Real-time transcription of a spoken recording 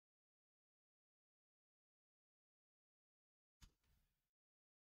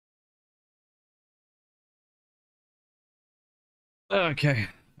Okay,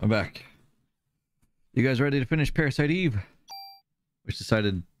 I'm back. You guys ready to finish Parasite Eve? Which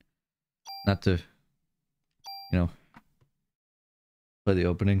decided not to, play the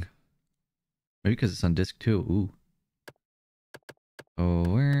opening. Maybe because it's on disc too. Ooh. Oh,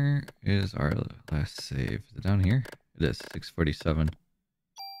 where is our last save? Is it down here? It is, 647.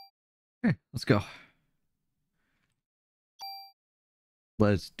 Okay, let's go.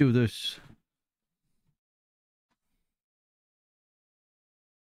 Let's do this.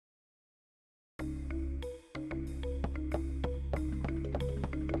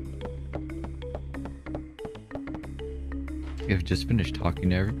 I've just finished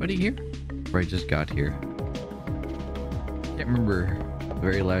talking to everybody here, or I just got here. Can't remember the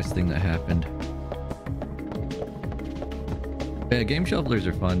very last thing that happened. Yeah, game shufflers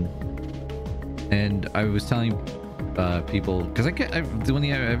are fun, and I was telling people, because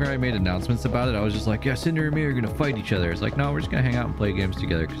whenever I made announcements about it, I was just like, yeah, Cinder and me are gonna fight each other. It's like, no, we're just gonna hang out and play games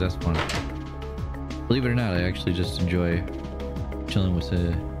together because that's fun. Believe it or not, I actually just enjoy chilling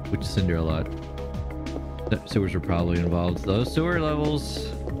with Cinder a lot. Sewers were probably involved. Those sewer levels,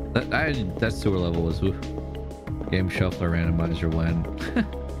 that sewer level was whew, game shuffler randomizer when.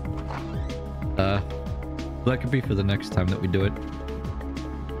 That could be for the next time that we do it.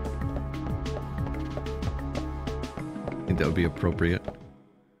 I think that would be appropriate.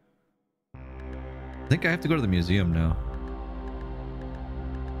 I think I have to go to the museum now.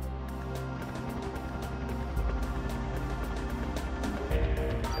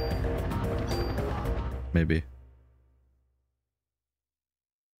 Maybe.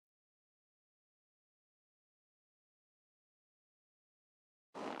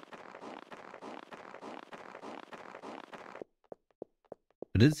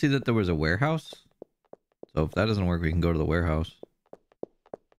 I did see that there was a warehouse. So if that doesn't work, we can go to the warehouse.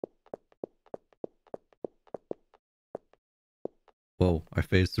 Whoa, I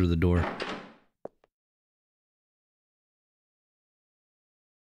phased through the door.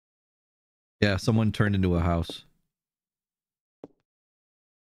 Yeah, someone turned into a house.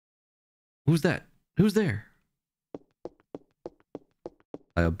 Who's that? Who's there?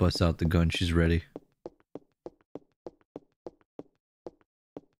 I bust out the gun. She's ready.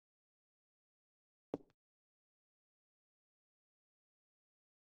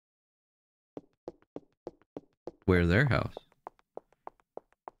 Where's their house?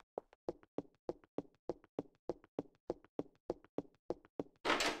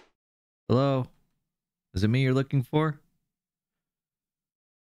 Hello? Is it me you're looking for?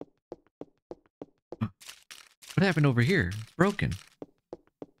 What happened over here? It's broken.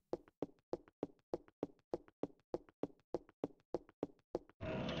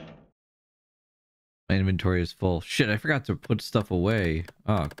 My inventory is full. Shit, I forgot to put stuff away.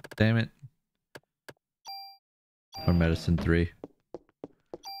 Oh, damn it. Or medicine 3.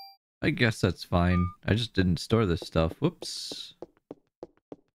 I guess that's fine. I just didn't store this stuff. Whoops.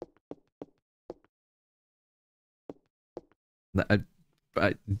 I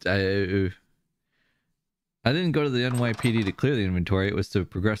didn't go to the NYPD to clear the inventory. It was to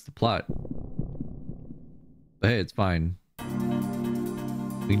progress the plot. But hey, it's fine.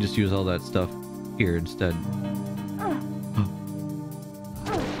 We can just use all that stuff here instead.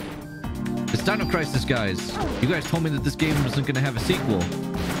 It's Dino Crisis, guys. You guys told me that this game wasn't going to have a sequel.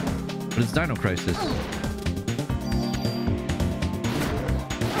 But it's Dino Crisis.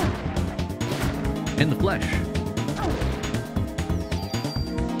 In the flesh.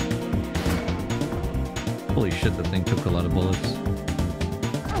 Holy shit, that thing took a lot of bullets.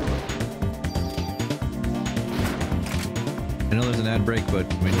 I know there's an ad break, but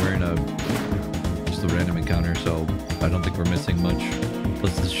I mean, we're in just a random encounter, so I don't think we're missing much.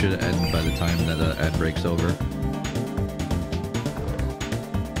 Plus, this should end by the time that ad break's over.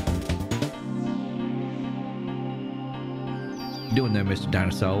 You doing there, Mr.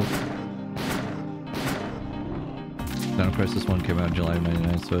 Dinosaur? Dino Crisis 1 came out in July of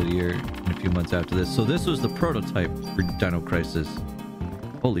 99, so a year and a few months after this. So this was the prototype for Dino Crisis.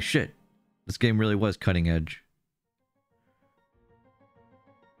 Holy shit. This game really was cutting edge.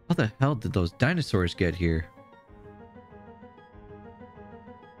 How the hell did those dinosaurs get here?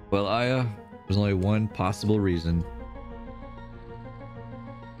 Well, there's only one possible reason.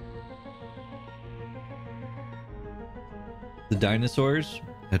 The dinosaurs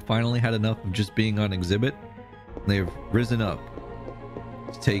had finally had enough of just being on exhibit. They've risen up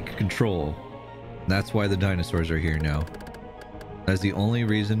to take control. And that's why the dinosaurs are here now. That's the only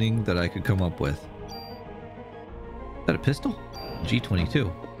reasoning that I could come up with. Is that a pistol?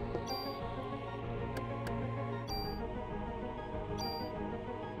 G22.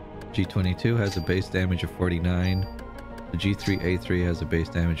 G22 has a base damage of 49. The G3A3 has a base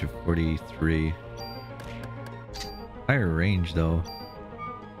damage of 43. Higher range though.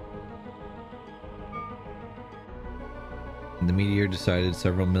 And the meteor decided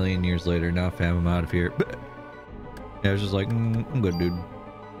several million years later, now fam, I'm out of here. Yeah, I was just like, I'm good, dude.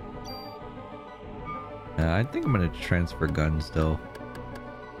 I think I'm gonna transfer guns though.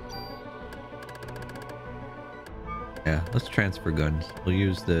 Yeah, let's transfer guns. We'll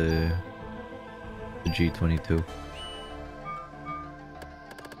use the G22.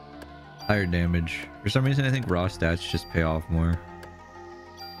 Higher damage. For some reason, I think raw stats just pay off more.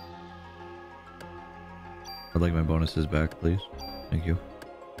 I'd like my bonuses back, please. Thank you.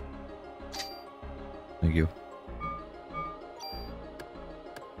 Thank you.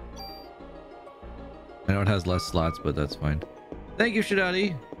 I know it has less slots, but that's fine. Thank you,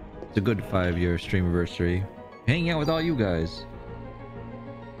 Shadati. It's a good 5-year stream anniversary. Hanging out with all you guys.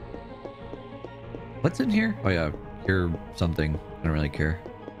 What's in here? Oh yeah, hear something. I don't really care.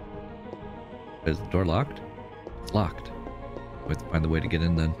 Is the door locked? It's locked. We have to find the way to get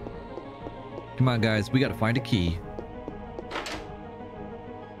in then. Come on, guys. We gotta find a key.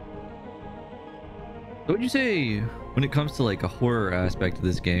 So would you say, when it comes to like a horror aspect of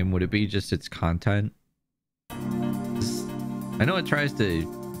this game, would it be just its content? I know it tries to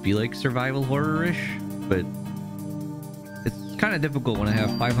be like survival horror-ish, but it's kind of difficult when I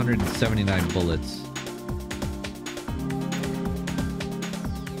have 579 bullets.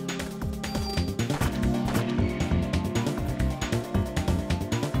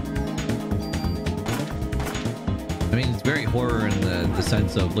 I mean, it's very horror in the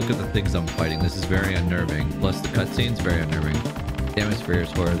sense of, look at the things I'm fighting. This is very unnerving. Plus the cutscene's very unnerving. The atmosphere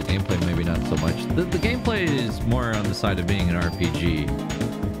is horror. The gameplay maybe not so much. The gameplay is more on the side of being an RPG.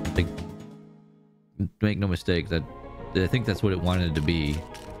 Like, make no mistake, that I think that's what it wanted to be.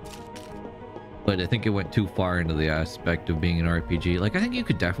 But I think it went too far into the aspect of being an RPG. Like, I think you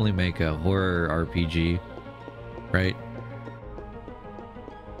could definitely make a horror RPG, right?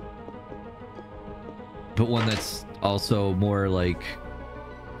 But one that's also more like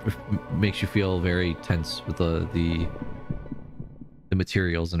makes you feel very tense with the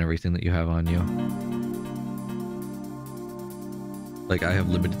materials and everything that you have on you. Like, I have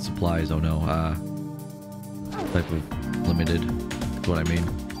limited supplies. Oh no, type of limited is what I mean.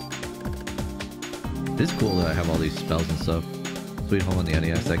 It's cool that I have all these spells and stuff. Sweet Home on the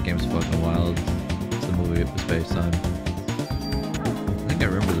NES, that game's fucking wild. It's the movie it was based on. I think I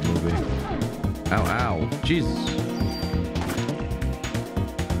remember the movie. Ow, ow, Jesus.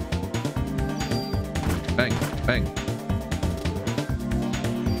 Bang, bang.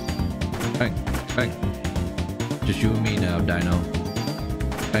 Bang, bang. Just you and me now, Dino.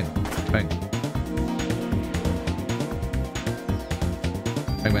 Bang, bang.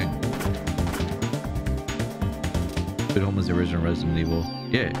 Bang, bang. Sweet Home was the original Resident Evil.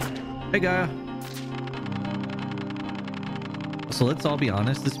 Yeah. Hey, Gaia. So let's all be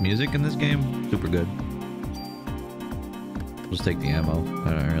honest, this music in this game, super good. We'll just take the ammo.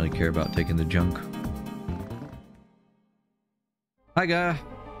 I don't really care about taking the junk. Hi, Gaia.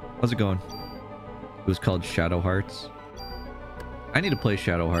 How's it going? It was called Shadow Hearts. I need to play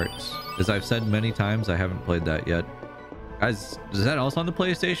Shadow Hearts. As I've said many times, I haven't played that yet. Guys, is that also on the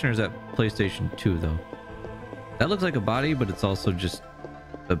PlayStation, or is that PlayStation 2 though? That looks like a body, but it's also just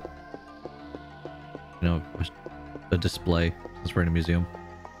a, you know, a display. Let's we're in a museum.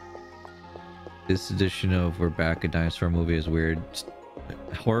 This edition of We're Back, a dinosaur movie is weird.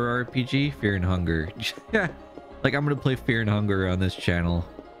 Horror RPG, Fear and Hunger. Yeah, like I'm gonna play Fear and Hunger on this channel.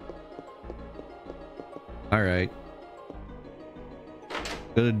 All right.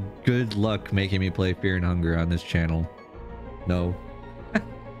 Good luck making me play Fear and Hunger on this channel. No.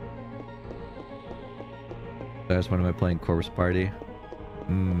 That's when am I playing Corpse Party?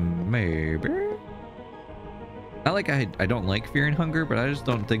 Maybe. Not like I don't like Fear and Hunger, but I just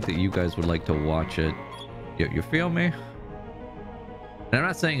don't think that you guys would like to watch it. You feel me? And I'm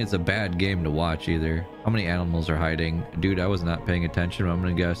not saying it's a bad game to watch either. How many animals are hiding? Dude, I was not paying attention. I'm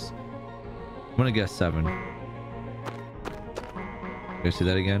gonna guess 7. Can you see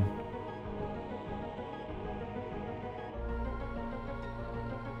that again?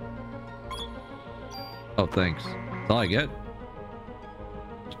 Oh, thanks. That's all I get.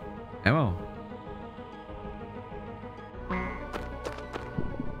 Ammo.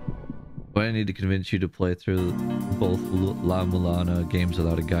 But I need to convince you to play through both La Mulana games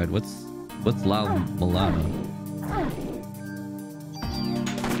without a guide. What's La Mulana?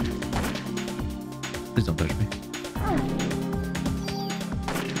 Please don't touch me.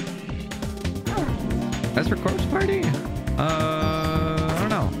 As for Corpse Party, I don't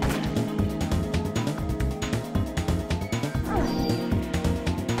know.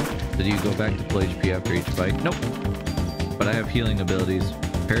 So do you go back to full HP after each fight? Nope. But I have healing abilities.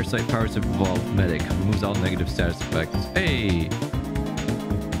 Parasite powers have evolved. Medic. Removes all negative status effects. Hey!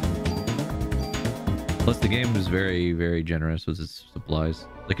 Plus the game is very, very generous with its supplies.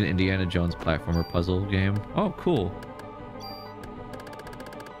 Like an Indiana Jones platformer puzzle game. Oh, cool.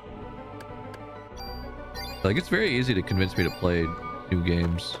 Like, it's very easy to convince me to play new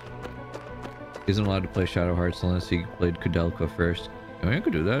games. He isn't allowed to play Shadow Hearts unless he played Kudelka first. I mean, I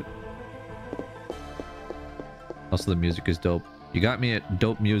could do that. Also, the music is dope. You got me at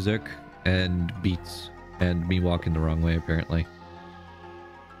dope music and beats and me walking the wrong way, apparently.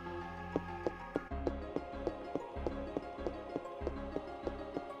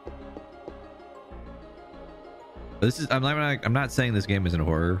 This is, I'm not saying this game isn't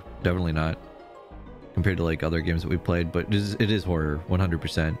horror. Definitely not. Compared to like other games that we played, but it is horror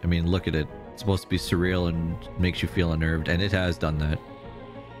 100%. I mean, look at it. It's supposed to be surreal and makes you feel unnerved, and it has done that.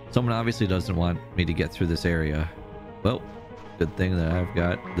 Someone obviously doesn't want me to get through this area. Well, good thing that I've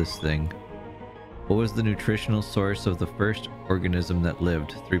got this thing. What was the nutritional source of the first organism that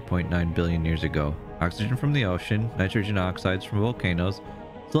lived 3.9 billion years ago? Oxygen from the ocean, nitrogen oxides from volcanoes,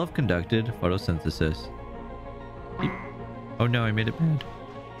 self-conducted photosynthesis. Oh no, I made it bad.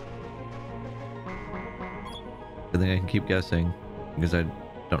 I think I can keep guessing because I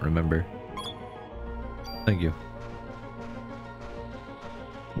don't remember. Thank you.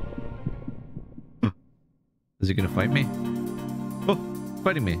 Is he gonna fight me? Oh,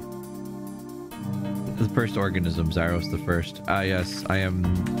 fighting me. The first organism, Zaros the first. Ah yes, I am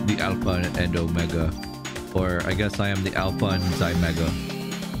the Alpha and Omega. Or I guess I am the Alpha and Zymega.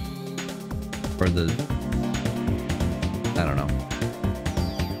 Or the... I don't know.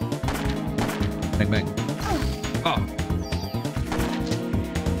 Bang bang. Oh!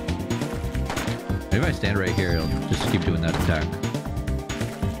 Maybe if I stand right here, it'll just keep doing that attack.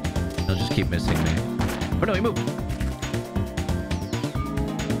 He'll just keep missing me. Oh no, he moved!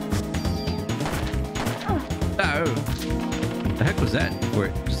 Oh! The heck was that? Before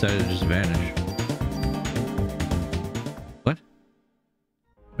it decided to just vanish. What?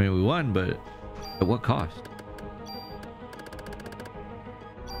 I mean, we won, but at what cost?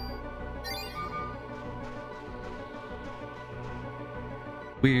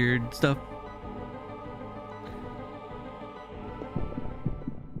 Weird stuff.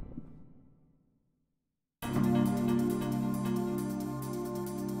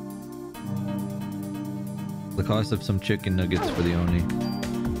 The cost of some chicken nuggets for the Oni.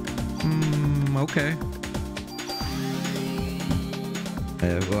 Okay.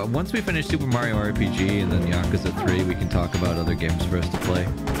 Well, once we finish Super Mario RPG and then Yakuza 3, we can talk about other games for us to play.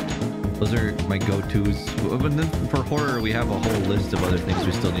 Those are my go-tos. And then for horror, we have a whole list of other things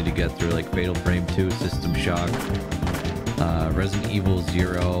we still need to get through, like Fatal Frame 2, System Shock, Resident Evil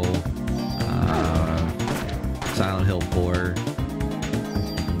 0, Silent Hill 4.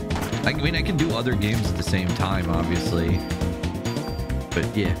 I mean, I can do other games at the same time, obviously.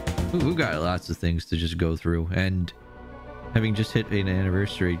 But yeah, we got lots of things to just go through. And having just hit an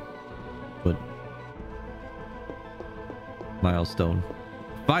anniversary, but milestone.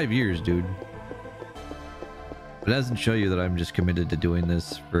 5 years, dude. It doesn't show you that I'm just committed to doing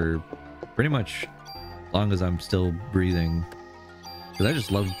this for pretty much as long as I'm still breathing. Because I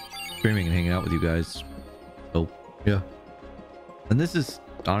just love streaming and hanging out with you guys. So, yeah. And this is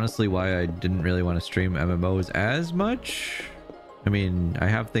honestly why I didn't really want to stream MMOs as much. I mean, I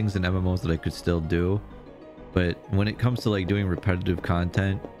have things in MMOs that I could still do. But when it comes to like doing repetitive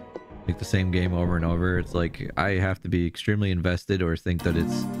content, like the same game over and over, it's like I have to be extremely invested or think that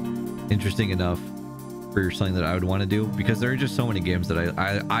it's interesting enough for something that I would want to do, because there are just so many games that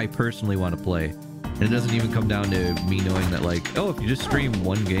I personally want to play. And it doesn't even come down to me knowing that like, oh, if you just stream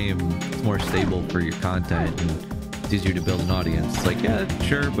one game, it's more stable for your content and it's easier to build an audience. It's like, yeah,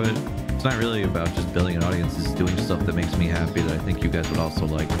 sure, but it's not really about just building an audience. It's doing stuff that makes me happy that I think you guys would also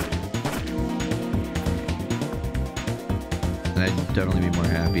like. And I'd definitely be more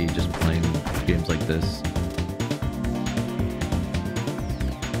happy just playing games like this.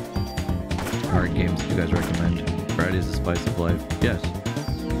 Hard games that you guys recommend. Variety is the spice of life. Yes.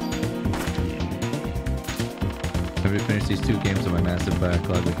 After we finish these 2 games on my massive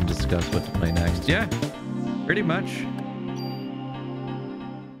backlog, we can discuss what to play next. Yeah, pretty much.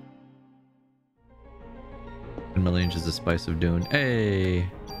 And Melange is the spice of Dune.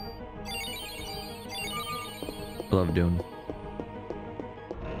 Hey! I love Dune.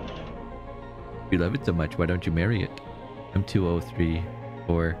 If you love it so much, why don't you marry it?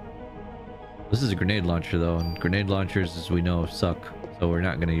 M2034. This is a grenade launcher though, and grenade launchers, as we know, suck. So we're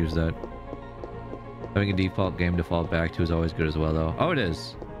not going to use that. Having a default game to fall back to is always good as well though. Oh, it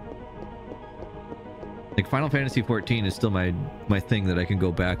is. Like Final Fantasy 14 is still my thing that I can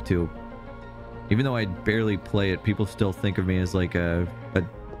go back to. Even though I barely play it, people still think of me as like a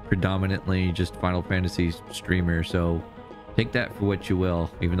predominantly just Final Fantasy streamer. So take that for what you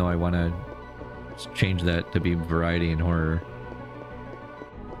will, even though I want to change that to be variety and horror.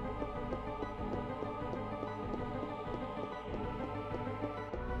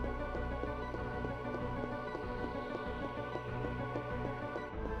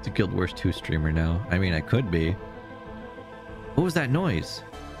 It's a Guild Wars 2 streamer now. I mean, I could be. What was that noise?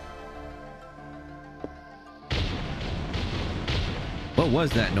 What was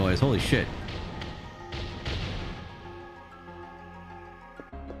that noise? Holy shit.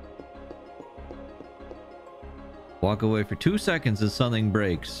 Walk away for 2 seconds as something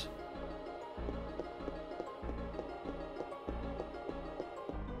breaks.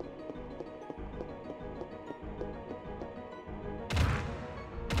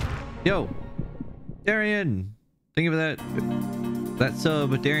 Yo, Darian, thank you for that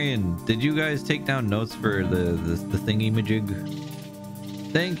sub. Darian, did you guys take down notes for the thingy majig?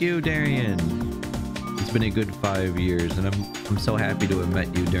 Thank you, Darian. It's been a good 5 years, and I'm so happy to have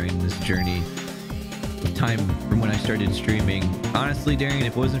met you during this journey. Time from when I started streaming. Honestly, Darian,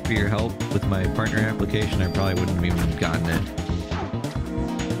 if it wasn't for your help with my partner application, I probably wouldn't have even gotten it.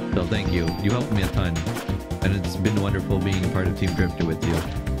 So thank you. You helped me a ton, and it's been wonderful being a part of Team Drifter with you.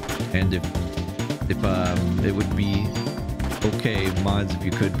 And if it would be okay, mods, if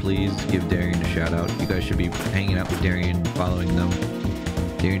you could please give Darian a shout out. You guys should be hanging out with Darian, following them.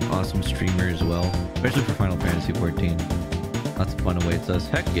 Darian, awesome streamer as well, especially for Final Fantasy 14. Lots of fun awaits us.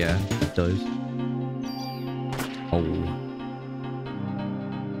 Heck yeah, it does. Oh,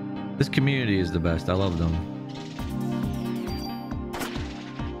 this community is the best. I love them.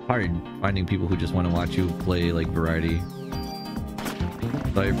 Hard finding people who just want to watch you play like variety.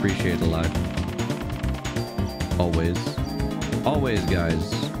 So I appreciate it a lot. Always,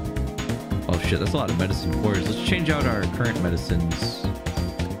 guys. Oh shit, that's a lot of medicine 4s. Let's change out our current medicines.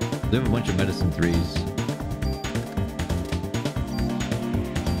 We have a bunch of medicine 3s.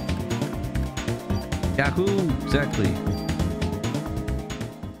 Yahoo! Exactly.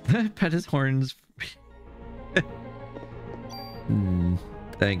 Pet his horns.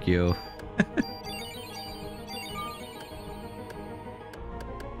 Thank you.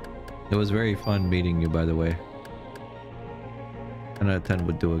 It was very fun meeting you, by the way. 10 out of 10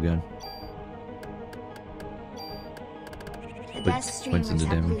 would do again. The best streamers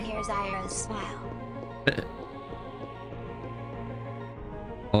have blue hair's Ira's smile.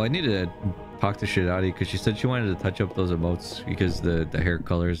 Oh, I need to talk to Shidati because she said she wanted to touch up those emotes because the hair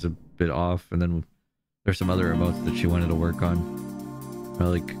color is a bit off, and then there's some other emotes that she wanted to work on, or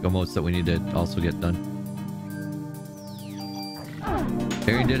like emotes that we need to also get done.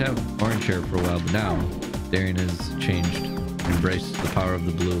 Darian did have orange hair for a while, but now Darian has changed, embraced the power of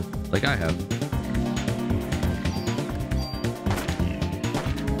the blue, like I have.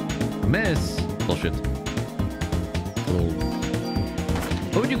 Miss bullshit.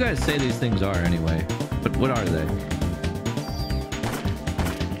 What would you guys say these things are anyway? But what are they?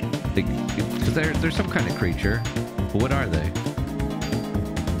 Because they're some kind of creature. But what are they?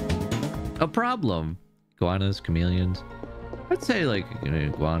 A problem. Iguanas, chameleons. I'd say like an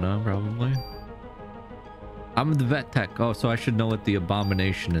iguana probably. I'm the vet tech. Oh, so I should know what the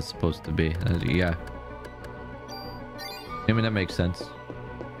abomination is supposed to be. Yeah. I mean, that makes sense.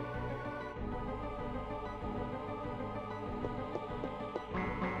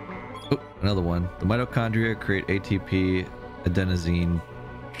 Oh, another one. The mitochondria create ATP, adenosine,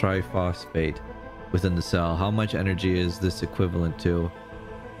 triphosphate within the cell. How much energy is this equivalent to?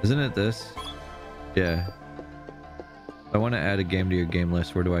 Isn't it this? Yeah. I want to add a game to your game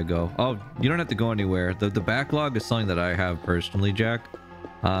list. Where do I go? Oh, you don't have to go anywhere. The backlog is something that I have personally, Jack.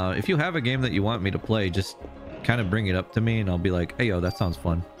 If you have a game that you want me to play, just kind of bring it up to me and I'll be like, hey, yo, that sounds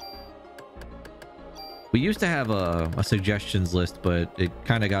fun. We used to have a suggestions list, but it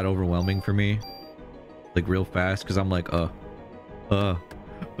kind of got overwhelming for me. Like real fast, because I'm like, But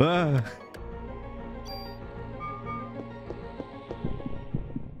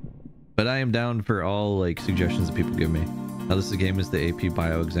I am down for all like suggestions that people give me. Now this game is the AP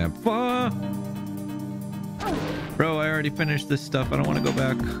bio exam. Bro, I already finished this stuff. I don't want to go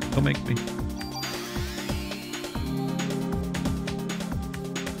back. Don't make me.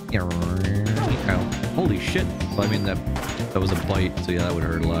 Holy shit. Well, I mean, that was a bite, so yeah, that would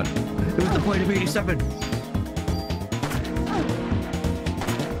hurt a lot. It was the bite of 87.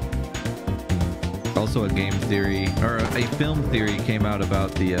 Also a game theory, or a film theory came out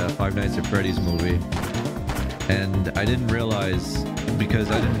about the Five Nights at Freddy's movie. And I didn't realize because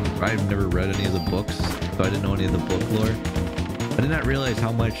I've never read any of the books, so I didn't know any of the book lore. I did not realize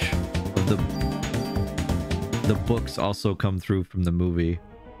how much of the books also come through from the movie.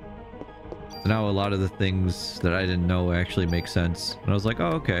 So now a lot of the things that I didn't know actually make sense. And I was like,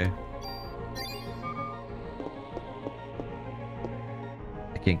 oh, okay.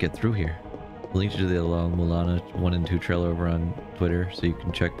 I can't get through here. Link to the Mulana 1 and 2 trailer over on Twitter, so you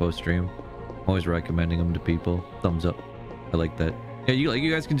can check both stream. I'm always recommending them to people. Thumbs up. I like that. Yeah,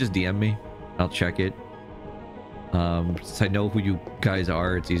 you guys can just DM me. I'll check it. Since I know who you guys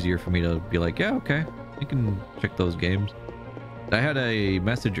are, it's easier for me to be like, yeah, okay, you can check those games. I had a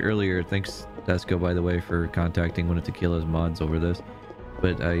message earlier. Thanks, Desco, by the way, for contacting one of Tequila's mods over this.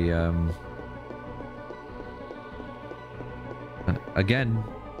 But again,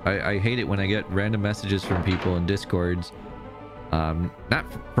 I hate it when I get random messages from people in Discords. Not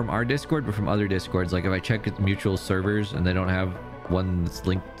from our Discord, but from other Discords. Like if I check the mutual servers and they don't have one that's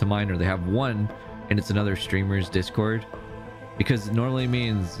linked to mine, or they have one and it's another streamer's Discord, because it normally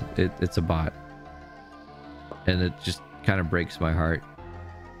means it's a bot. And it just kind of breaks my heart.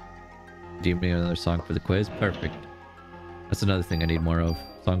 Do you need another song for the quiz? Perfect. That's another thing I need more of.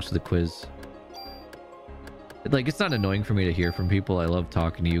 Songs for the quiz. Like, it's not annoying for me to hear from people. I love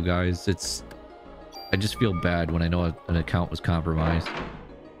talking to you guys. I just feel bad when I know an account was compromised.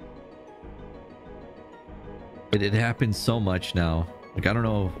 It happens so much now. Like, I don't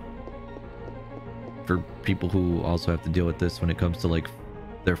know, for people who also have to deal with this when it comes to like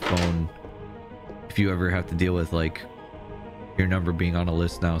their phone, if you ever have to deal with like your number being on a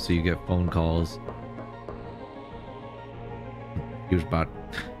list now, so you get phone calls. Use bot.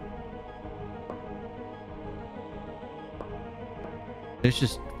 It's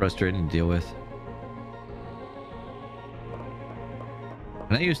just frustrating to deal with.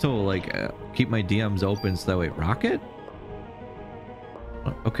 And I used to like keep my DMs open so that way. Rocket?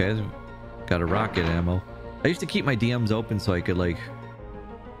 Okay, got a rocket ammo. I used to keep my DMs open so I could like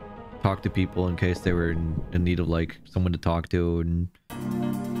talk to people in case they were in need of like someone to talk to and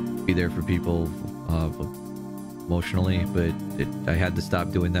be there for people emotionally. But I had to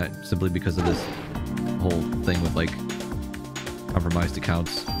stop doing that simply because of this whole thing with like compromised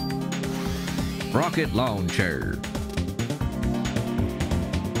accounts. Rocket launcher.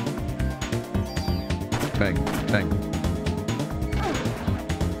 Bang, bang.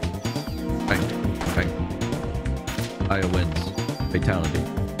 Bang, bang. Aya wins. Fatality.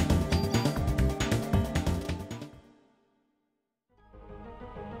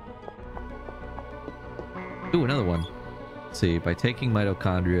 Ooh, another one. Let's see. By taking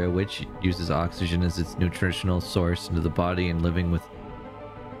mitochondria, which uses oxygen as its nutritional source, into the body and living with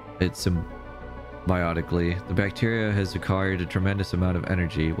it symbiotically, the bacteria has acquired a tremendous amount of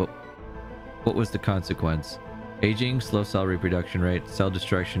energy. What was the consequence? Aging, slow cell reproduction rate, cell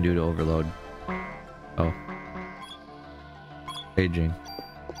destruction due to overload. Oh. Aging.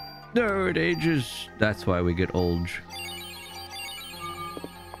 No, it ages. That's why we get old.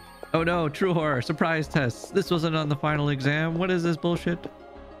 Oh no, true horror, surprise tests. This wasn't on the final exam. What is this bullshit?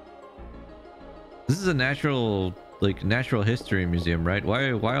 This is a natural history museum, right?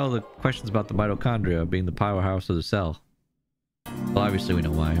 Why all the questions about the mitochondria being the powerhouse of the cell? Well, obviously we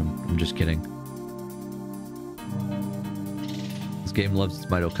know why. I'm just kidding. This game loves its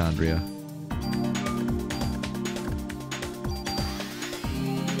mitochondria.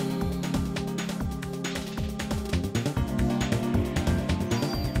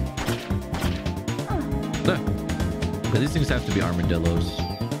 But these things have to be armadillos.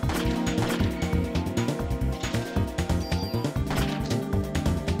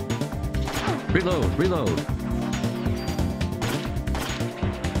 Reload, reload.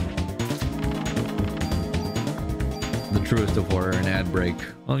 The truest of horror, an ad break.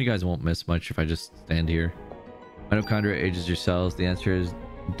 Well, you guys won't miss much if I just stand here. Mitochondria ages your cells. The answer is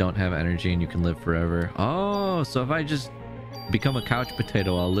don't have energy and you can live forever. Oh, so if I just become a couch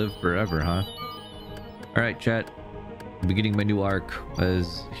potato, I'll live forever, huh? All right, chat. I'm beginning my new arc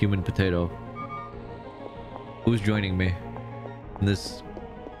as human potato. Who's joining me in this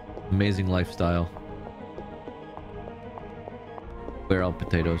amazing lifestyle? We're all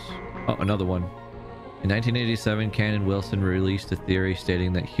potatoes. Oh, another one. In 1987, Ken and Wilson released a theory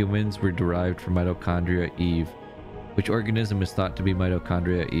stating that humans were derived from mitochondria Eve. Which organism is thought to be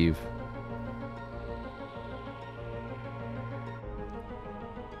mitochondria Eve?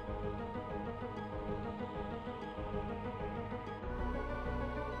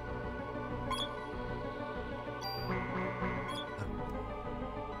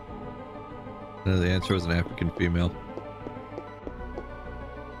 No, the answer was an African female.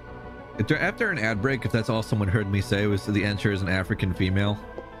 After an ad break, if that's all someone heard me say was the answer is an African female,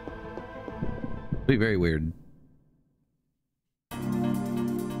 it'd be very weird.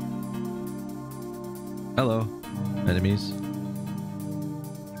 Hello, enemies.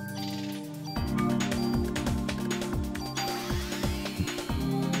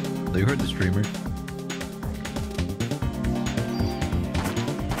 So you heard the streamer.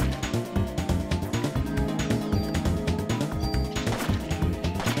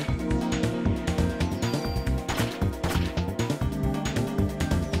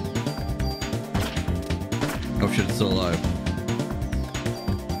 Oh shit, it's still alive.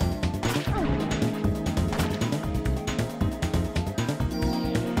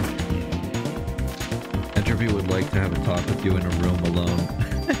 Entropy would like to have a talk with you in a room alone.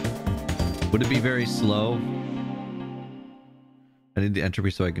 Would it be very slow? I need the entropy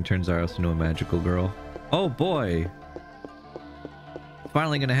so I can turn Zaros into a magical girl. Oh boy! It's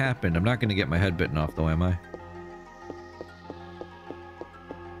finally gonna happen. I'm not gonna get my head bitten off though, am I?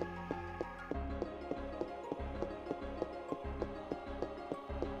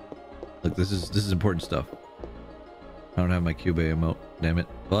 Look, this is important stuff. I don't have my Cube emote, damn it.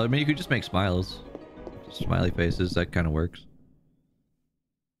 Well, I mean, you could just make smiles. Smiley faces, that kind of works.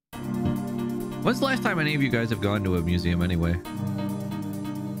 When's the last time any of you guys have gone to a museum anyway?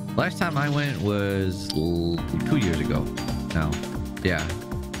 Last time I went was 2 years ago now. Yeah.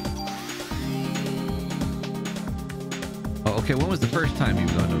 Oh, okay, when was the first time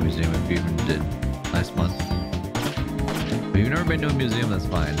you've gone to a museum, if you even did? Last month? If you've never been to a museum, that's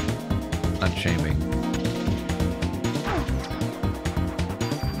fine. Not shaming.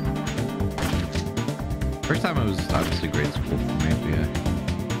 First time I was obviously grade school for me, but yeah.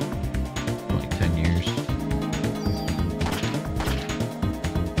 Like 10 years.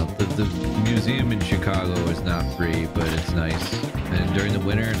 The museum in Chicago is not free, but it's nice. And during the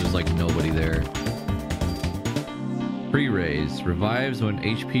winter, there's like nobody there. Pre-raise. Revives when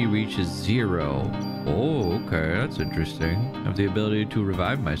HP reaches 0. Oh, okay. That's interesting. I have the ability to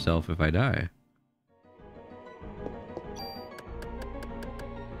revive myself if I die.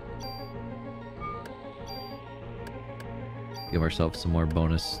 Give ourselves some more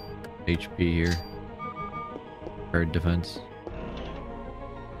bonus HP here. Or defense.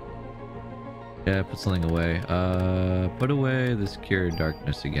 Yeah, put something away. Put away this Cure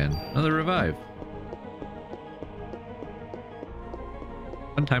Darkness again. Another revive.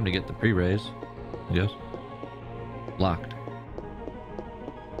 Fun time to get the pre-raise. Yes. Locked.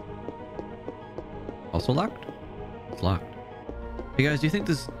 Also locked? It's locked. Hey guys, do you think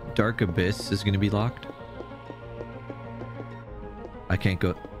this Dark Abyss is going to be locked? I can't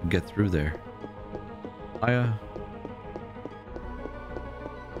get through there.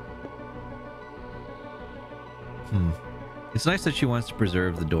 It's nice that she wants to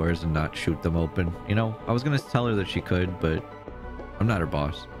preserve the doors and not shoot them open. You know, I was gonna tell her that she could, but I'm not her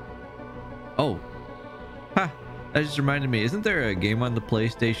boss. Oh. Ha! That just reminded me, isn't there a game on the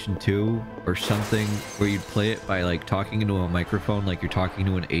PlayStation 2 or something where you'd play it by like talking into a microphone, like you're talking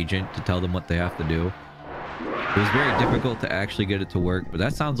to an agent to tell them what they have to do? It was very difficult to actually get it to work, but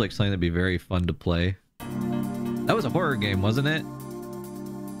that sounds like something that'd be very fun to play. That was a horror game, wasn't it?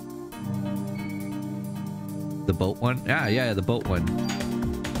 The boat one? Yeah, the boat one.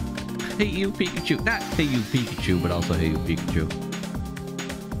 Hey you Pikachu. Not Hey You Pikachu, but also Hey You Pikachu.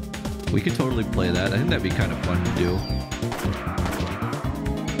 We could totally play that. I think that'd be kind of fun to do.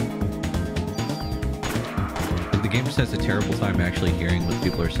 Like, the game just has a terrible time actually hearing what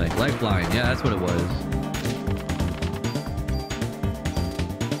people are saying. Lifeline. Yeah, that's what it was.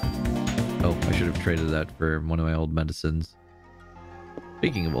 Oh, I should have traded that for one of my old medicines.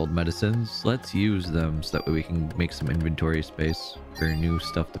 Speaking of old medicines, let's use them so that way we can make some inventory space for new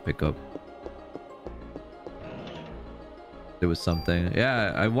stuff to pick up. There was something.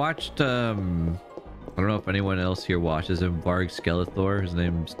 Yeah, I watched, I don't know if anyone else here watches him, Varg Skeletor. His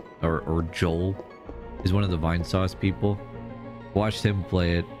name's, or Joel. He's one of the Vine Sauce people. Watched him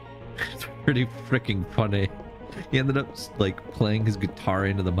play it. It's pretty freaking funny. He ended up like playing his guitar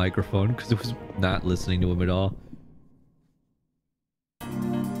into the microphone because it was not listening to him at all.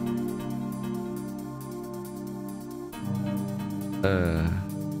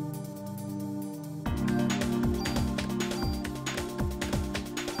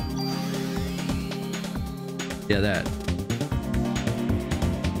 Yeah, that.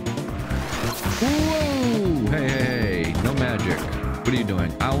 Whoa! Hey, no magic. What are you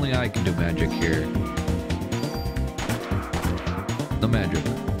doing? Only I can do magic here. No magic.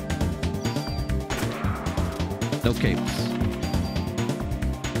 No capes.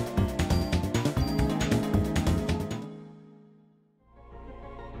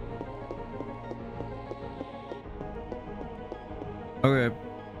 Okay,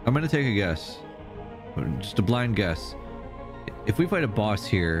 I'm gonna take a guess. Just a blind guess. If we fight a boss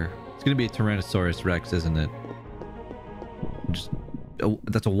here, it's gonna be a Tyrannosaurus Rex, isn't it? Just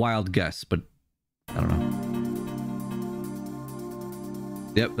that's a wild guess, but I don't know.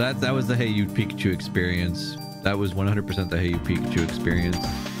 Yep, that was the Hey You Pikachu experience. That was 100% the Hey You Pikachu experience.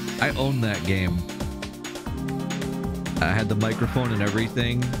 I owned that game. I had the microphone and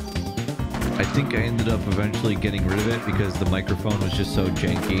everything. I think I ended up eventually getting rid of it because the microphone was just so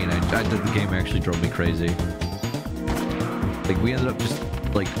janky, and the game actually drove me crazy. Like, we ended up just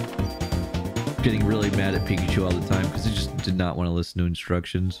like getting really mad at Pikachu all the time because it just did not want to listen to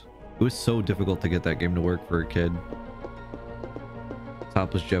instructions. It was so difficult to get that game to work for a kid.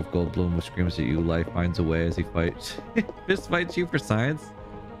 Topless Jeff Goldblum who screams at you, life finds a way as he fights. Fist fights you for science?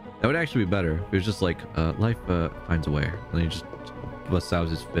 That would actually be better. It was just like, life finds a way. And then he just busts out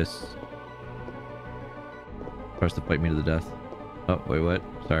his fists. Tries to fight me to the death. Oh, wait, what?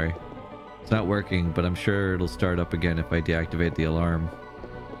 Sorry. It's not working, but I'm sure it'll start up again if I deactivate the alarm.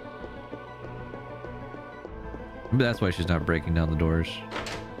 Maybe that's why she's not breaking down the doors.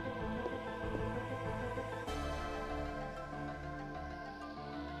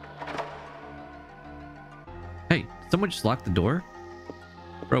 Hey, someone just locked the door?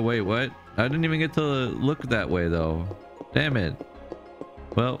 Bro, wait, what? I didn't even get to look that way, though. Damn it.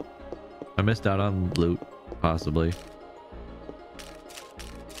 Well, I missed out on loot, possibly.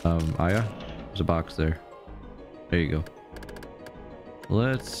 Aya? There's a box there. There you go.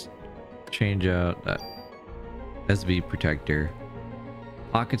 Let's change out that SV protector.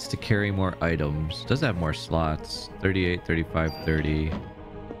 Pockets to carry more items. Does have more slots. 38, 35, 30.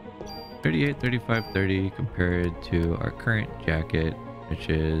 38, 35, 30 compared to our current jacket, which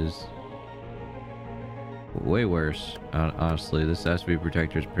is way worse. Honestly, this SV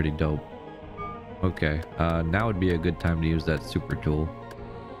protector is pretty dope. Okay, now would be a good time to use that super tool.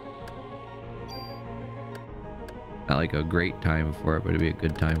 Not like a great time for it, but it'd be a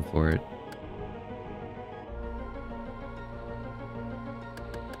good time for it.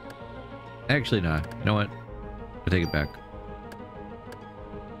 Actually, not. You know what? I'll take it back.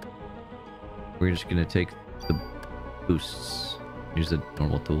 We're just gonna take the boosts. Use the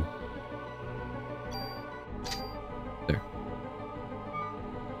normal tool. There.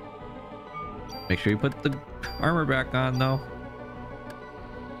 Make sure you put the armor back on, though.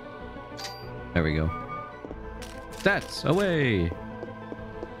 There we go. Stats away. Do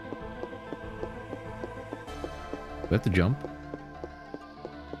I have to jump?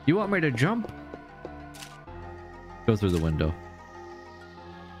 You want me to jump? Go through the window.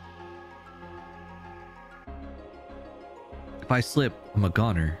 If I slip, I'm a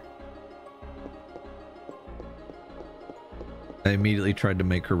goner. I immediately tried to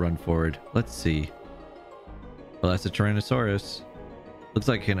make her run forward. Let's see. Well, that's a Tyrannosaurus. Looks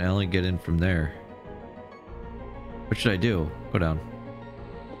like I can only get in from there. What should I do? Go down.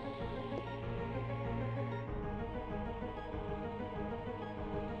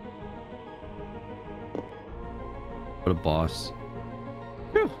 What a boss.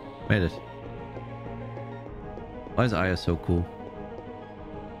 Whew, made it. Why is Aya so cool?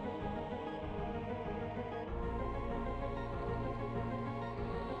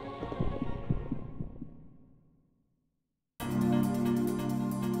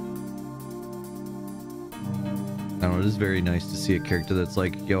 I don't know, it is very nice to see a character that's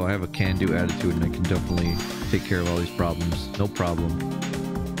like, yo, I have a can-do attitude and I can definitely take care of all these problems. No problem.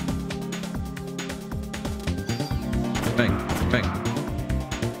 Bang, bang.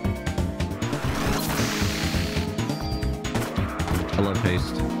 I love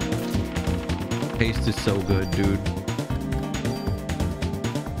haste. Haste is so good, dude.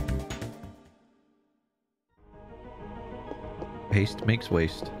 Haste makes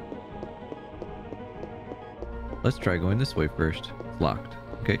waste. Let's try going this way first. It's locked.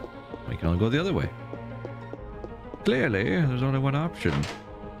 Okay. We can only go the other way. Clearly, there's only one option.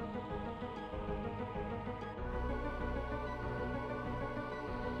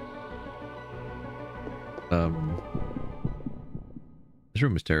 This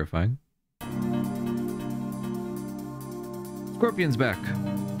room is terrifying. Scorpion's back.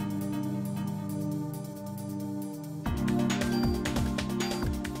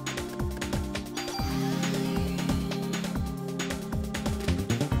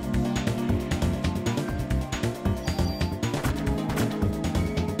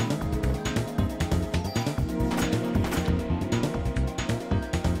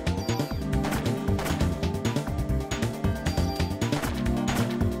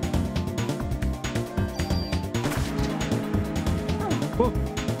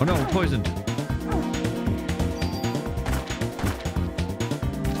 Oh no, I'm poisoned.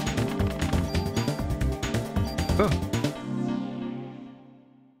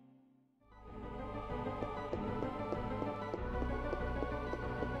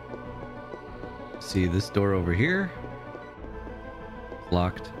 See this door over here. It's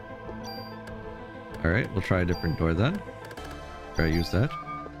locked. Alright, we'll try a different door then. Try to use that.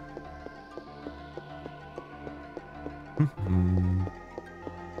 I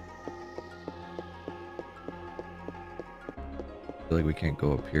feel like we can't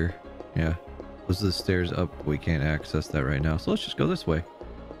go up here. Yeah. Those are the stairs up. We can't access that right now. So let's just go this way.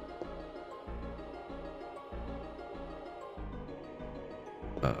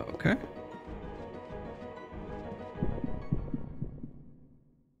 Okay.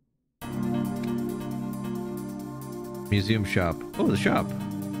 Museum shop. Oh, the shop.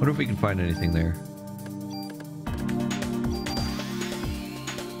 Wonder if we can find anything there.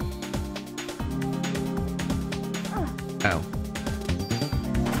 Ow.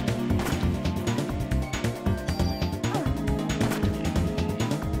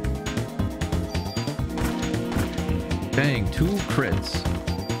 Dang, 2 crits.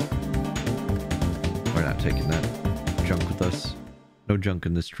 We're not taking that junk with us. No junk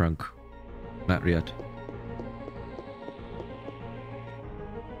in this trunk. Not yet.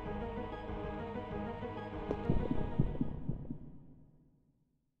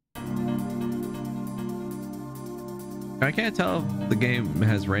 I can't tell if the game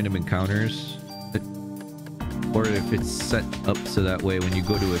has random encounters or if it's set up so that way when you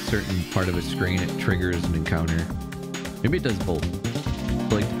go to a certain part of a screen it triggers an encounter. Maybe it does both.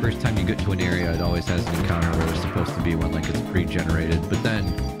 So like the first time you get to an area it always has an encounter where there's supposed to be one, like it's pre-generated, but then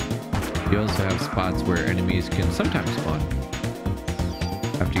you also have spots where enemies can sometimes spawn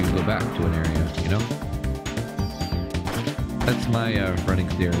after you go back to an area, you know? That's my running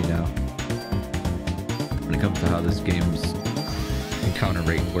theory now when it comes to how this game's encounter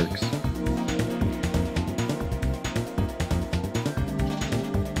rate works.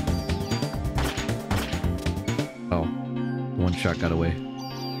 Oh, one shot got away.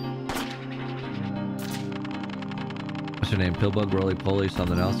 What's her name? Pillbug, Roly Poly,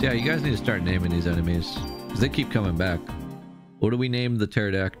 something else? Yeah, you guys need to start naming these enemies because they keep coming back. What do we name the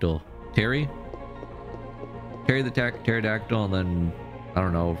pterodactyl? Terry? Terry the pterodactyl, and then I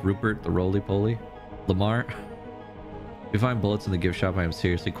don't know, Rupert the Roly Poly? Lamar? If you find bullets in the gift shop, I am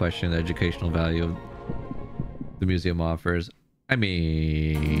seriously questioning the educational value of the museum offers. I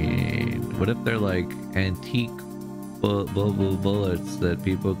mean, what if they're like antique bullets that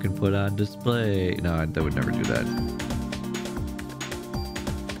people can put on display? No, I would never do that.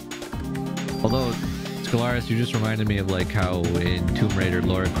 Although, Scalaris, you just reminded me of like how in Tomb Raider,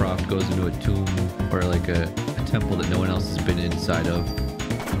 Lara Croft goes into a tomb or like a temple that no one else has been inside of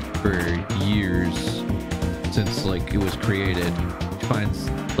for years since like it was created. She finds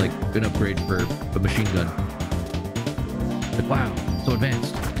like an upgrade for a machine gun. Like, wow, so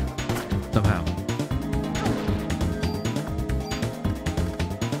advanced somehow.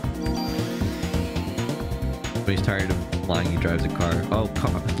 When he's tired of flying, he drives a car. Oh,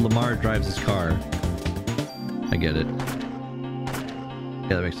 Lamar drives his car. I get it.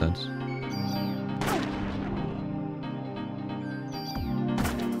 Yeah, that makes sense.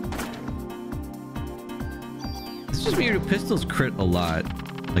 It's just weird. Pistols crit a lot.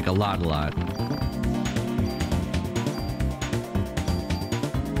 Like a lot.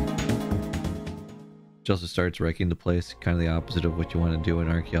 She also starts wrecking the place. Kind of the opposite of what you want to do in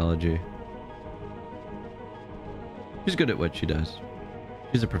archaeology. She's good at what she does.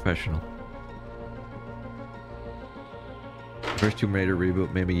 She's a professional. First Tomb Raider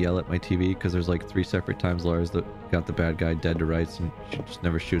reboot made me yell at my TV because there's like 3 separate times Lara's got the bad guy dead to rights and she just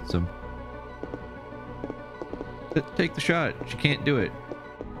never shoots him. Take the shot. She can't do it.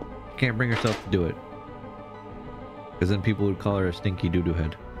 She can't bring herself to do it. Because then people would call her a stinky doo-doo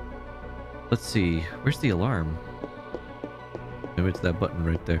head. Let's see. Where's the alarm? Maybe it's that button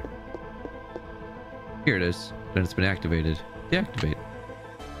right there. Here it is. Then it's been activated. Deactivate.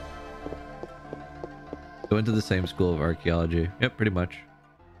 Go into the same school of archaeology. Yep, pretty much.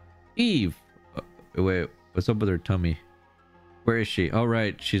 Eve! Wait, what's up with her tummy? Where is she? Oh,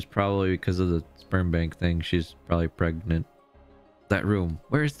 right. She's probably, because of the sperm bank thing, she's probably pregnant. That room.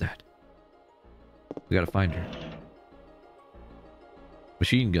 Where is that? We gotta find her.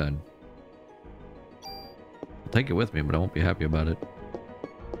 Machine gun. I'll take it with me, but I won't be happy about it.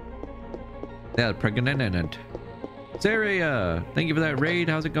 Yeah, pregnant. Saria! Thank you for that raid.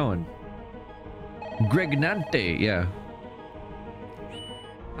 How's it going? Gregnante, yeah.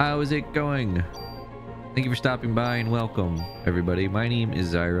 How is it going? Thank you for stopping by and welcome, everybody. My name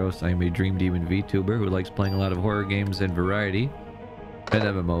is Zyros. I am a Dream Demon VTuber who likes playing a lot of horror games and variety and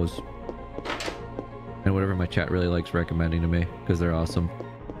MMOs. And whatever my chat really likes recommending to me, because they're awesome.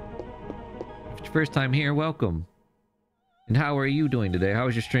 If it's your first time here, welcome. And how are you doing today? How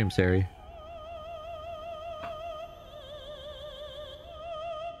was your stream, Sari?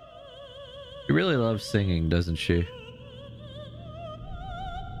 She really loves singing, doesn't she? Is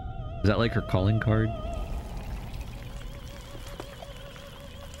that like her calling card?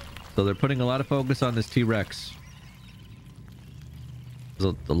 So they're putting a lot of focus on this T-Rex.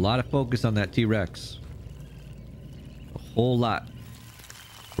 There's a lot of focus on that T-Rex. A whole lot.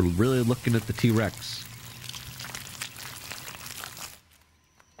 We're really looking at the T-Rex.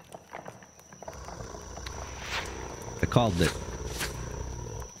 I called it.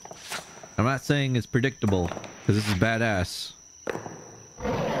 I'm not saying it's predictable, because this is badass.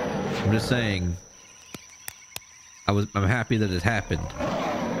 I'm just saying I'm happy that it happened.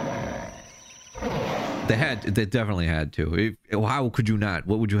 They definitely had to. How could you not?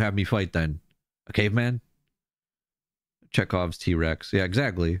 What would you have me fight then? A caveman? Chekhov's T-Rex. Yeah,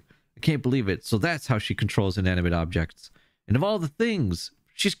 exactly. I can't believe it. So that's how she controls inanimate objects. And of all the things,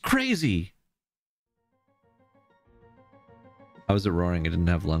 she's crazy. How was it roaring? It didn't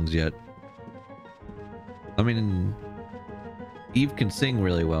have lungs yet. I mean, Eve can sing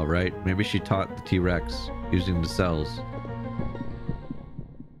really well, right? Maybe she taught the T-Rex using the cells.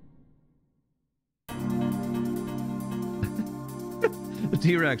 The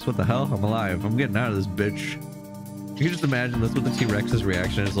T-Rex, what the hell? I'm alive. I'm getting out of this bitch. You can just imagine that's what the T-Rex's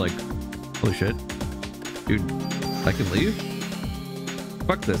reaction is like. Holy shit. Dude, I can leave?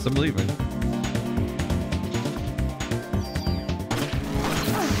 Fuck this, I'm leaving.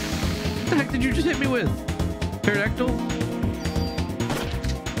 What the heck did you just hit me with? Pterodactyl?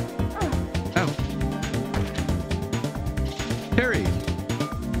 Ow. Terry!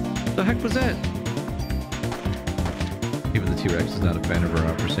 The heck was that? Even the T-Rex is not a fan of her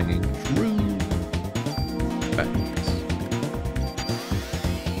opera singing. True. Facts.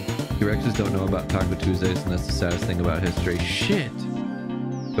 T-Rexes don't know about Taco Tuesdays, and that's the saddest thing about history. Shit!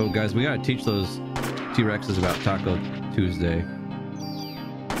 So guys, we gotta teach those T-Rexes about Taco Tuesday.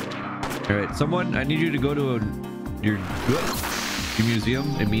 Alright, someone, I need you to go to your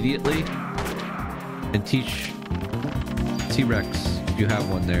museum immediately and teach T-Rex, if you have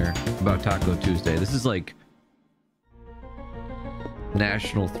one there, about Taco Tuesday. This is like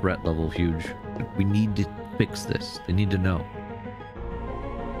national threat level huge. We need to fix this. They need to know.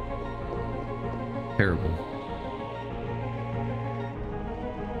 Terrible.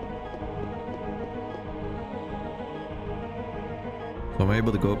 So am I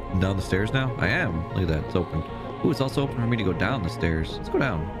able to go up and down the stairs now? I am. Look at that. It's open. Ooh, it's also open for me to go down the stairs. Let's go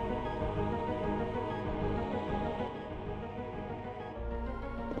down.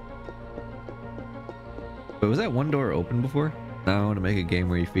 But was that one door open before? Now I want to make a game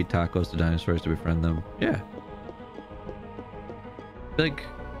where you feed tacos to dinosaurs to befriend them. Yeah. I feel like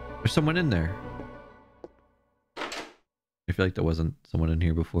there's someone in there. I feel like there wasn't someone in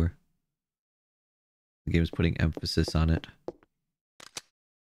here before. The game's putting emphasis on it.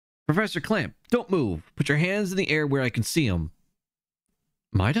 Professor Clamp, don't move. Put your hands in the air where I can see them.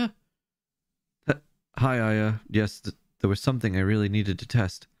 Maida? Hi, Aya. Yes, there was something I really needed to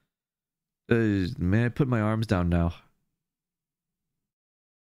test. May I put my arms down now?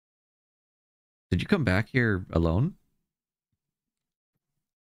 Did you come back here alone?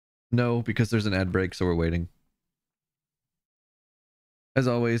 No, because there's an ad break, so we're waiting. As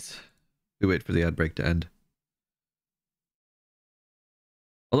always, we wait for the ad break to end.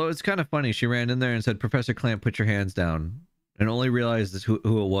 Although it's kind of funny, she ran in there and said, Professor Clamp, put your hands down. And only realized who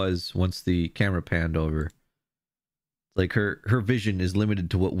it was once the camera panned over. Like, her vision is limited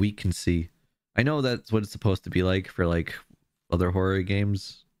to what we can see. I know that's what it's supposed to be like for, like, other horror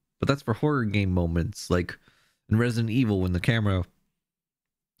games. But that's for horror game moments. Like, in Resident Evil, when the camera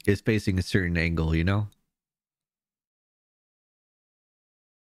is facing a certain angle, you know?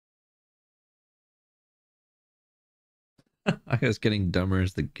 I guess getting dumber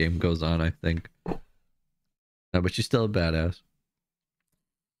as the game goes on, I think. No, but she's still a badass.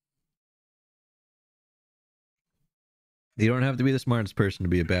 You don't have to be the smartest person to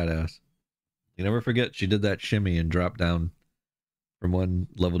be a badass. You never forget she did that shimmy and dropped down from one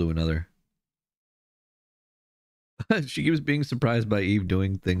level to another. She keeps being surprised by Eve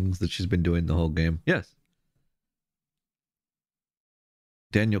doing things that she's been doing the whole game. Yes.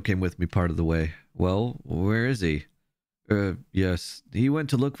 Daniel came with me part of the way. Well, where is he? Yes. He went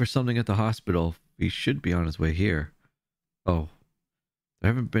to look for something at the hospital. He should be on his way here. Oh. There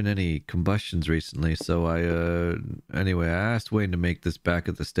haven't been any combustions recently, so anyway, I asked Wayne to make this back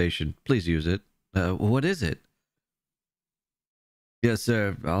at the station. Please use it. What is it? Yes,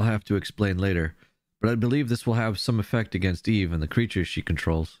 sir. I'll have to explain later. But I believe this will have some effect against Eve and the creatures she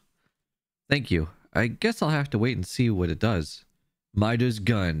controls. Thank you. I guess I'll have to wait and see what it does. Maida's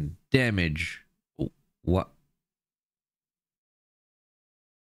gun. Damage. What?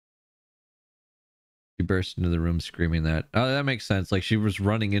 She burst into the room screaming that. Oh, that makes sense. Like she was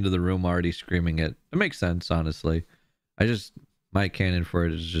running into the room already screaming it. It makes sense, honestly. My canon for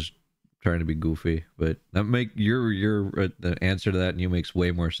it is just trying to be goofy, but that make your the answer to that and you makes way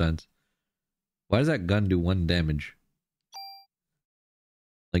more sense. Why does that gun do 1 damage?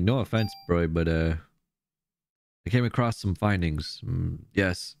 Like, no offense, bro, but I came across some findings.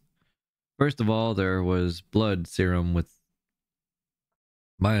 Yes. First of all, there was blood serum with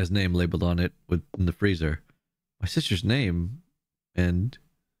Maya's name labeled on it in the freezer. My sister's name, and,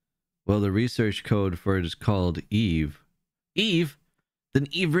 well, the research code for it is called Eve. Eve? Then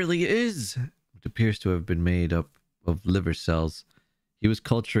Eve really is! It appears to have been made up of liver cells. He was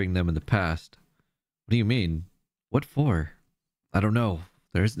culturing them in the past. What do you mean? What for? I don't know.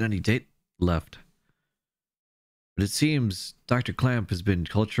 There isn't any date left. But it seems Dr. Clamp has been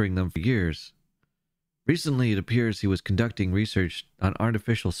culturing them for years. Recently, it appears he was conducting research on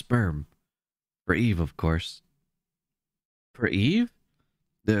artificial sperm. For Eve, of course. For Eve?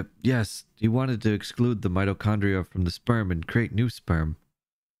 Yes, he wanted to exclude the mitochondria from the sperm and create new sperm.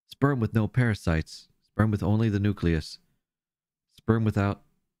 Sperm with no parasites. Sperm with only the nucleus. Sperm without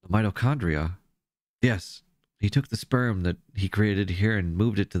the mitochondria. Yes, he took the sperm that he created here and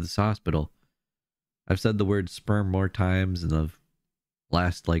moved it to this hospital. I've said the word sperm more times in the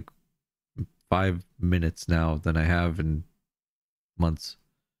last, 5 minutes now than I have in months.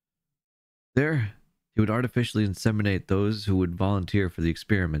 There, he would artificially inseminate those who would volunteer for the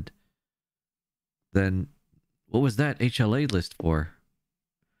experiment. Then, what was that HLA list for?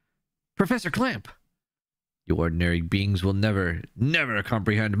 Professor Clamp! You ordinary beings will never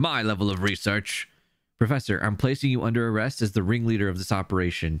comprehend my level of research. Professor, I'm placing you under arrest as the ringleader of this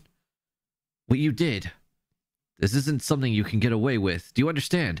operation. What you did. This isn't something you can get away with. Do you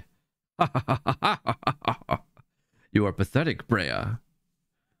understand? You are pathetic, Brea.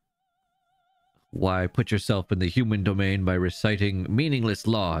 Why put yourself in the human domain by reciting meaningless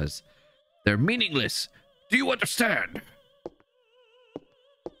laws? They're meaningless. Do you understand?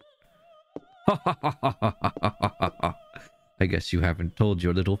 I guess you haven't told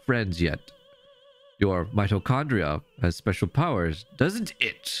your little friends yet. Your mitochondria has special powers, doesn't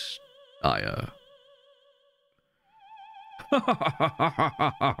it, Aya?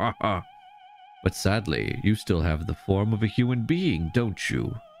 But sadly, you still have the form of a human being, don't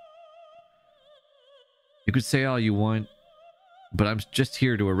you? You could say all you want, but I'm just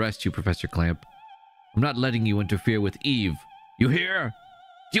here to arrest you, Professor Clamp. I'm not letting you interfere with Eve. You hear?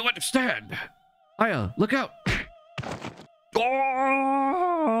 Do you understand? Aya, look out! Oh!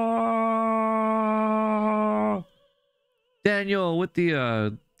 Daniel with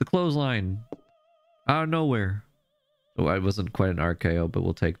the clothesline out of nowhere. Oh, I wasn't quite an RKO, but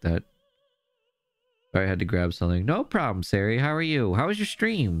we'll take that. Sorry, I had to grab something. No problem, Sari. How are you? How was your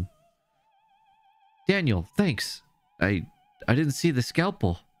stream? Daniel, thanks. I didn't see the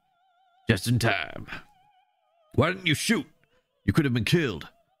scalpel. Just in time. Why didn't you shoot? You could have been killed.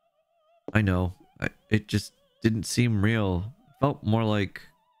 I know. It just didn't seem real. It felt more like...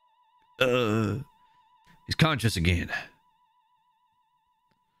 he's conscious again.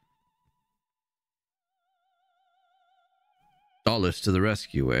 Dallas to the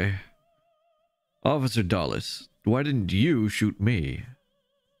rescue, eh? Officer Dallas, why didn't you shoot me?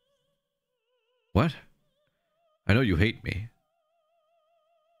 What? I know you hate me.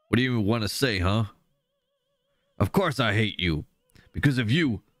 What do you even want to say, huh? Of course I hate you. Because of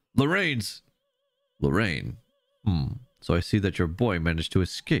you, Lorraine's... Lorraine? So I see that your boy managed to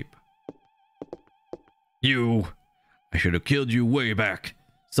escape. You! I should have killed you way back.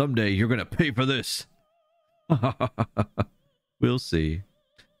 Someday you're gonna pay for this. We'll see.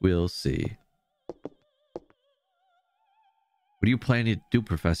 We'll see. What are you planning to do,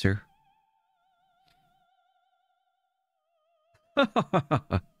 Professor?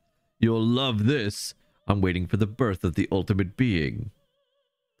 You'll love this. I'm waiting for the birth of the ultimate being.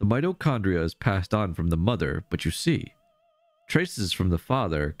 The mitochondria is passed on from the mother, but you see, traces from the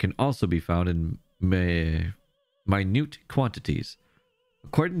father can also be found in minute quantities.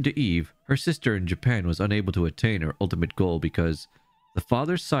 According to Eve, her sister in Japan was unable to attain her ultimate goal because the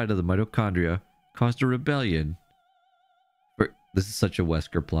father's side of the mitochondria caused a rebellion. This is such a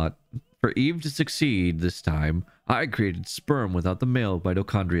Wesker plot. For Eve to succeed this time, I created sperm without the male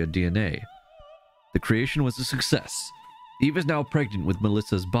mitochondria DNA. The creation was a success. Eve is now pregnant with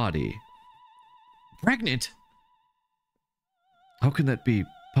Melissa's body. Pregnant? How can that be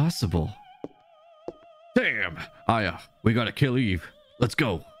possible? Damn! Aya, we gotta kill Eve. Let's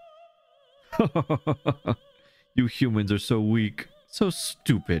go. You humans are so weak. So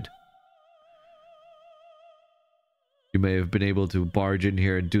stupid. You may have been able to barge in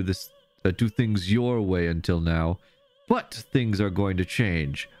here and do this do things your way until now. But things are going to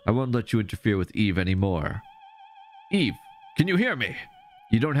change. I won't let you interfere with Eve anymore. Eve, can you hear me?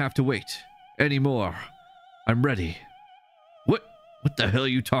 You don't have to wait anymore. I'm ready. What the hell are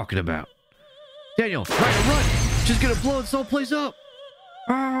you talking about? Daniel, run! She's gonna blow this whole place up!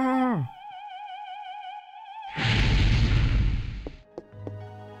 Ah!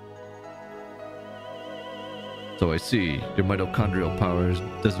 So I see, your mitochondrial powers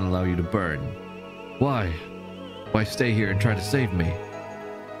doesn't allow you to burn. Why? Why stay here and try to save me?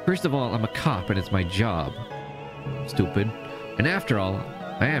 First of all, I'm a cop and it's my job. Stupid. And after all,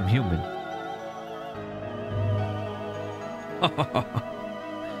 I am human.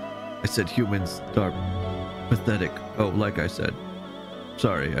 I said humans are pathetic. Oh, like I said.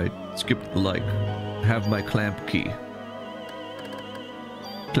 Sorry, I skipped the like. Have my clamp key.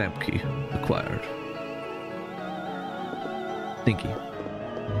 Clamp key acquired. Stinky.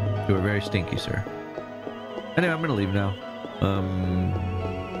 You are very stinky, sir. Anyway, I'm gonna leave now.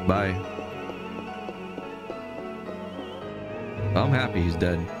 Bye. I'm happy he's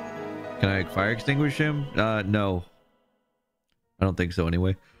dead. Can I fire extinguish him? No. I don't think so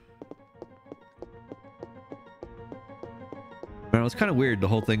anyway. But it was kind of weird, the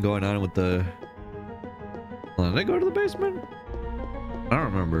whole thing going on with the... Did I go to the basement? I don't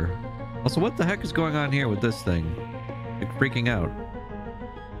remember. Also, what the heck is going on here with this thing? Like freaking out.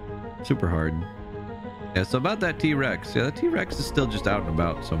 Super hard. Yeah, so about that T-Rex. Yeah, that T-Rex is still just out and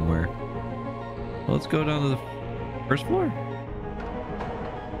about somewhere. Well, let's go down to the first floor.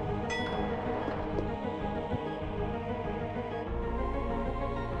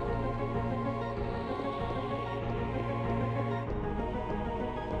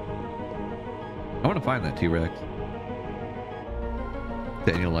 I want to find that T-Rex.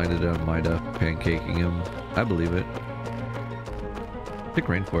 Daniel landed on Mida, pancaking him. I believe it. Thick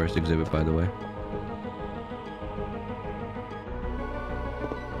rainforest exhibit, by the way.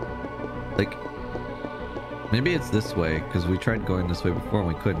 Like, maybe it's this way, because we tried going this way before and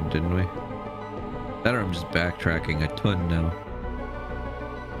we couldn't, didn't we? That or I'm just backtracking a ton now.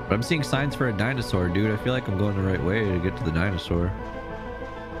 But I'm seeing signs for a dinosaur, dude. I feel like I'm going the right way to get to the dinosaur.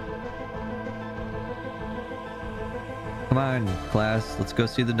 Come on, class. Let's go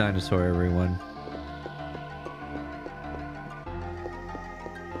see the dinosaur, everyone.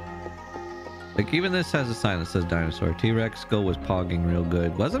 Like, even this has a sign that says dinosaur. T-Rex skull was pogging real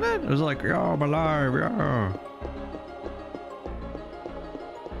good, wasn't it? It was like, yo, I'm alive, yeah.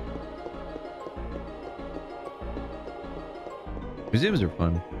 Museums are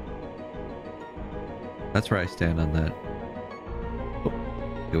fun. That's where I stand on that. Oh,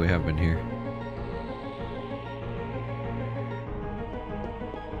 okay, we have been here.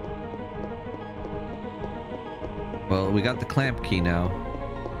 Well, we got the clamp key now.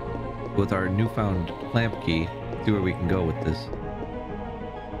 With our newfound clamp key, see where we can go with this.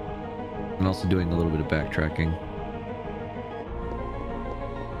 And also doing a little bit of backtracking.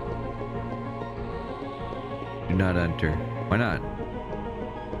 Do not enter. Why not?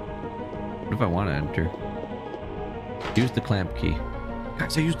 What if I want to enter? Use the clamp key.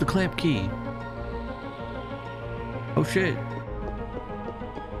 Guys, I used the clamp key. Oh shit.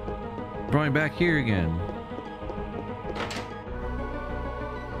 Drawing back here again.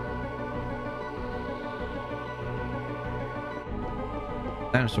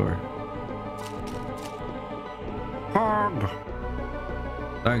 Dinosaur. Hog.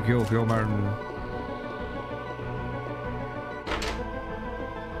 Thank you, human.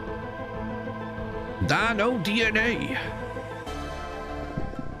 Dino DNA.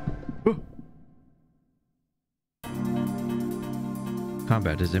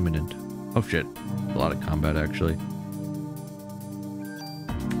 Combat is imminent. Oh shit. A lot of combat actually.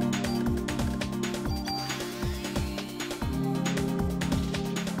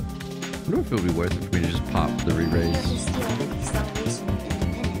 I wonder if it would be worth it for me to just pop the re-raise.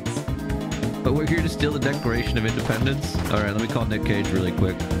 But we're here to steal the Declaration of Independence? Alright, let me call Nick Cage really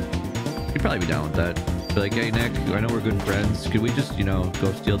quick. He'd probably be down with that. Be like, hey Nick, I know we're good friends. Could we just, you know,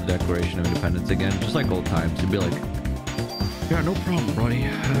 go steal the Declaration of Independence again? Just like old times. He'd be like, yeah, no problem, buddy.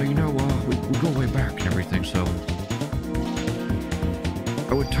 You know, we go way back and everything, so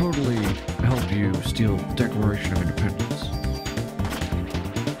I would totally help you steal the Declaration of Independence.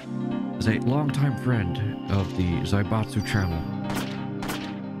 As a longtime friend of the Zaibatsu channel.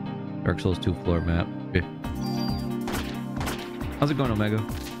 Dark Souls 2 floor map. Yeah. How's it going, Omega?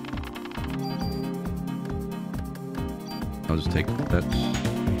 I'll just take that.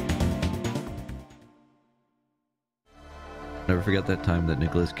 Never forget that time that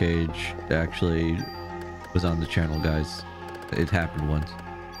Nicolas Cage actually was on the channel, guys. It happened once.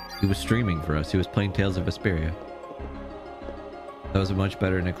 He was streaming for us. He was playing Tales of Vesperia. That was a much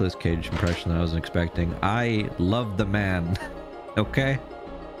better Nicolas Cage impression than I was expecting. I love the man. Okay?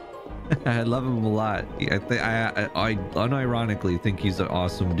 I love him a lot. I unironically think he's an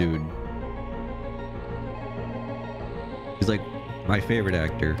awesome dude. He's like my favorite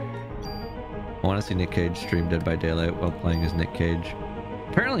actor. I want to see Nick Cage stream Dead by Daylight while playing as Nick Cage.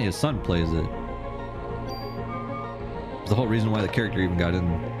 Apparently his son plays it. It's the whole reason why the character even got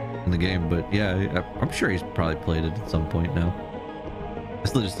in the game. But yeah, I'm sure he's probably played it at some point now. I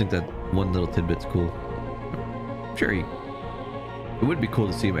still just think that one little tidbit's cool. I'm sure it would be cool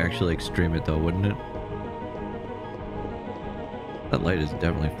to see him actually like stream it though, wouldn't it? That light is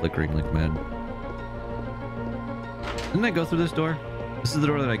definitely flickering like mad. Didn't I go through this door? This is the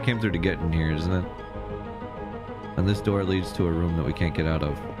door that I came through to get in here, isn't it? And this door leads to a room that we can't get out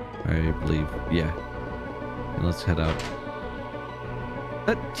of, I believe. Yeah. And let's head out.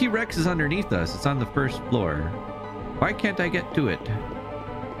 That T-Rex is underneath us. It's on the first floor. Why can't I get to it?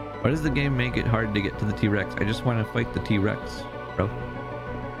 Why does the game make it hard to get to the T-Rex? I just want to fight the T-Rex, bro.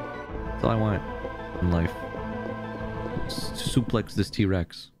 That's all I want in life. Suplex this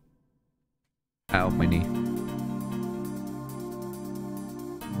T-Rex. Ow, my knee.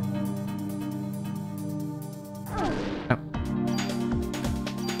 Ow.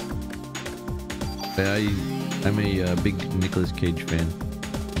 I'm a big Nicolas Cage fan.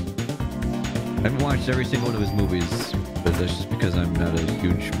 I haven't watched every single one of his movies, but that's just because I'm not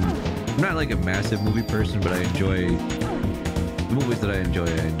I'm not like a massive movie person, but I enjoy the movies that I enjoy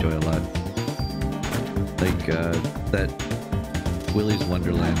a lot. Like that Willy's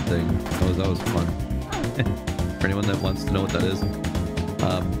Wonderland thing. That was fun. For anyone that wants to know what that is.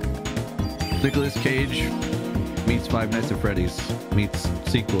 Nicolas Cage meets Five Nights at Freddy's meets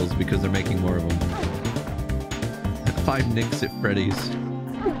sequels because they're making more of them. Five Nicks at Freddy's.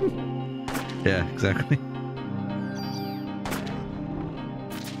 Yeah, exactly.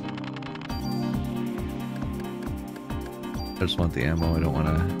 I just want the ammo. I don't want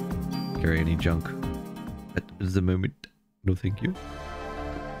to carry any junk at the moment. No, thank you.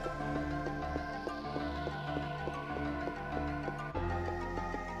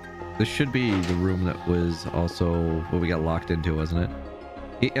 This should be the room that was also what we got locked into, wasn't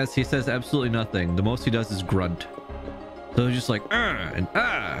it? Yes, he says absolutely nothing. The most he does is grunt. So it's just like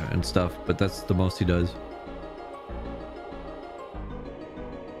and stuff, but that's the most he does.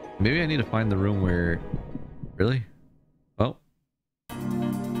 Maybe I need to find the room where... Really? Well,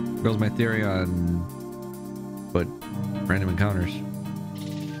 goes my theory on what random encounters.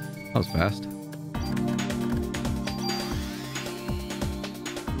 That was fast.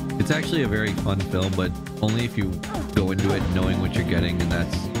 It's actually a very fun film, but only if you go into it knowing what you're getting, and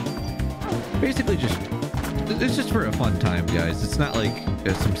that's basically just... It's just for a fun time, guys. It's not like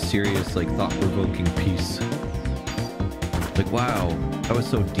some serious, like, thought-provoking piece. Like, wow, that was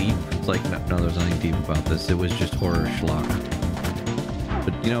so deep. It's like, no, there's nothing deep about this. It was just horror schlock.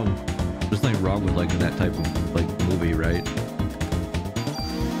 But, you know, there's nothing wrong with liking that type of, like, movie, right?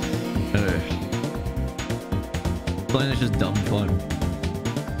 Playing is just dumb fun.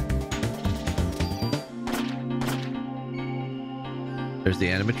 There's the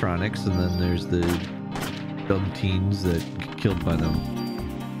animatronics, and then there's the dumb teens that get killed by them,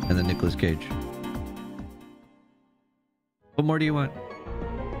 and then Nicolas Cage. What more do you want?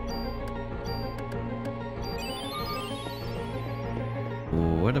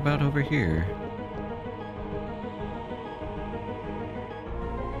 What about over here?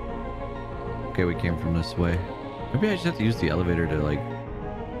 Okay, we came from this way. Maybe I just have to use the elevator to, like,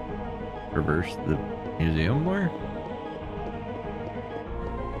 reverse the museum more?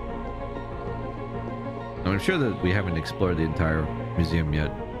 I'm sure that we haven't explored the entire museum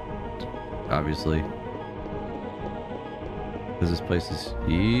yet, obviously. Because this place is...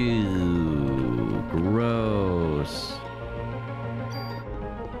 Ew, gross.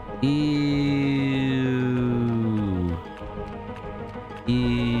 Ew.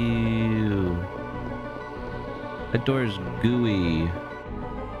 Ew. That door is gooey.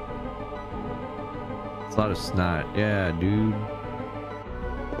 It's a lot of snot. Yeah, dude.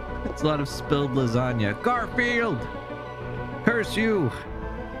 It's a lot of spilled lasagna. Garfield! Curse you!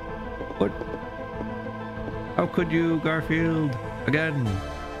 What? How could you, Garfield? Again.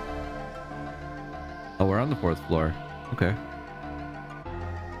 Oh, we're on the 4th floor. Okay.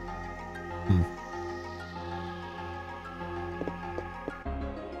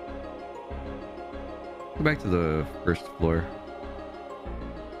 Go back to the 1st floor.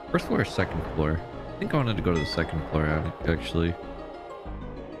 1st floor or 2nd floor? I think I wanted to go to the 2nd floor, actually.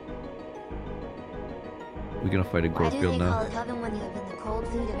 We gonna fight a Garfield now? Why do they call it heaven when you live in the cold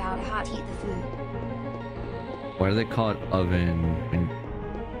cold food about hot heat the food. Why do they call it oven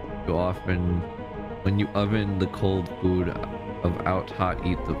when you oven the cold food of out hot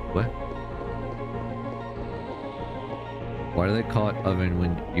eat the what? Why do they call it oven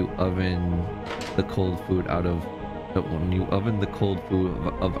when you oven the cold food out of when you oven the cold food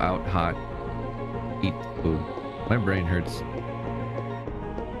of out hot eat the food? My brain hurts.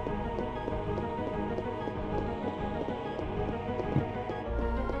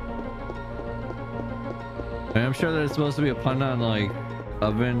 And I'm sure there's supposed to be a pun on like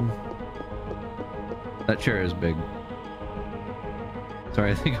oven. That chair is big.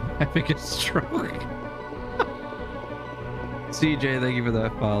 Sorry, I think I'm having a stroke. CJ, thank you for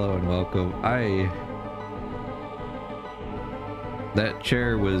that follow and welcome. That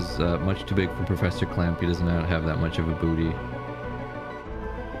chair was much too big for Professor Clamp. He does not have that much of a booty.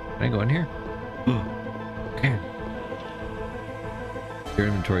 Can I go in here? Okay. Your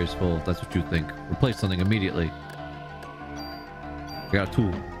inventory is full. That's what you think. Replace something immediately. I got a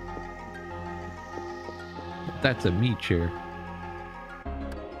tool. That's a me chair.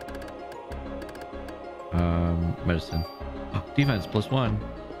 Medicine. Oh, defense +1.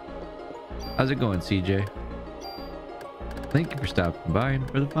 How's it going, CJ? Thank you for stopping by and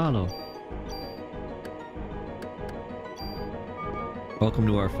for the follow. Welcome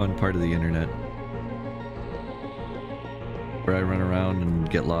to our fun part of the internet, where I run around and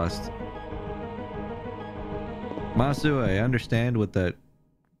get lost. Masu, I understand what that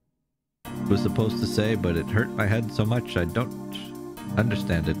was supposed to say, but it hurt my head so much I don't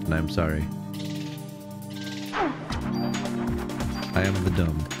understand it, and I'm sorry. I am the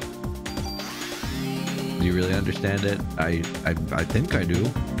dumb. Do you really understand it? I think I do.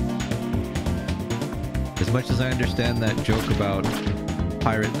 As much as I understand that joke about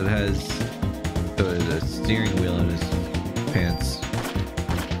pirate that has the steering wheel in his pants.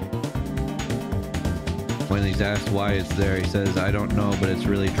 When he's asked why it's there, he says, I don't know, but it's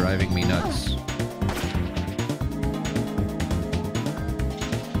really driving me nuts.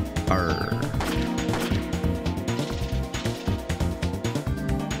 Arr.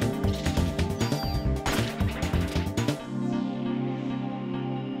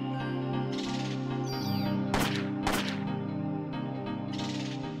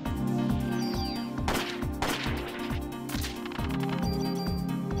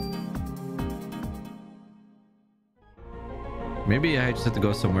 Maybe I just have to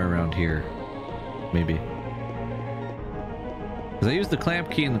go somewhere around here. Maybe. Because I used the clamp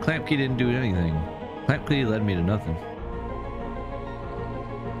key and the clamp key didn't do anything. Clamp key led me to nothing.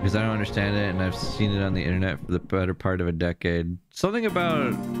 Because I don't understand it and I've seen it on the internet for the better part of a decade. Something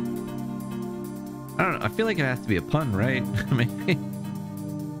about... I don't know. I feel like it has to be a pun, right? Maybe.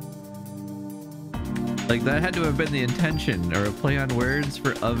 Like that had to have been the intention, or a play on words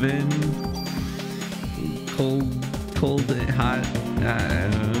for oven, cold, hot. I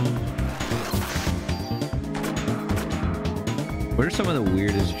don't know. What are some of the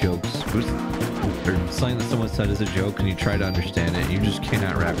weirdest jokes? Or something that someone said as a joke and you try to understand it and you just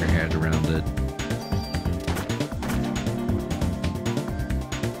cannot wrap your head around it?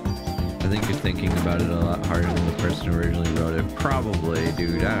 I think you're thinking about it a lot harder than the person who originally wrote it. Probably,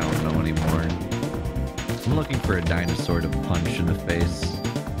 dude. I don't know anymore. I'm looking for a dinosaur to punch in the face.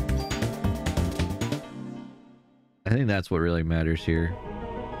 I think that's what really matters here.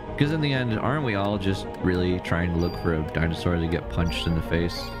 Because in the end, aren't we all just really trying to look for a dinosaur to get punched in the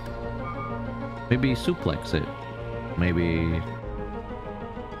face? Maybe suplex it. Maybe...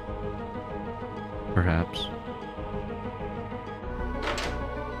 perhaps.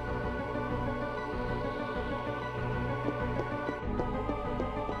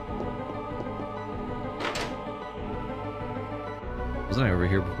 Wasn't I over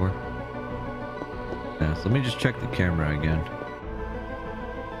here before? Yeah, so let me just check the camera again.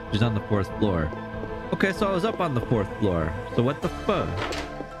 She's on the 4th floor. Okay, so I was up on the 4th floor. So what the fuck?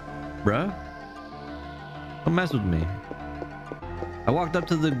 Bruh? Don't mess with me. I walked up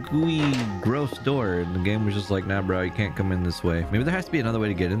to the gooey, gross door and the game was just like, nah bro, you can't come in this way. Maybe there has to be another way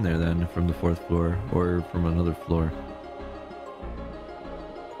to get in there then, from the 4th floor or from another floor.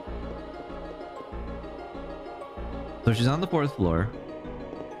 So she's on the 4th floor,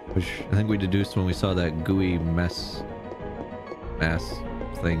 which I think we deduced when we saw that gooey mass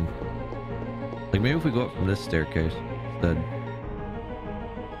thing. Like maybe if we go up from this staircase instead.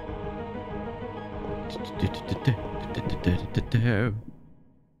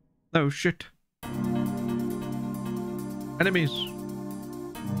 Oh shit. Enemies.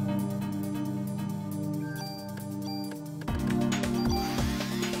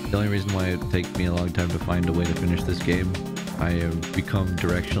 The only reason why it takes me a long time to find a way to finish this game I have become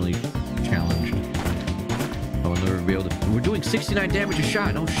directionally challenged. I will never be able to. We're doing 69 damage a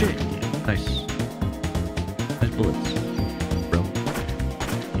shot. Oh shit! Nice. Nice bullets, bro.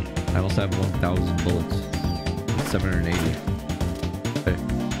 I also have 1,000 bullets. 780. Okay.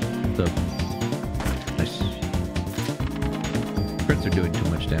 So nice. Crits are doing too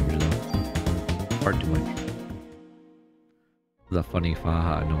much damage though. Far too much. The funny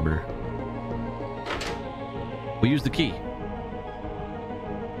faha number. We'll use the key.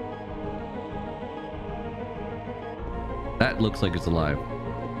 That looks like it's alive.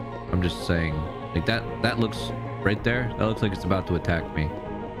 I'm just saying, like that looks right there. That looks like it's about to attack me.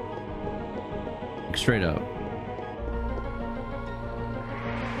 Like straight up.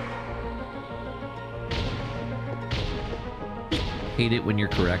 Hate it when you're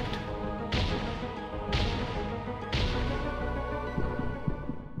correct.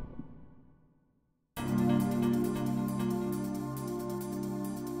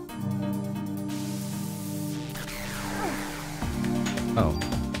 Oh,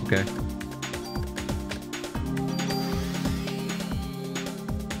 okay.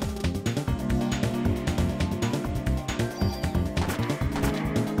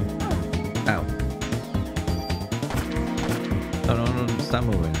 Ow. Oh, no, stop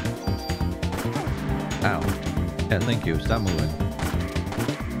moving. Ow. Yeah, thank you. Stop moving.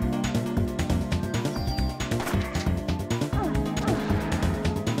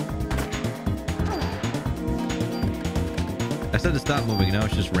 I said to stop moving, now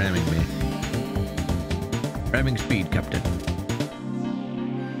it's just ramming me. Ramming speed, Captain.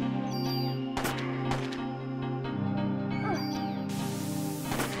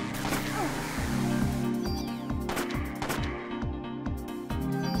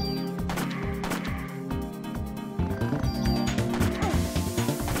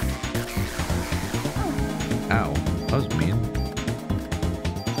 Ow, that was mean.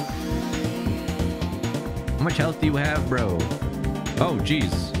 How much health do you have, bro? Oh,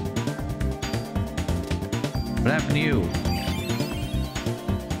 jeez. What happened to you?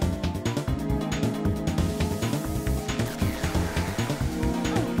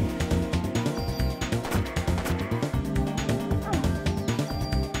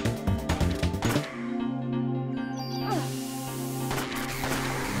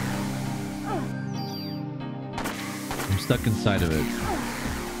 I'm stuck inside of it.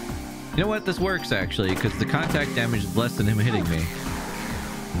 You know what? This works actually, because the contact damage is less than him hitting me.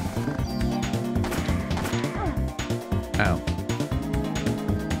 Ow.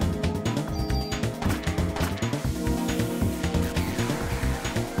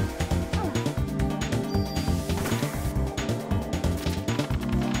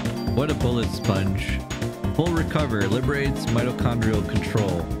 What a bullet sponge. Full recover. Liberates mitochondrial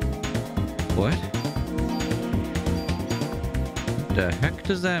control. What? The heck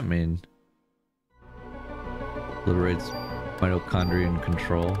does that mean? Liberates mitochondrial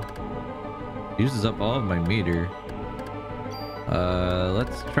control. Uses up all of my meter.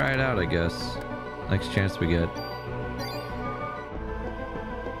 Let's try it out, I guess. Next chance we get.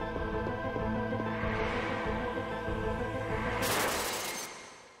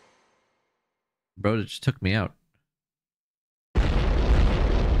 Bro, it just took me out.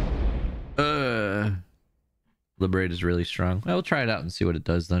 Liberate is really strong. Well, we'll try it out and see what it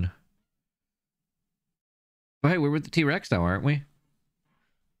does then. Oh, hey, we're with the T-Rex now, aren't we?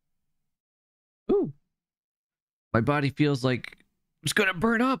 Ooh. My body feels like it's gonna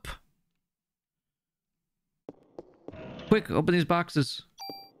burn up. Quick, open these boxes.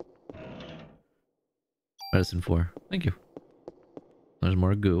 Medicine 4. Thank you. There's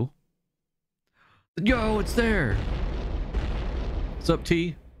more goo. Yo, it's there. What's up,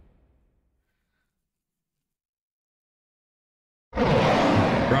 T?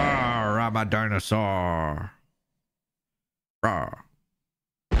 Rawr, I'm a dinosaur. Rawr.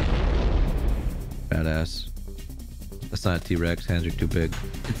 Badass. That's not a T-Rex. Hands are too big.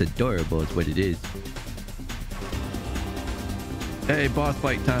 It's adorable is what it is. Hey, boss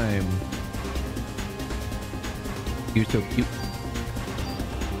fight time. You're so cute.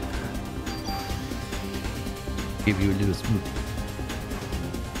 Give you a little smooch.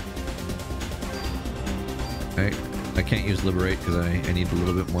 Alright. I can't use liberate because I need a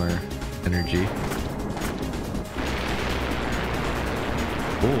little bit more energy.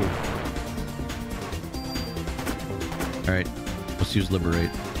 Oh. Alright, let's use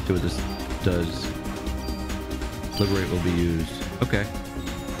liberate. See what this does. Liberate will be used. Okay.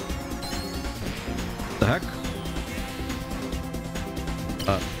 The heck?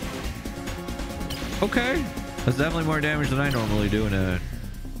 Okay. That's definitely more damage than I normally do in a...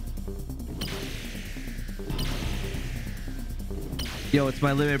 Yo, it's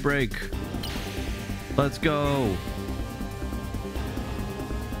my limit break. Let's go.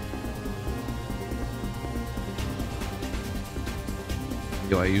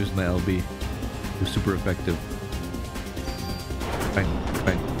 Yo, I used my LB. It was super effective. Bang,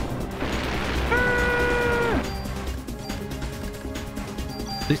 bang. Ah!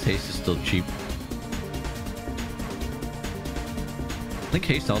 At least haste is still cheap. I think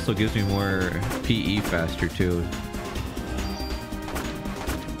haste also gives me more PE faster too.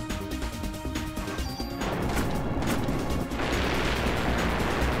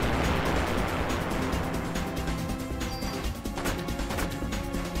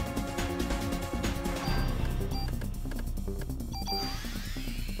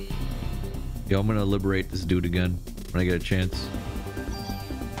 Yo, I'm gonna liberate this dude again when I get a chance.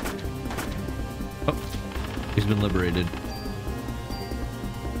 Oh, he's been liberated.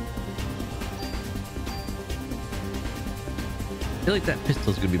 I feel like that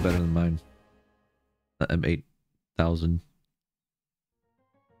pistol's gonna be better than mine. The M8000.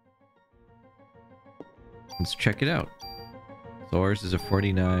 Let's check it out. So ours is a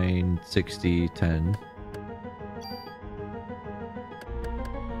 49, 60, 10.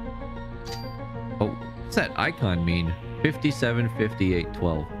 Oh, what's that icon mean? 57, 58,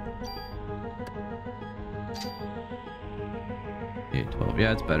 12. 12.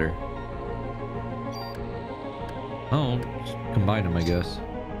 Yeah, it's better. Oh, just combine them, I guess.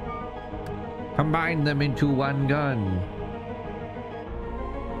 Combine them into one gun.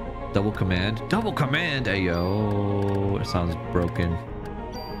 Double command. Double command! Ayo. It sounds broken.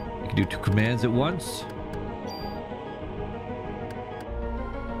 You can do 2 commands at once.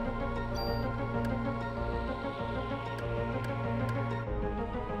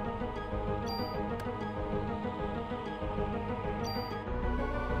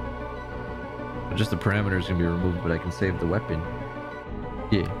 Just the parameters can be removed, but I can save the weapon.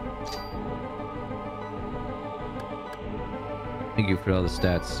 Yeah. Thank you for all the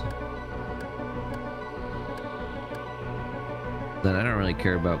stats. Then I don't really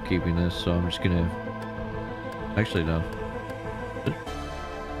care about keeping this, so I'm just gonna... Actually, no.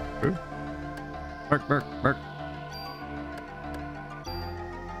 Bark, bark, bark.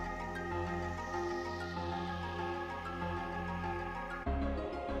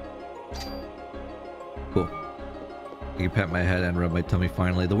 Cool. I can pat my head and rub my tummy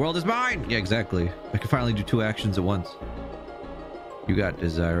finally. The world is mine! Yeah, exactly. I can finally do 2 actions at once. You got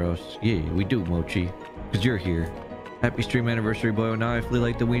Desiros. Yeah, we do, Mochi. Because you're here. Happy stream anniversary, boy. Now I feel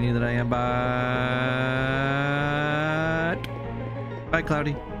like the weenie that I am. Bye,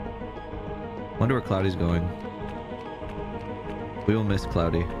 Cloudy. Wonder where Cloudy's going. We will miss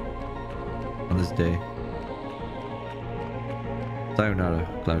Cloudy on this day. Sayonara,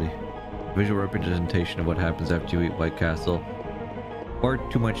 Cloudy. Visual representation of what happens after you eat White Castle or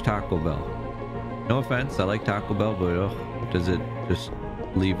too much Taco Bell. No offense, I like Taco Bell, but does it just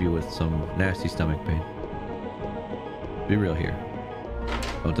leave you with some nasty stomach pain? Be real here.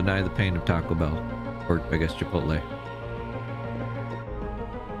 Don't deny the pain of Taco Bell, or I guess Chipotle.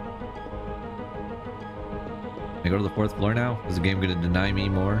 Can I go to the 4th floor now? Is the game gonna deny me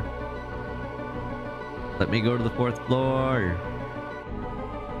more? Let me go to the 4th floor.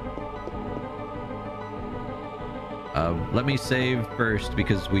 Let me save first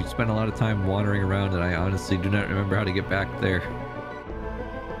because we spent a lot of time wandering around and I honestly do not remember how to get back there.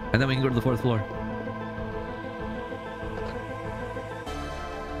 And then we can go to the 4th floor.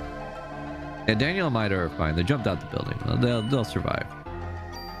 Yeah, Daniel and Maida are fine. They jumped out the building. They'll survive.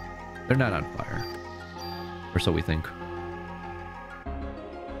 They're not on fire. Or so we think.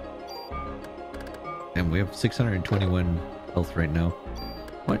 And we have 621 health right now.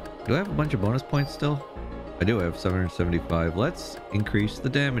 What? Do I have a bunch of bonus points still? I do have 775. Let's increase the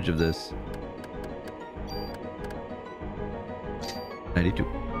damage of this. 92.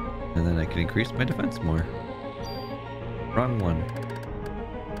 And then I can increase my defense more. Wrong one.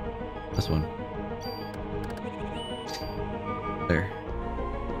 This one. There.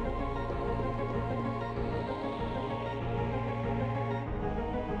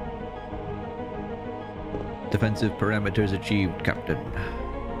 Defensive parameters achieved, Captain.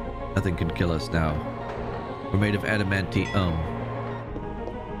 Nothing can kill us now. We're made of adamantium.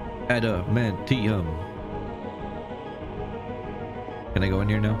 Adamantium. Can I go in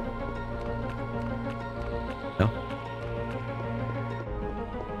here now? No?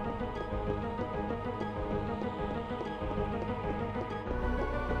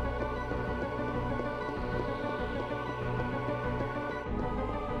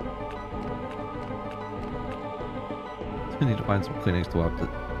 I need to find some Kleenex to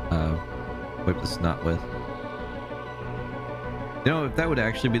wipe the snot with. You know, if that would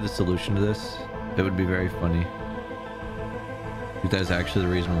actually be the solution to this, it would be very funny. If that is actually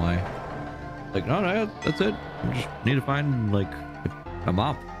the reason why. Like, no, no, that's it. I just need to find, like, a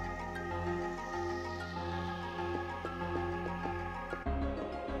mop.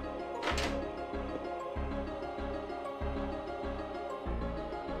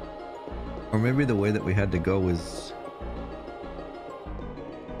 Or maybe the way that we had to go was...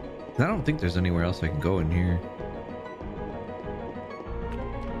 I don't think there's anywhere else I can go in here.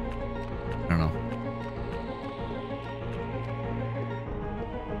 I don't know.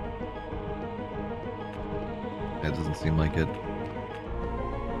 That doesn't seem like it.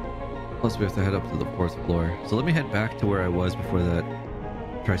 Plus we have to head up to the 4th floor. So let me head back to where I was before that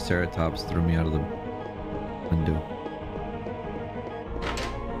Triceratops threw me out of the window.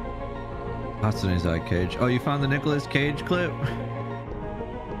 Hots in his eye, Cage. Oh, you found the Nicolas Cage clip?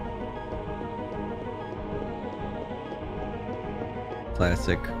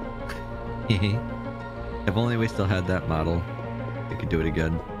 Classic. If only we still had that model, I could do it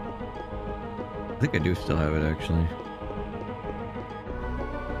again. I think I do still have it, actually.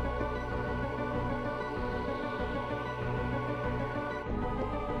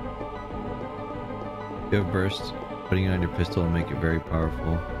 You have burst. Putting it on your pistol will make it very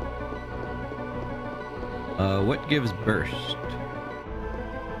powerful. What gives burst?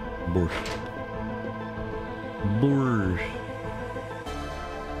 Burst. Burst.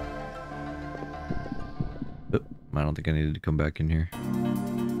 Oh, I don't think I needed to come back in here.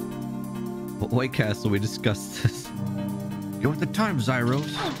 White Castle, we discussed this. You're at the time,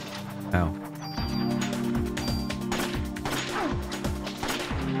 Zyros. Ow.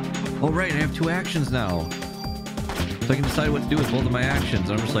 Oh, right, I have 2 actions now. So I can decide what to do with both of my actions.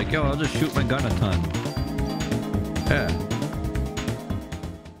 And I'm just like, yo, I'll just shoot my gun a ton. Yeah.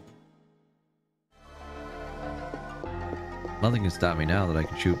 Nothing can stop me now that I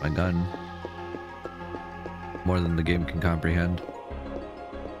can shoot my gun. More than the game can comprehend.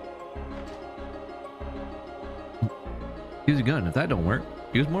 Use a gun. If that don't work,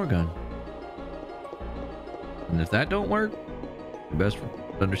 use more gun. And if that don't work, you best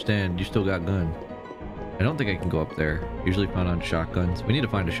understand you still got gun. I don't think I can go up there. Usually found on shotguns. We need to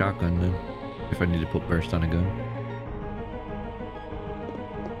find a shotgun then. If I need to put burst on a gun.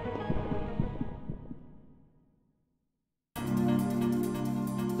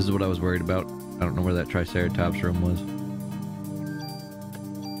 This is what I was worried about. I don't know where that Triceratops room was.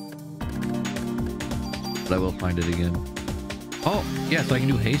 But I will find it again. Oh, yeah, so I can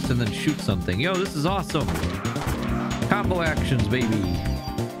do haste and then shoot something. Yo, this is awesome. Combo actions, baby.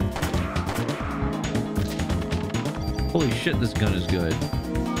 Holy shit, this gun is good.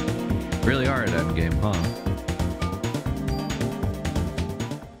 Really are at endgame, huh?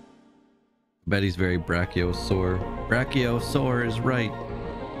 Bet he's very brachiosaur. Brachiosaur is right.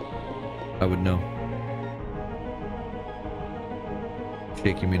 I would know.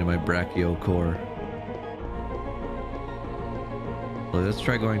 Shaking me to my brachio core. Well, let's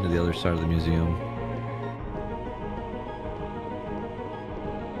try going to the other side of the museum.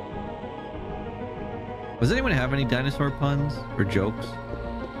 Does anyone have any dinosaur puns or jokes?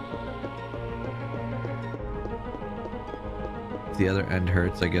 If the other end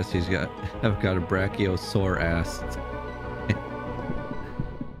hurts, I guess I've got a brachiosaur ass.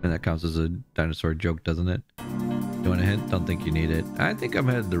 And that counts as a dinosaur joke, doesn't it? You want a hint? Don't think you need it. I think I'm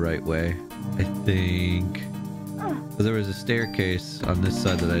headed the right way. I think. But there was a staircase on this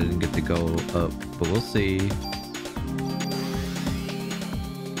side that I didn't get to go up, but we'll see.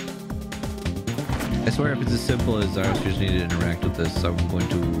 I swear if it's as simple as I just need to interact with this, I'm going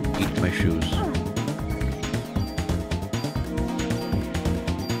to eat my shoes.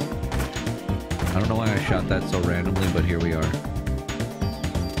 I don't know why I shot that so randomly, but here we are.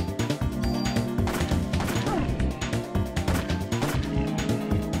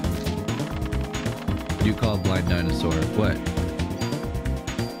 What do you call a blind dinosaur? What?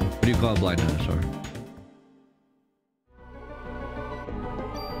 What do you call a blind dinosaur?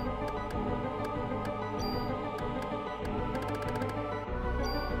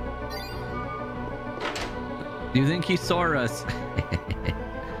 Do you think he saw us?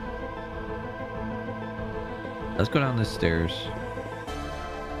 Let's go down the stairs.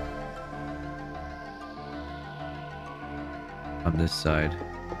 On this side.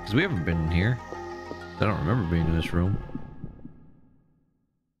 Because we haven't been in here. I don't remember being in this room.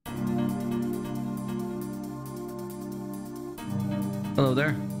 Hello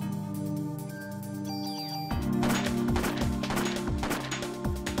there.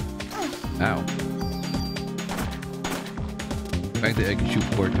 Ow. The fact that I can shoot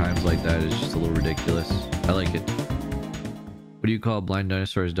 4 times like that is just a little ridiculous. I like it. What do you call a blind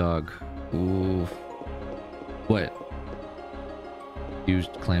dinosaur's dog? Ooh. What?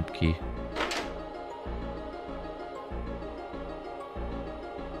 Used clamp key.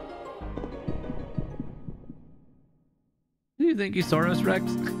 Do you think he saw us, Rex?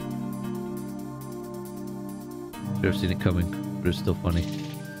 Should have seen it coming, but it's still funny.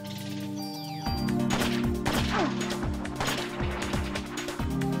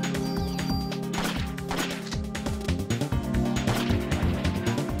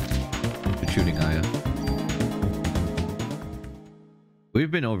 Shooting Aya. We've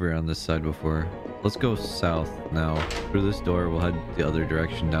been over on this side before. Let's go south now. Through this door, we'll head the other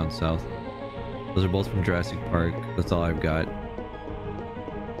direction down south. Those are both from Jurassic Park. That's all I've got.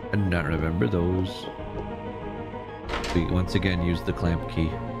 I do not remember those. We once again use the clamp key.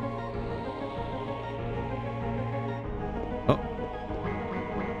 Oh.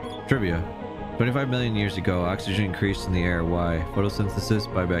 Trivia. 25 million years ago, oxygen increased in the air. Why?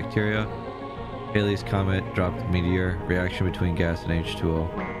 Photosynthesis by bacteria. Halley's Comet dropped a meteor. Reaction between gas and H2O.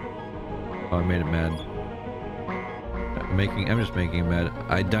 Oh, I made it mad. I'm just making him mad.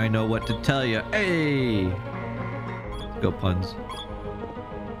 I know what to tell you. Hey! Let's go puns.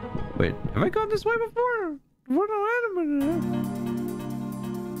 Wait, have I gone this way before? What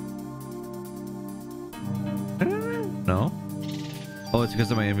no? Oh, it's because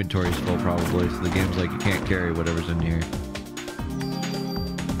of my inventory's full probably. So the game's like, you can't carry whatever's in here.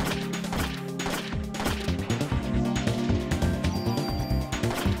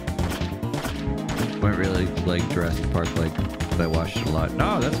 Weren't really like Jurassic Park like, but I watched it a lot.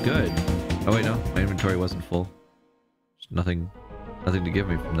 No, that's good. Oh wait, no, my inventory wasn't full. There's nothing to give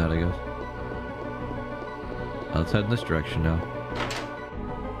me from that, I guess. Let's head in this direction now.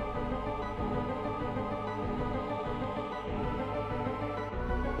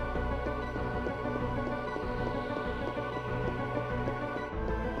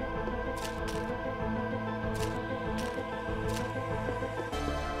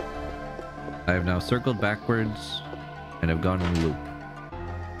 I have now circled backwards and have gone in a loop.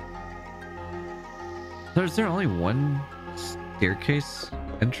 So is there only one staircase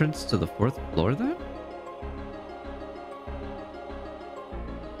entrance to the 4th floor then?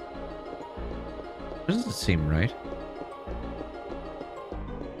 Doesn't seem right.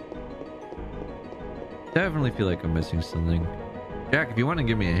 Definitely feel like I'm missing something. Jack, if you want to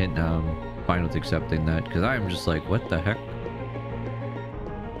give me a hint now, I'm fine with accepting that, because I'm just like, what the heck?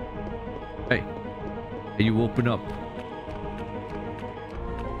 Hey. Hey, you open up.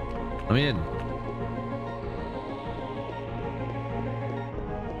 Let me in.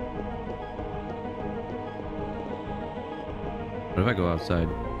 What if I go outside?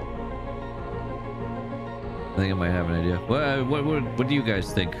 I think I might have an idea. What do you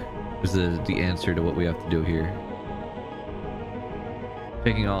guys think is the answer to what we have to do here?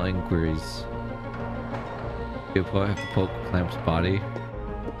 Taking all inquiries. You have to poke Clamp's body.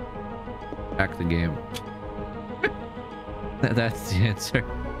 Hack the game. That's the answer.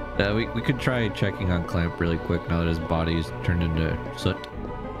 We could try checking on Clamp really quick now that his body is turned into soot.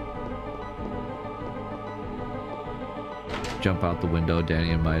 Jump out the window.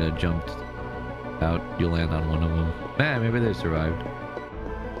 Danny and Maida jumped out. You land on one of them. Man, maybe they survived.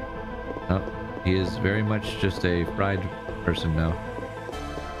 Oh, he is very much just a fried person now.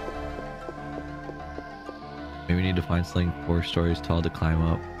 Maybe we need to find something 4 stories tall to climb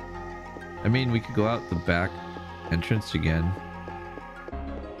up. I mean, we could go out the back entrance again.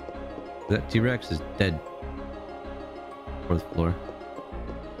 That T-Rex is dead. 4th floor.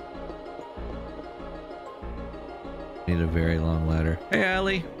 Need a very long ladder. Hey,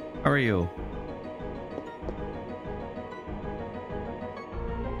 Allie. How are you?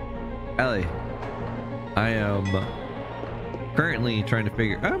 Allie. I am currently trying to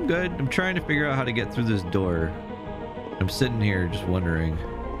figure... I'm good. I'm trying to figure out how to get through this door. I'm sitting here just wondering.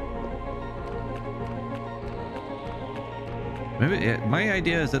 Maybe my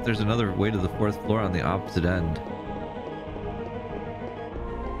idea is that there's another way to the 4th floor on the opposite end.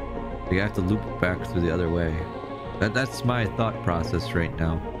 You have to loop back through the other way. That's my thought process right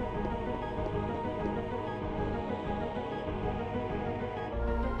now.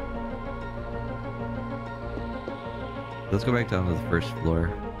 Let's go back down to the 1st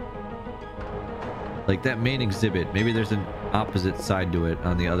floor. Like that main exhibit, maybe there's an opposite side to it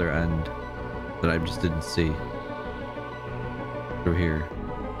on the other end that I just didn't see. Through here.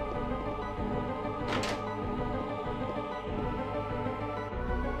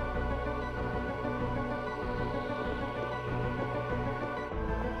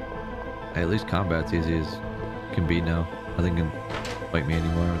 Hey, at least combat's easy as can be now. Nothing can fight me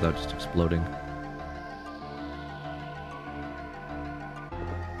anymore without just exploding.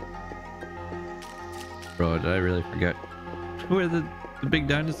 Bro, did I really forget where the big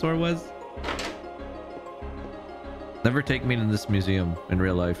dinosaur was? Never take me to this museum in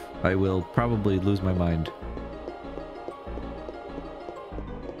real life. I will probably lose my mind.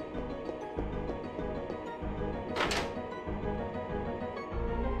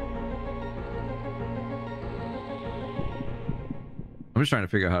 I'm just trying to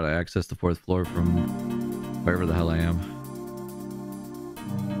figure out how to access the 4th floor from wherever the hell I am.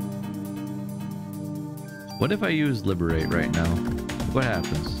 What if I use Liberate right now? What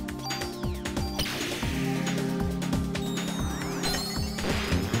happens?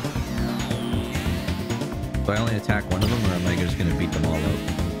 Do I only attack one of them, or am I just gonna beat them all up?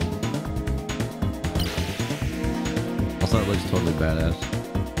 Also, it looks totally badass.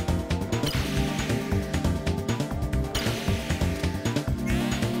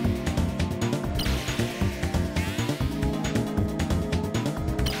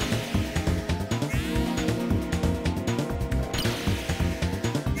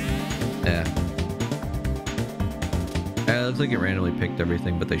 Yeah. Yeah, it looks like it randomly picked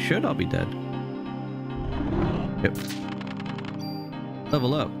everything, but they should all be dead. Yep.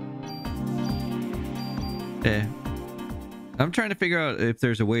 Level up. Yeah. I'm trying to figure out if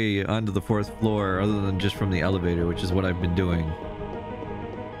there's a way onto the 4th floor other than just from the elevator, which is what I've been doing.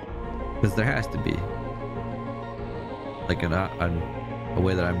 Because there has to be. Like a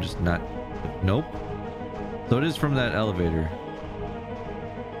way that I'm just not... Nope. So it is from that elevator.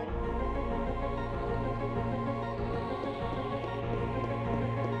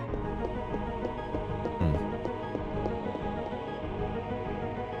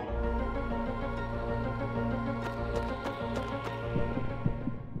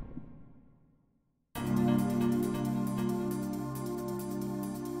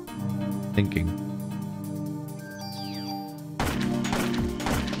 Thinking.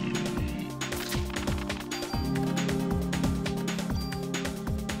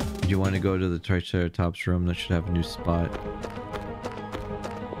 Do you want to go to the Triceratops room? That should have a new spot.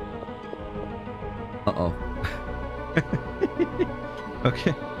 Uh-oh.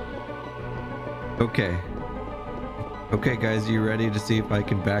 Okay. Okay. Okay, guys, you ready to see if I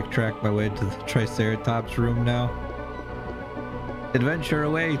can backtrack my way to the Triceratops room now? Adventure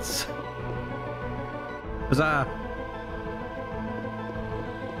awaits! Huzzah!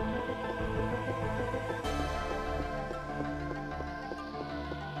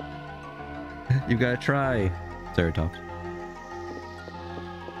 You gotta try, Ceratops.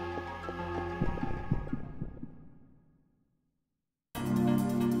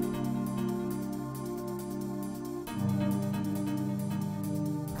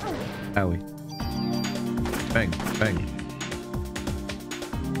 Owie. Bang, bang.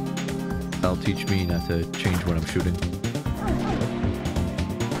 That'll teach me not to change what I'm shooting.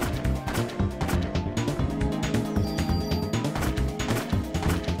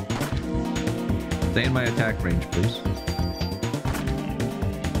 Stay in my attack range, please.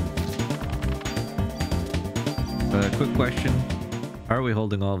 Quick question. How are we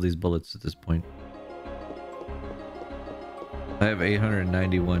holding all of these bullets at this point? I have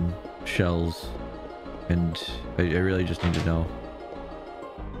 891 shells, and I really just need to know.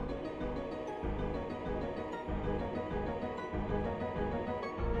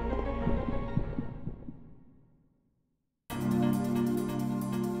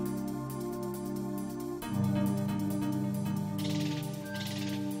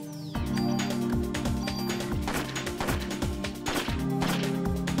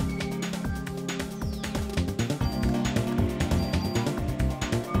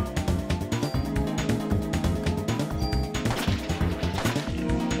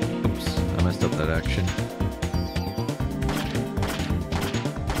 Action.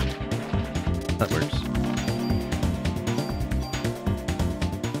 That works.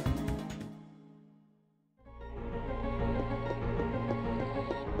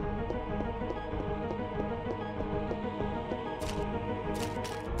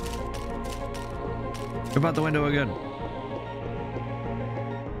 Jump out the window again.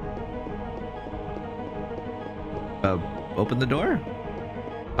 Open the door?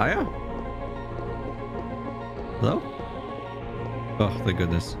 Aya? Hello? Oh, thank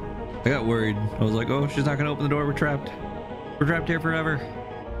goodness. I got worried. I was like, oh, she's not gonna open the door. We're trapped. We're trapped here forever.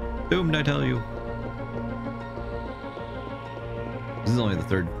 Doomed, I tell you. This is only the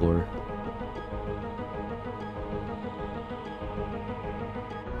 3rd floor.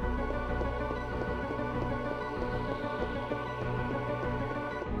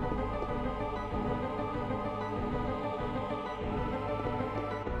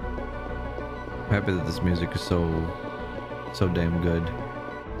 I'm happy that this music is so damn good.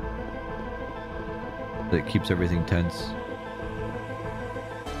 that keeps everything tense.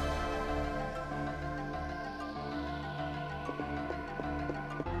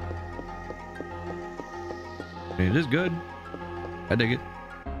 It is good. I dig it.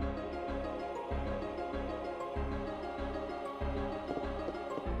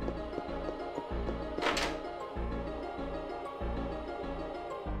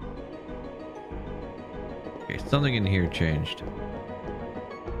 Okay, something in here changed.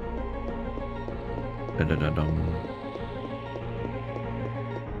 Da-da-da-dum.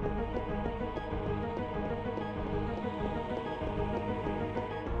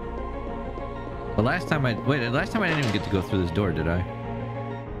 The last time I didn't even get to go through this door, did I?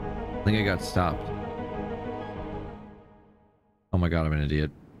 I think I got stopped. Oh my god, I'm an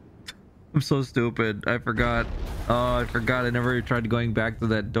idiot. I'm so stupid. I forgot. Oh, I forgot. I never tried going back to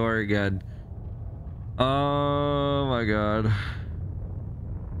that door again. Oh my god.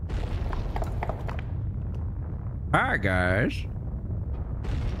 Hi guys.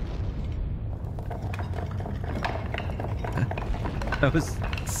 That was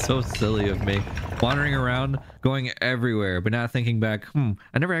so silly of me. Wandering around, going everywhere, but not thinking back,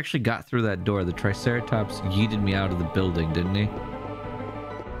 I never actually got through that door. The Triceratops yeeted me out of the building, didn't he?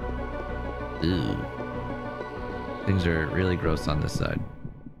 Ew. Things are really gross on this side.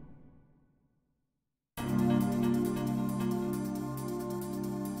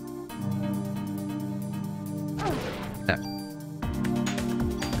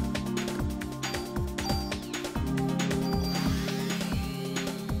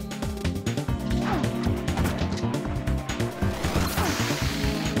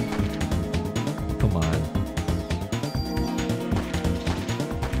 Come on.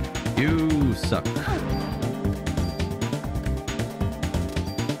 You suck. I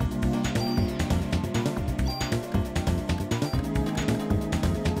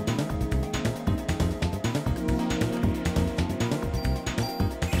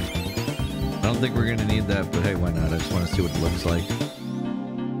don't think we're gonna need that, but hey, why not? I just want to see what it looks like.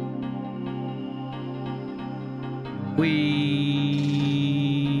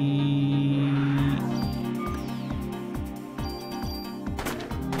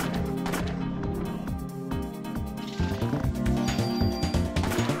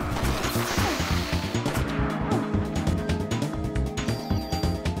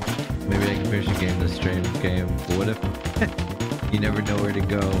 Maybe I can finish a game this stream game. But what if you never know where to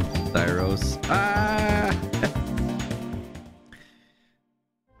go, Thyros? Ah!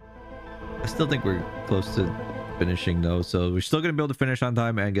 I still think we're close to finishing though, so we're still gonna be able to finish on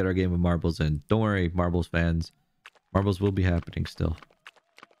time and get our game of marbles in. Don't worry, marbles fans. Marbles will be happening still.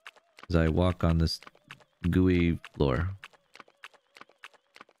 As I walk on this gooey floor.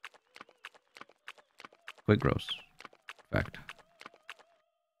 Quite gross. In fact.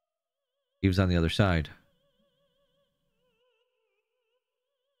 Eve's on the other side.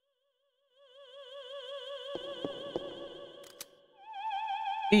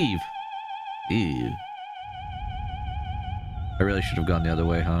 Eve. Eve. I really should have gone the other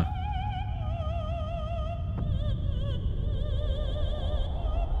way, huh?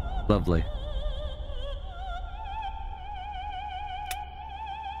 Lovely.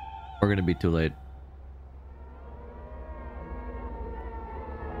 We're gonna be too late.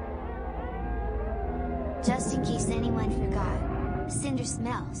 Just in case anyone forgot, Cinder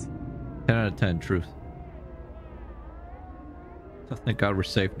smells. 10 out of 10, truth. Oh, thank God we're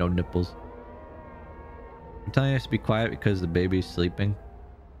safe, no nipples. I'm telling us to be quiet because the baby's sleeping.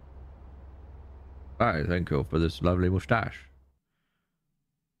 Alright, thank you for this lovely mustache.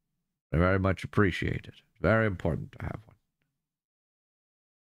 I very much appreciate it. Very important to have one.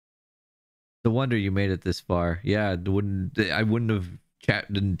 No wonder you made it this far. Yeah, I wouldn't have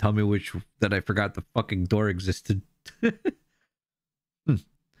chatted and tell me that I forgot the fucking door existed.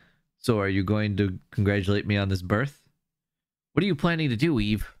 So are you going to congratulate me on this birth? What are you planning to do,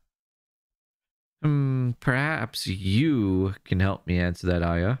 Eve? Perhaps you can help me answer that,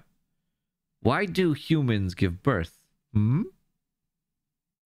 Aya. Why do humans give birth?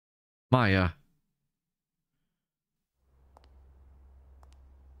 Maya.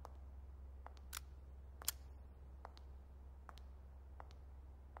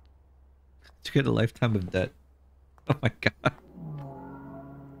 To get a lifetime of debt. Oh my god.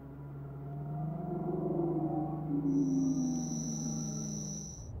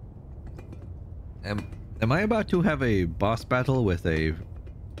 Am I about to have a boss battle with a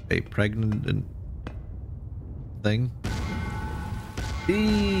pregnant thing? Ew.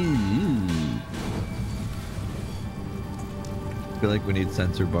 I feel like we need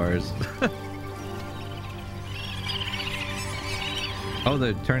sensor bars. Oh,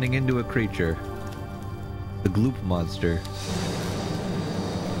 they're turning into a creature. The gloop monster.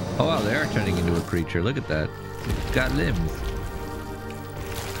 Oh wow, they are turning into a creature. Look at that. It's got limbs.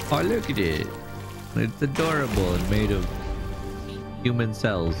 Oh, look at it. It's adorable and made of human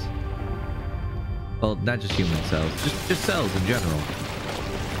cells. Well, not just human cells, just cells in general.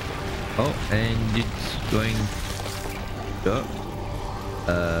 Oh, and it's going.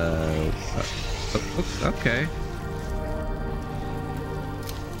 Okay.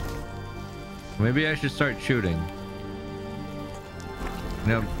 Maybe I should start shooting.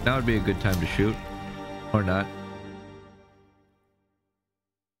 Now would be a good time to shoot, or not.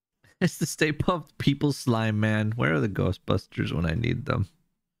 It's the Stay Puft People Slime Man. Where are the Ghostbusters when I need them?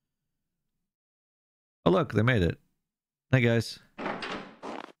 Oh look, they made it. Hi guys. Are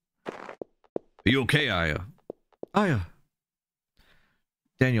you okay, Aya? Aya.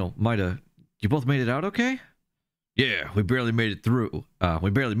 Daniel, Maida, you both made it out okay? Yeah, we barely made it through. We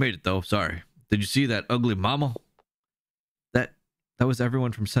barely made it though, sorry. Did you see that ugly mama? That was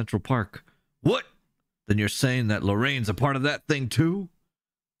everyone from Central Park. What? Then you're saying that Lorraine's a part of that thing too?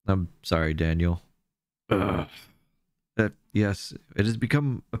 I'm sorry, Daniel. Yes, it has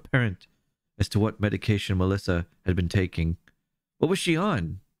become apparent as to what medication Melissa had been taking. What was she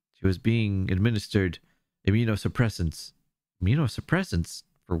on? She was being administered immunosuppressants. Immunosuppressants?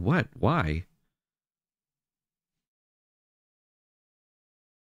 For what? Why?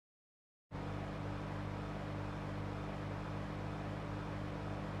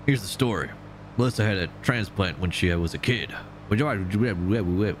 Here's the story. Melissa had a transplant when she was a kid.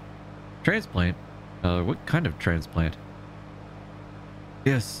 Transplant? What kind of transplant?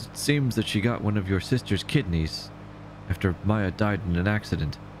 Yes, it seems that she got one of your sister's kidneys after Maya died in an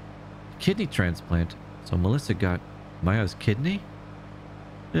accident. Kidney transplant? So Melissa got Maya's kidney?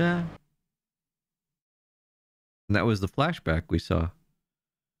 Yeah. And that was the flashback we saw.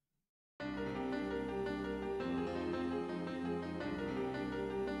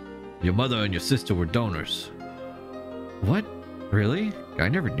 Your mother and your sister were donors. What? Really? I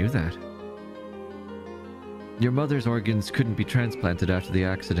never knew that. Your mother's organs couldn't be transplanted after the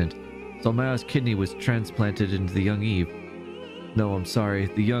accident, so Maya's kidney was transplanted into the young Eve. No, I'm sorry,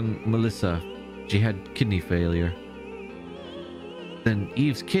 the young Melissa. She had kidney failure. Then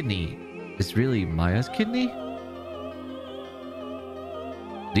Eve's kidney is really Maya's kidney?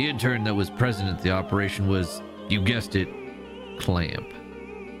 The intern that was present at the operation was, you guessed it, Clamp.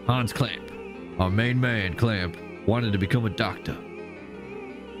 Hans Clamp, our main man, Clamp, wanted to become a doctor.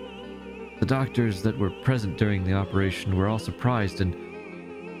 The doctors that were present during the operation were all surprised and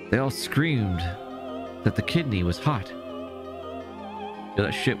they all screamed that the kidney was hot. Yeah,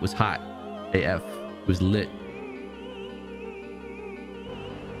 that shit was hot. AF. It was lit.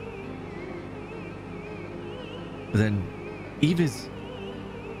 Then Eve is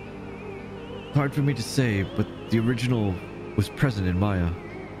hard for me to say, but the original was present in Maya.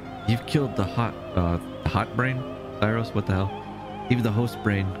 You've killed the hot brain? Cyrus, what the hell? Even the host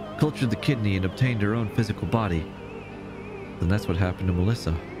brain cultured the kidney and obtained her own physical body. Then that's what happened to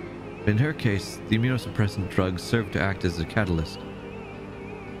Melissa. In her case, the immunosuppressant drugs served to act as a catalyst.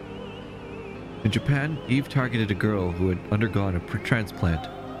 In Japan, Eve targeted a girl who had undergone a transplant.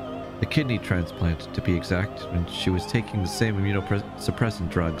 A kidney transplant, to be exact, when she was taking the same immunosuppressant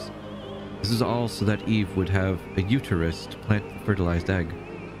drugs. This is all so that Eve would have a uterus to plant the fertilized egg.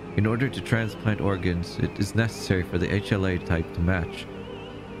 In order to transplant organs, it is necessary for the HLA type to match.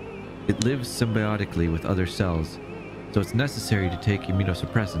 It lives symbiotically with other cells, so it's necessary to take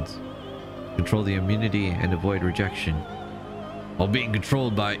immunosuppressants, control the immunity and avoid rejection. While being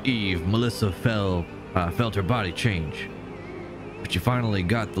controlled by Eve, Melissa felt her body change. But she finally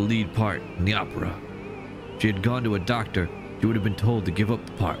got the lead part in the opera. If she had gone to a doctor, she would have been told to give up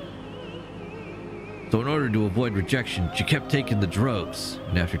the part. So in order to avoid rejection, she kept taking the drugs,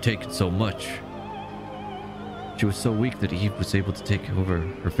 and after taking so much, she was so weak that Eve was able to take over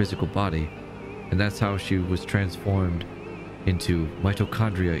her physical body, and that's how she was transformed into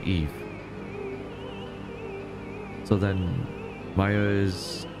Mitochondria Eve. So then,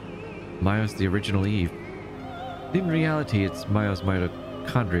 Maya's the original Eve. In reality, it's Maya's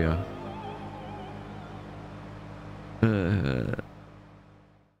mitochondria.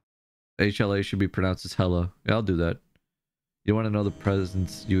 HLA should be pronounced as hella. Yeah, I'll do that. You want to know the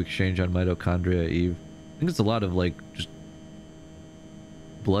presents you exchange on Mitochondria Eve? I think it's a lot of, like, just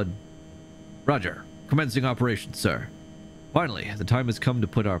blood. Roger. Commencing operations, sir. Finally, the time has come to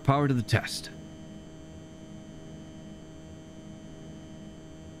put our power to the test.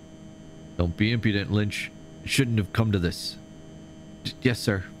 Don't be impudent, Lynch. It shouldn't have come to this. Yes,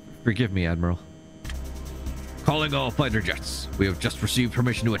 sir. Forgive me, Admiral. Calling all fighter jets. We have just received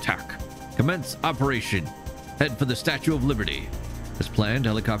permission to attack. Commence operation. Head for the Statue of Liberty. As planned,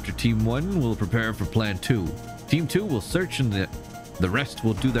 Helicopter Team 1 will prepare for Plan 2. Team 2 will search and the rest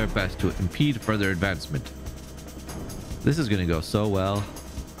will do their best to impede further advancement. This is going to go so well.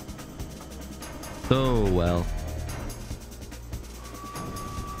 So well.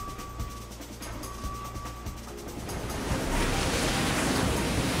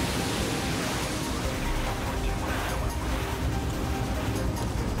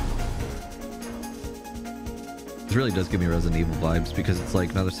 This really does give me Resident Evil vibes because it's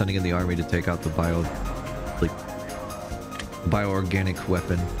like now they're sending in the army to take out the bioorganic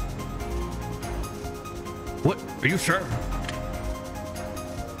weapon. What? Are you sure?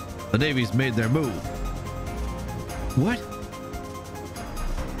 The Navy's made their move. What?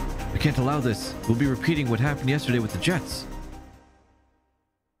 We can't allow this. We'll be repeating what happened yesterday with the jets.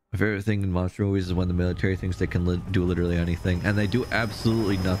 My favorite thing in monster movies is when the military thinks they can do literally anything, and they do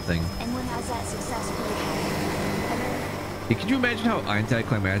absolutely nothing. And when has that successfully happened? Yeah, could you imagine how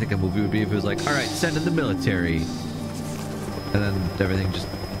anticlimactic a movie would be if it was like, all right, send in the military, and then everything just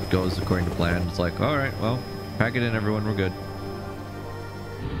goes according to plan? It's like, all right, well, pack it in, everyone, we're good.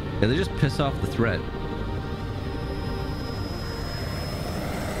 Yeah, they just piss off the threat.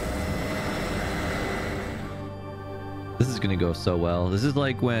 This is gonna go so well. This is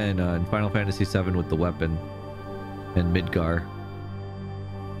like when in Final Fantasy VII with the weapon and Midgar.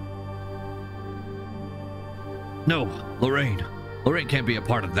 No, Lorraine. Lorraine can't be a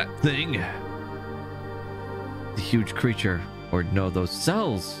part of that thing. The huge creature, or no, those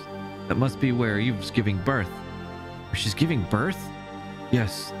cells. That must be where Eve's giving birth. Where she's giving birth?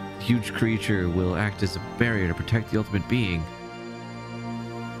 Yes, the huge creature will act as a barrier to protect the ultimate being.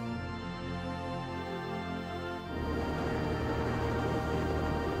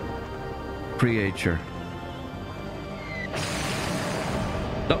 Creature.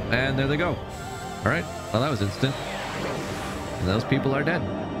 Oh, and there they go. All right. Well, that was instant. And those people are dead.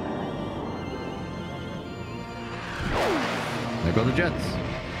 There go the jets.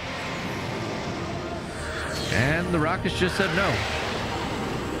 And the rockets just said no.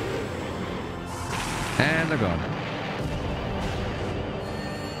 And they're gone.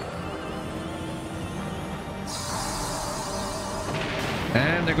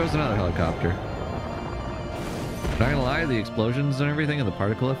 And there goes another helicopter. Not gonna lie, the explosions and everything and the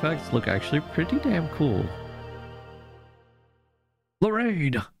particle effects look actually pretty damn cool.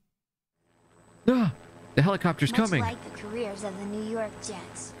 Lorraine! Ah, the helicopter's coming! Much like the careers of the New York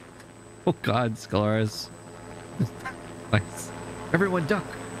Jets. Oh god, Scalaris. Nice. Everyone duck!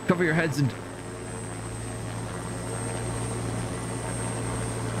 Cover your heads and...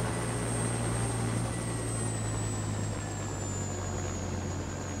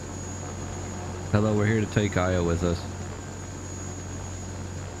 Hello, we're here to take Aya with us.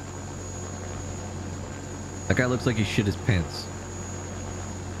 That guy looks like he shit his pants.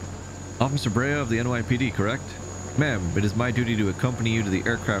 Officer Brea of the NYPD, correct? Ma'am, it is my duty to accompany you to the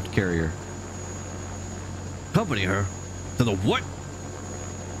aircraft carrier. Accompany her? To the what?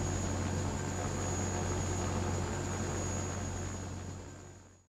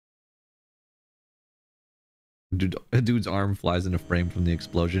 Dude, a dude's arm flies in a frame from the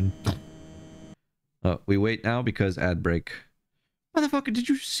explosion. We wait now because ad break. Motherfucker, did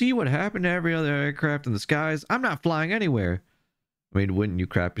you see what happened to every other aircraft in the skies? I'm not flying anywhere. I mean, wouldn't you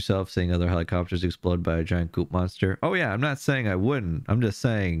crap yourself seeing other helicopters explode by a giant goop monster? Oh yeah, I'm not saying I wouldn't. I'm just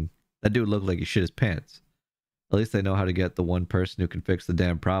saying that dude looked like he shit his pants. At least they know how to get the one person who can fix the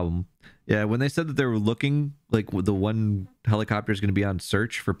damn problem. Yeah, when they said that they were looking, like the one helicopter is going to be on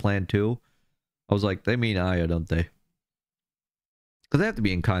search for Plan 2, I was like, they mean Aya, don't they? Because they have to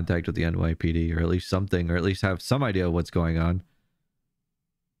be in contact with the NYPD, or at least something, or at least have some idea of what's going on.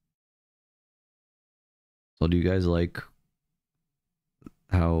 So do you guys like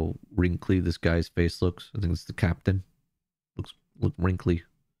how wrinkly this guy's face looks? I think it's the captain. Look wrinkly.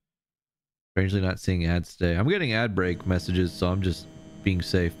 Strangely not seeing ads today. I'm getting ad break messages, so I'm just being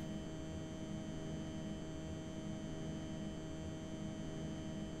safe.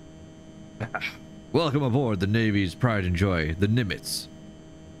 Welcome aboard the Navy's pride and joy, the Nimitz.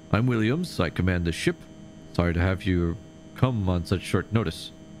 I'm Williams. I command the ship. Sorry to have you come on such short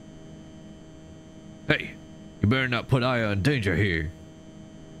notice. Hey, you better not put Aya in danger here.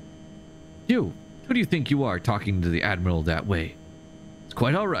 You, who do you think you are talking to the Admiral that way? It's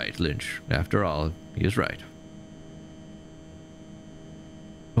quite all right, Lynch. After all, he is right.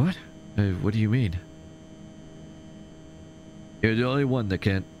 What? What do you mean? You're the only one that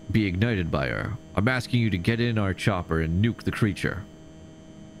can't be ignited by her. I'm asking you to get in our chopper and nuke the creature.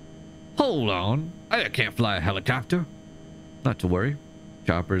 Hold on. I can't fly a helicopter. Not to worry.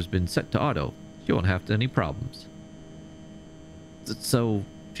 Chopper's been set to auto. She won't have any problems. So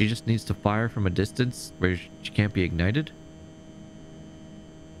she just needs to fire from a distance where she can't be ignited?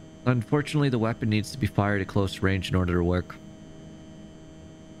 Unfortunately, the weapon needs to be fired at close range in order to work.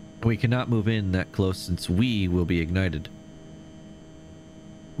 We cannot move in that close since we will be ignited.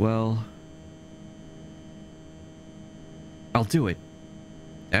 Well, I'll do it.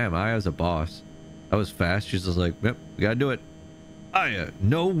 Damn, Aya's a boss. That was fast. She's just like, yep, we gotta do it. Aya,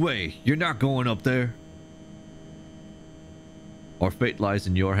 no way. You're not going up there. Our fate lies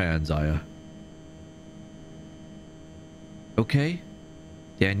in your hands, Aya. Okay,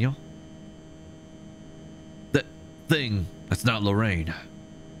 Daniel. That thing, that's not Lorraine.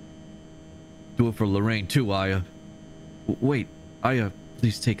 Do it for Lorraine too, Aya. Wait, Aya,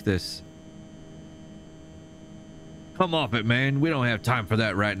 please take this. Come off it, man. We don't have time for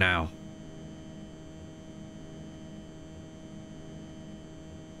that right now.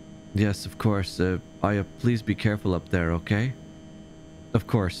 Yes, of course. Aya, please be careful up there, okay? Of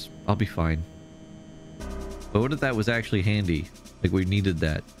course. I'll be fine. But what if that was actually handy? Like, we needed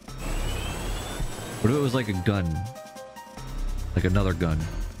that. What if it was like a gun? Like another gun.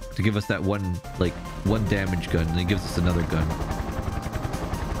 To give us that one, like, one damage gun, and it gives us another gun.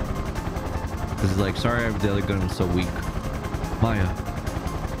 This is like, sorry the other gun was so weak. Maya.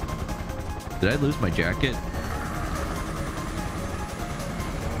 Did I lose my jacket?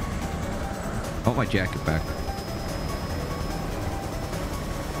 I want my jacket back.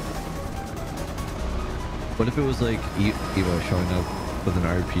 What if it was like Evo showing up with an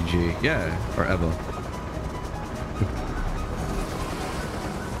RPG? Yeah, or Evo.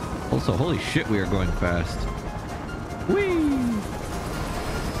 Also, holy shit, we are going fast. Whee!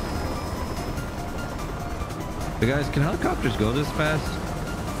 Hey guys, can helicopters go this fast?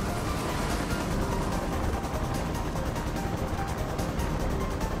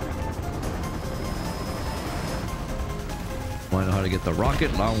 Want to know how to get the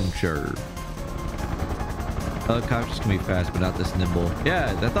rocket launcher? Helicopters can be fast, but not this nimble.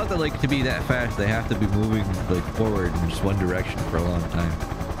 Yeah, I thought that like to be that fast, they have to be moving like forward in just one direction for a long time.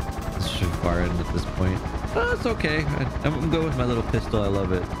 This should fire end at this point. Oh, it's okay. I'm going with my little pistol. I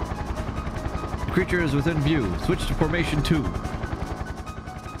love it. The creature is within view. Switch to formation 2. It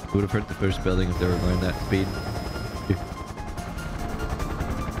would have hurt the first building if they were going that speed.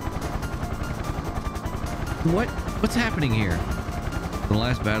 What's happening here? In the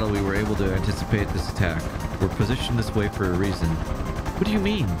last battle, we were able to anticipate this attack. We're positioned this way for a reason. What do you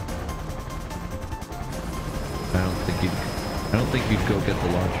mean? I don't think you'd go get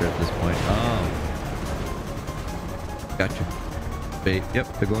the launcher at this point. Oh. Gotcha. Bait. Yep,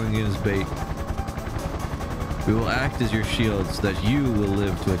 they're going in as bait. We will act as your shield so that you will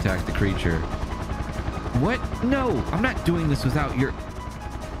live to attack the creature. What? No, I'm not doing this without your...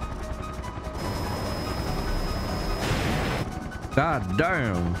 God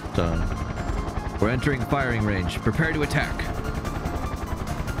damn, son. We're entering firing range. Prepare to attack.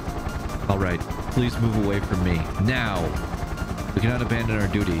 All right, please move away from me. Now. We cannot abandon our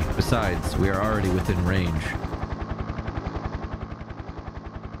duty. Besides, we are already within range.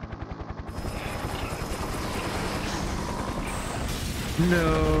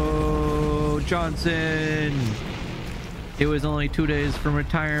 No, Johnson. It was only 2 days from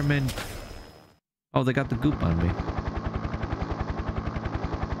retirement. Oh, they got the goop on me.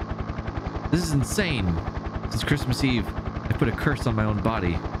 This is insane. Since Christmas Eve, I put a curse on my own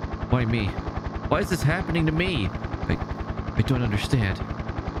body. Why me? Why is this happening to me? I don't understand.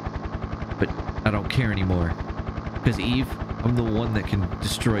 But I don't care anymore. Because Eve, I'm the one that can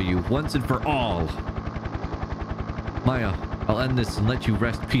destroy you once and for all. Maya, I'll end this and let you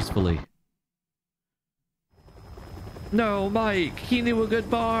rest peacefully. No, Mike, he knew a good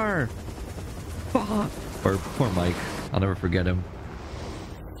bar. Fuck. Or poor Mike. I'll never forget him.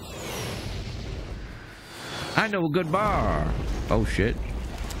 I know a good bar. Oh shit.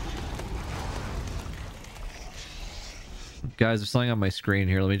 Guys, there's something on my screen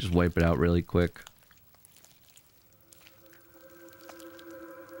here. Let me just wipe it out really quick.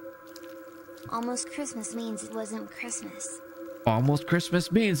 Almost Christmas means it wasn't Christmas. Almost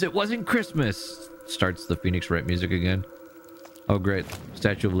Christmas means it wasn't Christmas. Starts the Phoenix Wright music again. Oh great.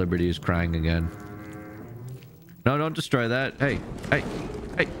 Statue of Liberty is crying again. No, don't destroy that. Hey, hey,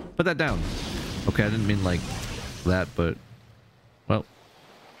 hey, put that down. Okay, I didn't mean like that, but well,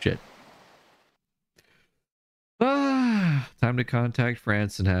 shit. Time to contact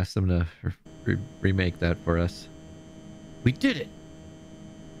France and ask them to remake that for us. We did it.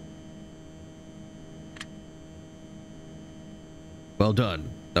 Well done.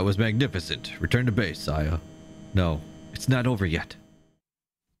 That was magnificent. Return to base, Saya. No, it's not over yet.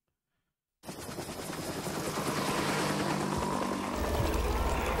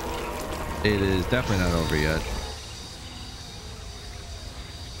 It is definitely not over yet.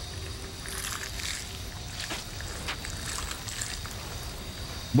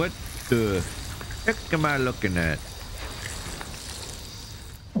 What the heck am I looking at?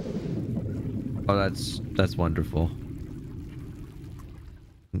 Oh, that's wonderful.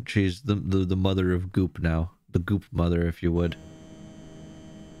 She's the mother of goop now. The goop mother, if you would.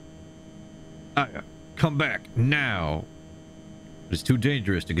 Come back now. It's too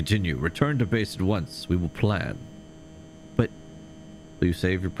dangerous to continue. Return to base at once. We will plan. But will you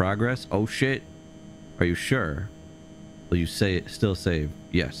save your progress? Oh shit. Are you sure? Will you still save?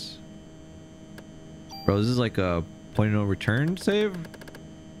 Yes. Bro, this is like a point of no return save?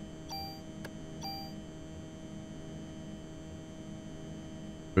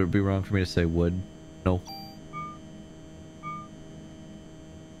 Would it be wrong for me to say would? No.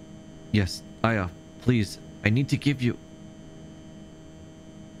 Yes, Aya, please. I need to give you...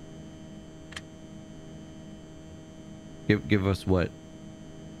 Give us what?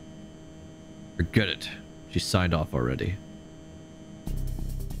 Forget it. She signed off already.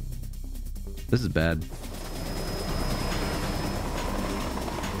 This is bad.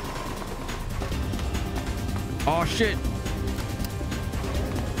 Oh shit!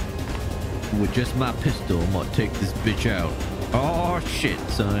 With just my pistol, I'm gonna take this bitch out. Oh shit,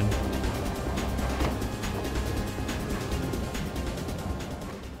 son.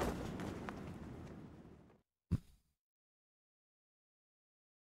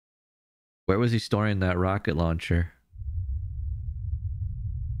 Where was he storing that rocket launcher?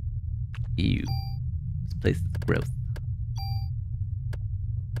 Ew. This place is gross.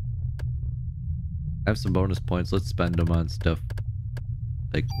 I have some bonus points. Let's spend them on stuff.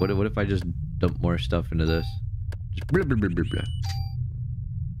 Like, what if I just dump more stuff into this? Just blah, blah, blah, blah, blah.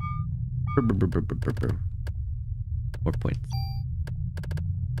 Blah, blah, blah, blah, blah, blah. More points.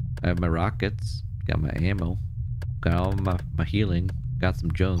 I have my rockets. Got my ammo. Got all my healing. Got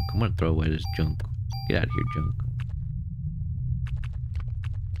some junk. I'm gonna throw away this junk. Get out of here, junk.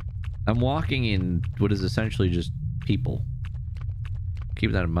 I'm walking in what is essentially just people.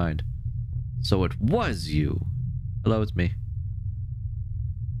 Keep that in mind. So it was you. Hello, it's me.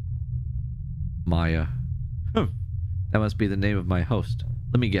 Maya. That must be the name of my host.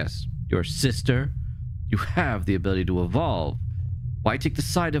 Let me guess. Your sister? You have the ability to evolve. Why take the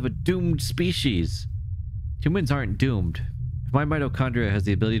side of a doomed species? Humans aren't doomed. If my mitochondria has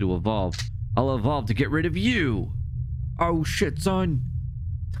the ability to evolve, I'll evolve to get rid of you. Oh shit, son.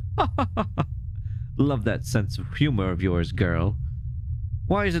 Love that sense of humor of yours, girl.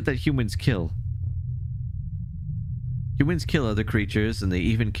 Why is it that humans kill? Humans kill other creatures, and they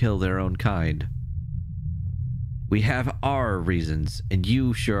even kill their own kind. We have our reasons, and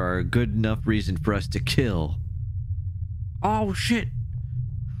you sure are a good enough reason for us to kill. Oh shit.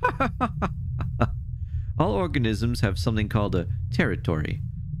 All organisms have something called a territory.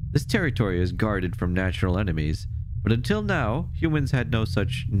 This territory is guarded from natural enemies, but until now, humans had no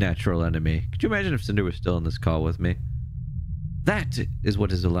such natural enemy. Could you imagine if Cinder was still on this call with me? That is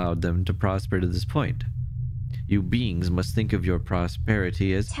what has allowed them to prosper to this point. You beings must think of your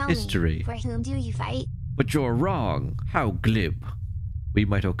prosperity as history. For whom do you fight? But you're wrong. How glib. We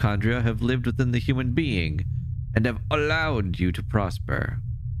mitochondria have lived within the human being and have allowed you to prosper.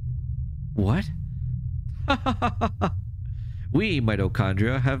 What? We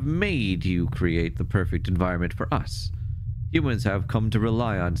mitochondria have made you create the perfect environment for us. Humans have come to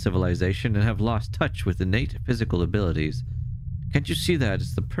rely on civilization and have lost touch with innate physical abilities. Can't you see that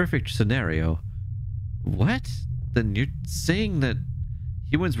it's the perfect scenario? What? Then you're saying that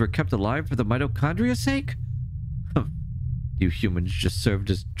humans were kept alive for the mitochondria's sake? You humans just served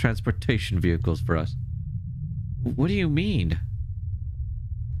as transportation vehicles for us. What do you mean?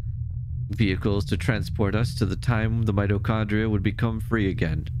 Vehicles to transport us to the time the mitochondria would become free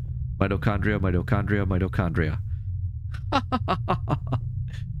again. Mitochondria, mitochondria, mitochondria.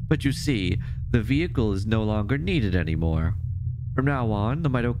 But you see, the vehicle is no longer needed anymore. From now on, the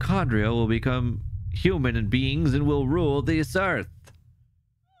mitochondria will become human beings and will rule this earth.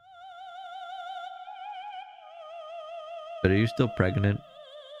 But are you still pregnant?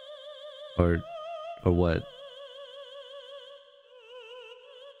 Or what?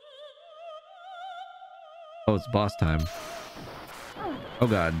 Oh, it's boss time. Oh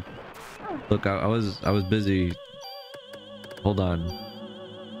god. Look, I was busy. Hold on.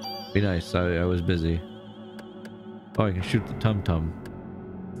 Be nice. I was busy. Oh, I can shoot the tum-tum.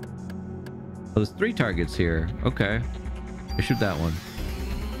 Oh, there's 3 targets here. Okay. I shoot that one.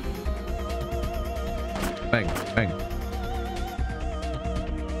 Bang, bang.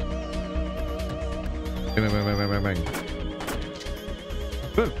 Bang, bang, bang, bang, bang, bang.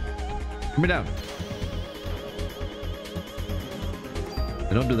 Boom. Put me down.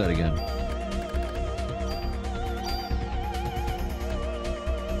 And don't do that again.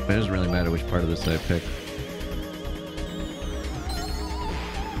 It doesn't really matter which part of this I pick.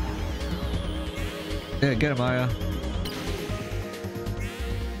 Yeah, get him, Aya.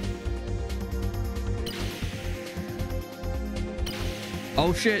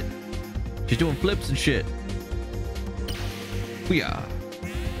 Oh shit! She's doing flips and shit. Yeah.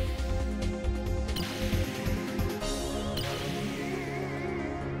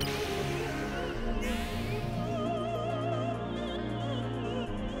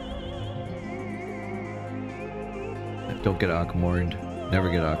 Don't get Aquamorned. Never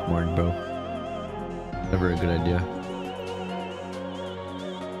get Aquamorned, bro. Never a good idea.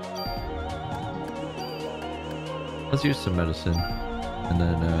 Let's use some medicine. And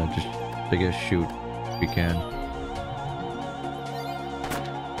then just big ass shoot if we can.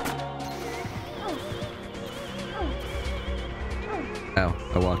 Ow,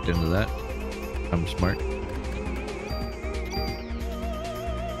 I walked into that. I'm smart.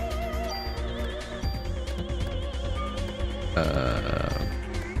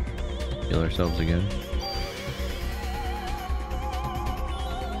 Heal ourselves again.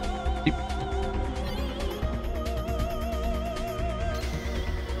 Deep.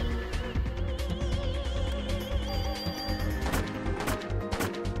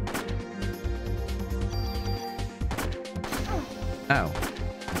 Ow.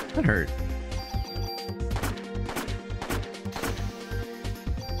 That hurt.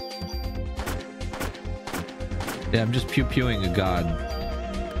 Yeah, I'm just pew-pewing a god.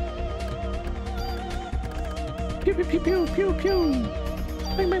 Pew pew pew pew pew pew.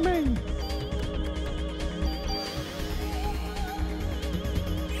 Bang bang bang.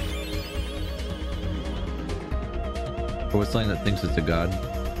 Or what's something that thinks it's a god?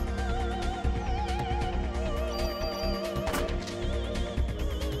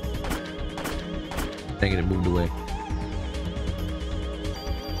 Dang it, it moved away.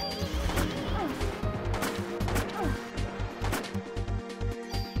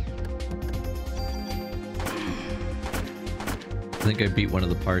 I think I beat one of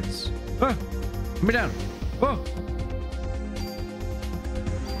the parts. Ah! Put me down! Whoa!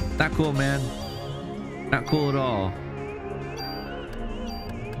 Not cool, man. Not cool at all.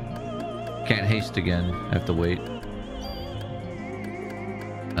 Can't haste again. I have to wait.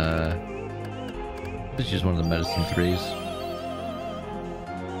 This is just one of the medicine 3s.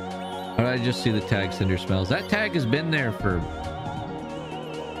 How did I just see the tag Cinder smells? That tag has been there for...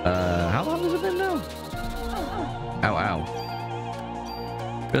 how long has it been now? Ow, ow.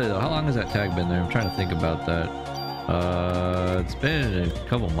 Really though, how long has that tag been there? I'm trying to think about that. It's been a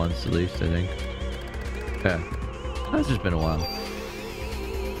couple months at least, I think. Yeah, it's just been a while.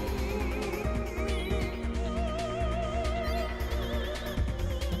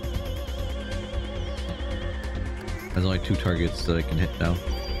 There's only 2 targets that I can hit now.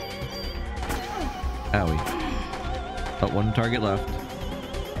 Owie. Got 1 target left.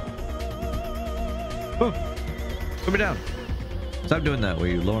 Oh! Put me down! Stop doing that where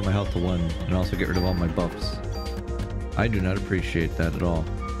you lower my health to 1 and also get rid of all my buffs. I do not appreciate that at all.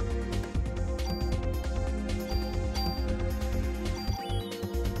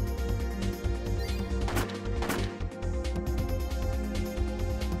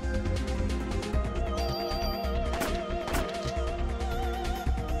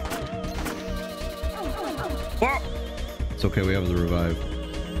 It's okay, we have the revive.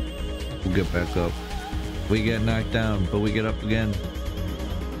 We'll get back up. We get knocked down, but we get up again.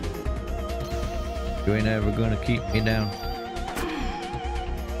 You ain't ever gonna keep me down.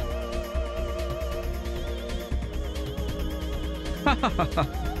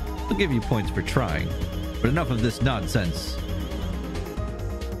 I'll give you points for trying, but enough of this nonsense.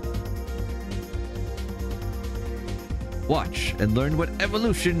 Watch and learn what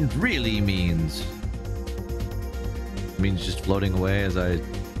evolution really means. It means just floating away as I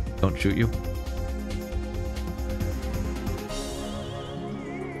don't shoot you.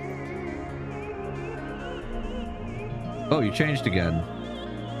 Oh, you changed again.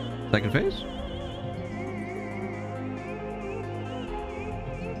 Second phase?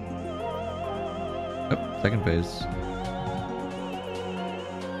 Yep, second phase.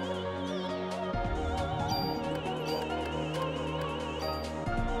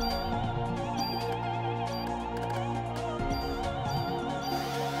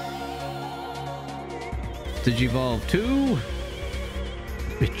 Digivolve 2.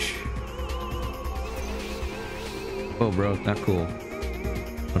 Bitch. Oh, bro, not cool.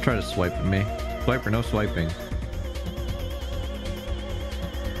 Don't try to swipe at me. Swipe or no swiping.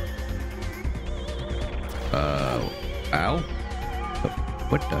 Ow?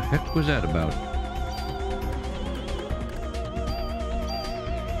 What the heck was that about?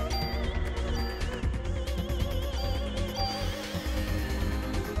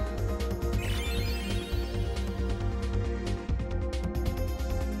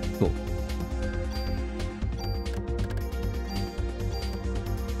 Cool.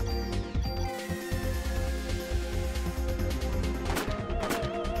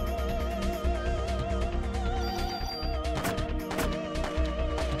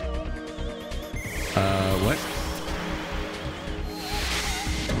 What?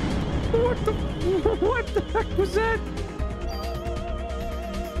 What the heck was that?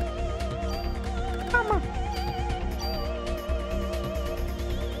 Come on.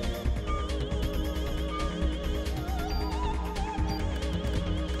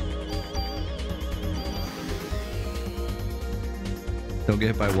 Don't get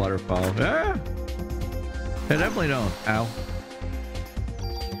hit by waterfall. Ah! I definitely don't. Ow.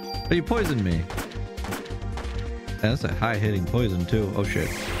 But you poisoned me. Yeah, that's a high-hitting poison, too. Oh, shit.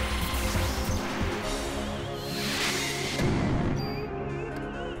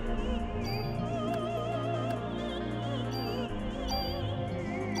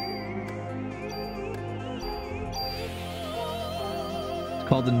 It's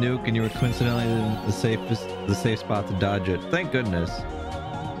called the nuke, and you were coincidentally in the safe spot to dodge it. Thank goodness.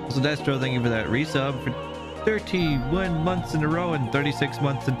 So Destro, thank you for that resub for 31 months in a row and 36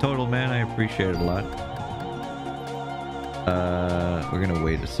 months in total, man. I appreciate it a lot. We're gonna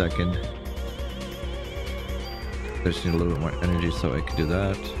wait a second. I just need a little bit more energy so I can do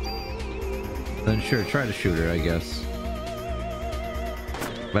that. Then sure, try to shoot her, I guess.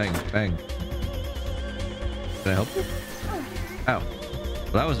 Bang, bang. Can I help you? Ow.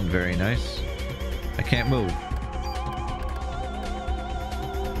 Well, that wasn't very nice. I can't move.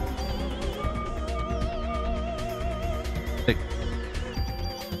 Hey.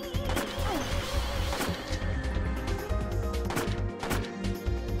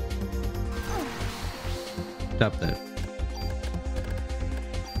 Stop that.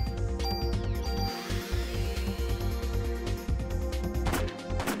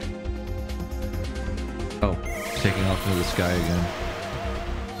 Oh, taking off into the sky again.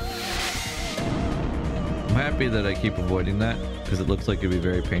 I'm happy that I keep avoiding that because it looks like it'd be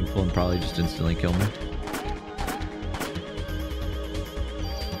very painful and probably just instantly kill me.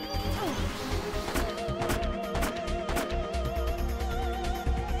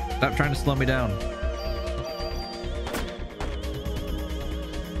 Stop trying to slow me down.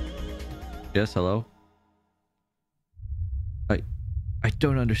 Yes, hello? I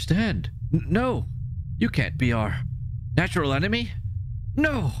don't understand. No! You can't be our natural enemy?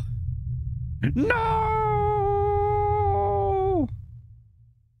 No! No!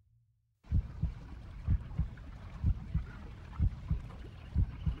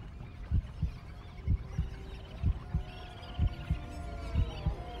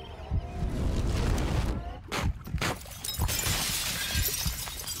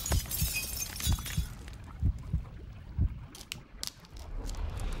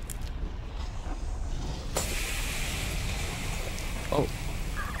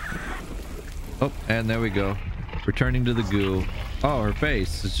 Oh, and there we go. Returning to the goo. Oh, her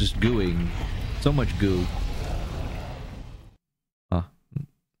face is just gooing. So much goo. Huh.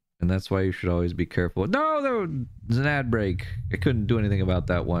 And that's why you should always be careful. No, there was an ad break. I couldn't do anything about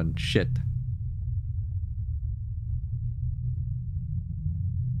that one. Shit.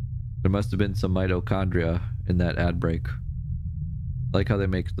 There must have been some mitochondria in that ad break. I like how they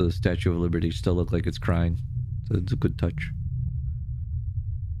make the Statue of Liberty still look like it's crying. So it's a good touch.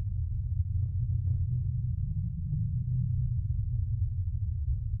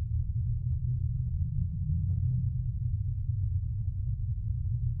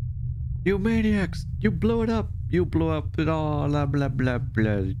 You maniacs! You blew it up! You blew up it all! Blah blah blah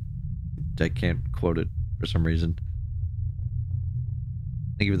blah. I can't quote it for some reason.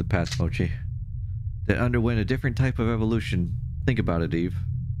 Thank you for the pats, Mochi. That underwent a different type of evolution. Think about it, Eve.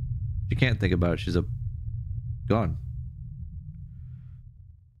 She can't think about it. She's gone.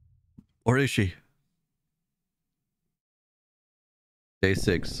 Or is she? Day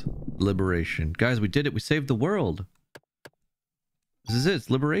 6. Liberation. Guys, we did it. We saved the world. This is it. It's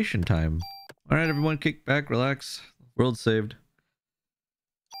liberation time. Alright, everyone, kick back, relax. World saved.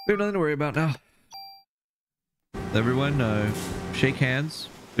 We have nothing to worry about now. Everyone, shake hands.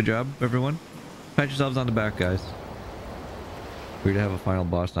 Good job, everyone. Pat yourselves on the back, guys. Weird to have a final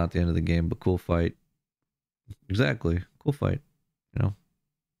boss, not the end of the game, but cool fight. Exactly. Cool fight. You know.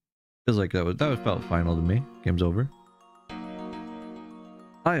 Feels like that felt final to me. Game's over.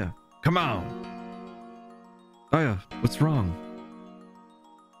 Hiya. Come on. Aya, what's wrong?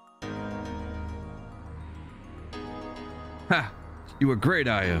 Ha! You were great,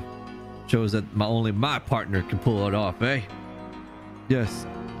 Aya. Shows that only my partner can pull it off, eh? Yes,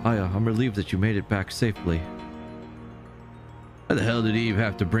 Aya, I'm relieved that you made it back safely. Why the hell did Eve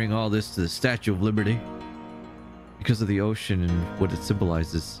have to bring all this to the Statue of Liberty? Because of the ocean and what it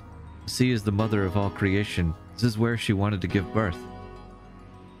symbolizes. The sea is the mother of all creation. This is where she wanted to give birth.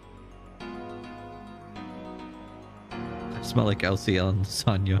 I smell like LCL and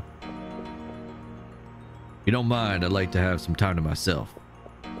lasagna. If you don't mind, I'd like to have some time to myself.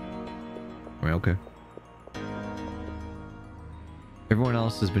 Right, okay. Everyone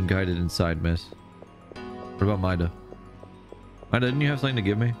else has been guided inside, miss. What about Mida? Mida, didn't you have something to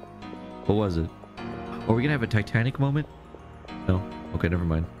give me? What was it? Are we gonna have a Titanic moment? No? Okay, never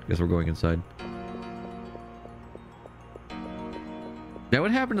mind. Guess we're going inside. Yeah,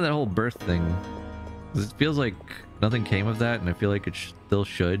 what happened to that whole birth thing? 'Cause it feels like nothing came of that, and I feel like it still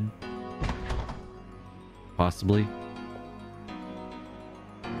should. Possibly.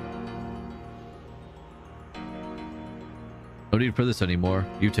 No need for this anymore.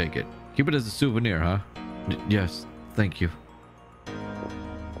 You take it. Keep it as a souvenir, huh? Yes, thank you.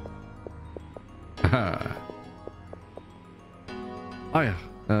 Haha. Aya,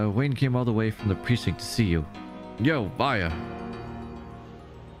 Wayne came all the way from the precinct to see you. Yo, Aya.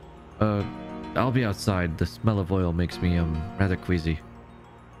 I'll be outside. The smell of oil makes me, rather queasy.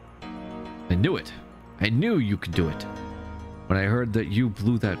 I knew it. I knew you could do it. When I heard that you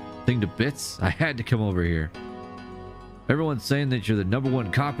blew that thing to bits, I had to come over here. Everyone's saying that you're the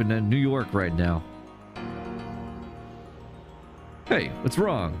 #1 cop in New York right now. Hey, what's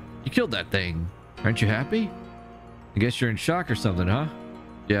wrong? You killed that thing. Aren't you happy? I guess you're in shock or something, huh?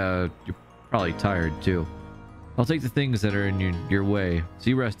 Yeah, you're probably tired too. I'll take the things that are in your way, so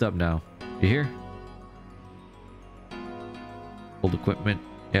you rest up now. You hear? Old equipment.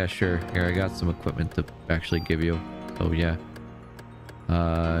 Yeah, sure. Here, I got some equipment to actually give you. So yeah.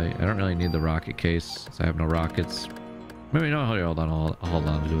 I don't really need the rocket case, because I have no rockets. Maybe no, hold on, I'll hold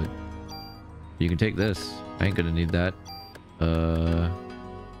on to it. You can take this. I ain't gonna need that.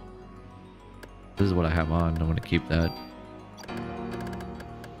 This is what I have on. I'm gonna keep that.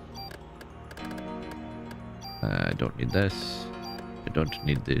 I don't need this. I don't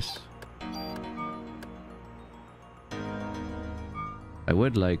need this. I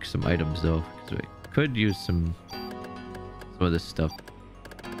would like some items though, because I could use some of this stuff.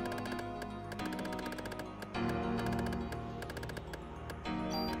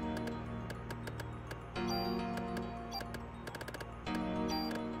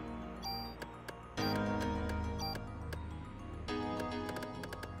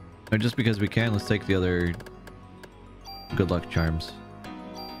 Or just because we can, let's take the other good luck charms.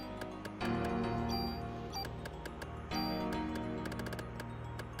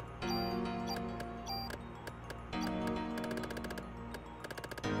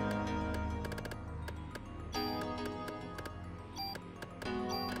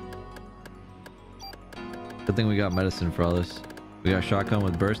 Good thing we got medicine for all this. We got a shotgun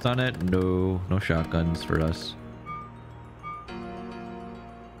with burst on it? No shotguns for us.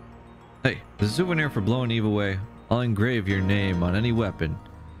 Hey, the souvenir for blowing Eve away. I'll engrave your name on any weapon.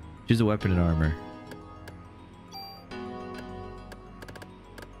 Choose a weapon and armor.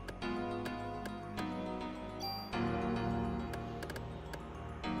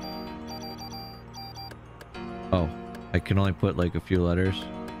 Oh, I can only put like a few letters.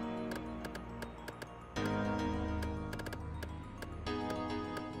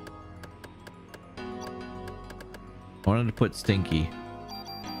 I wanted to put Stinky.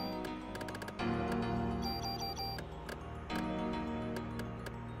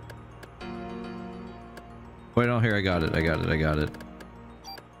 Wait, no, here, I got it.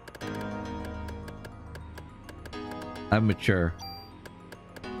 I'm mature.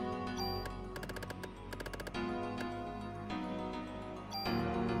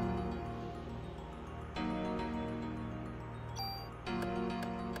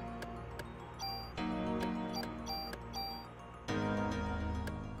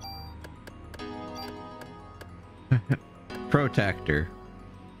 Protactor.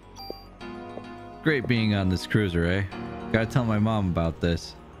 Great being on this cruiser, eh? Gotta tell my mom about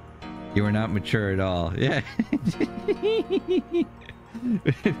this. You are not mature at all. Yeah.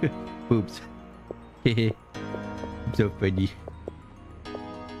 Oops. I'm so funny.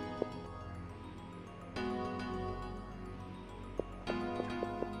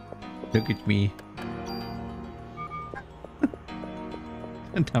 Look at me.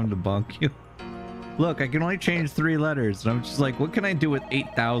 Time to bonk you. Look, I can only change 3 letters. And I'm just like, what can I do with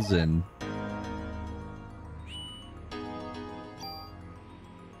 8,000?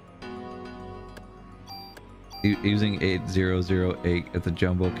 Using 8008 at the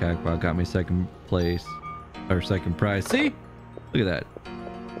Jumbo Cacbot got me second place, or second prize. See? Look at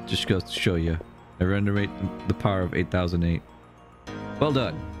that. Just goes to show you. Never underrate the power of 8008. Well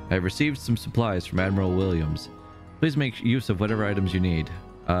done. I have received some supplies from Admiral Williams. Please make use of whatever items you need.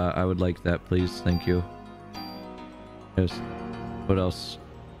 I would like that, please. Thank you. Yes. What else?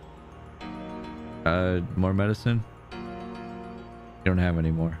 More medicine? You don't have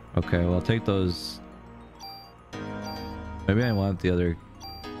any more. Okay, well, I'll take those. Maybe I want the other.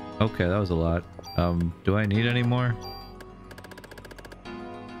 Okay, that was a lot. Do I need any more?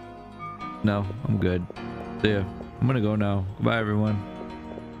 No, I'm good. See ya. I'm gonna go now. Goodbye, everyone.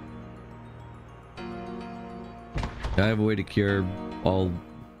 I have a way to cure all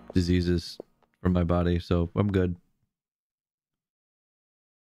diseases from my body, so I'm good.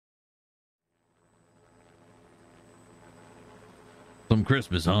 Some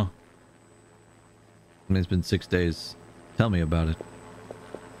Christmas, huh? I mean, it's been 6 days. Tell me about it.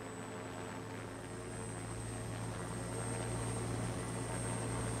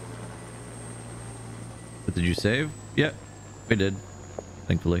 But did you save? Yeah, we did.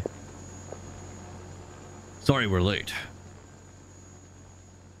 Thankfully. Sorry we're late.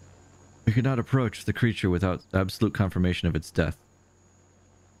 We could not approach the creature without absolute confirmation of its death.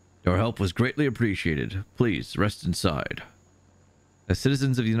 Your help was greatly appreciated. Please rest inside. As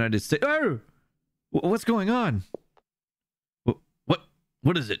citizens of the United States... Oh! What's going on?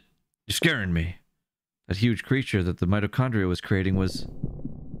 What is it? You're scaring me. That huge creature that the mitochondria was creating was...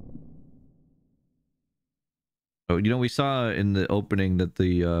 Oh, you know, we saw in the opening that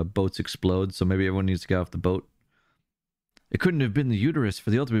the boats explode, so maybe everyone needs to get off the boat. It couldn't have been the uterus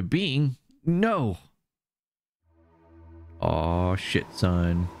for the ultimate being. No! Aw, shit,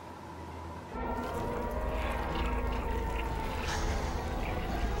 son.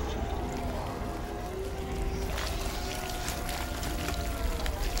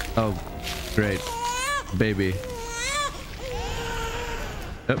 Oh, great. Baby.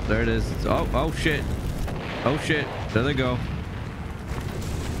 Yep, there it is. Oh, shit. Oh, shit. There they go.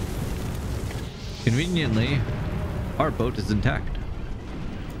 Conveniently, our boat is intact.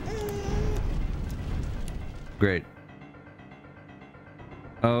 Great.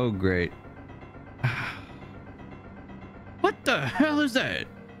 Oh, great. What the hell is that?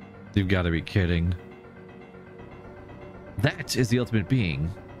 You've got to be kidding. That is the ultimate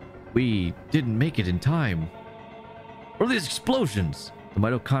being. We didn't make it in time. What are these explosions? The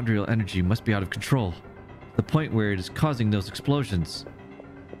mitochondrial energy must be out of control. The point where it is causing those explosions.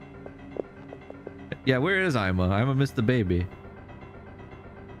 Yeah, where is Ima? Ima missed the baby.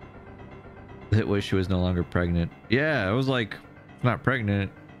 It was she was no longer pregnant. Yeah, I was like, not pregnant,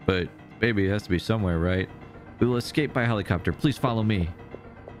 but baby has to be somewhere, right? We will escape by helicopter. Please follow me.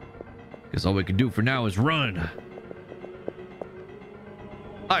 Because all we can do for now is run.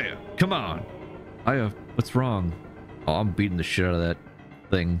 Aya, come on. Aya, what's wrong? Oh, I'm beating the shit out of that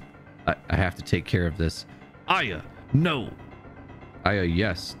thing. I have to take care of this. Aya, no. Aya,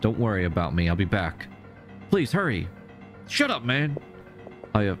 yes. Don't worry about me. I'll be back. Please, hurry. Shut up, man.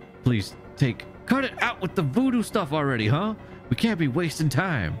 Aya, please, cut it out with the voodoo stuff already, huh? We can't be wasting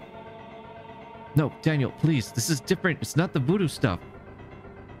time. No, Daniel, please. This is different. It's not the voodoo stuff.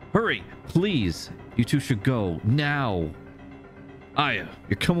 Hurry, please. You two should go now. Aya,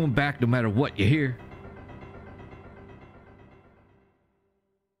 you're coming back no matter what, you hear?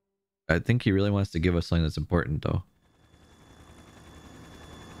 I think he really wants to give us something that's important, though.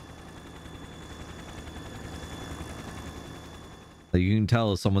 Like, you can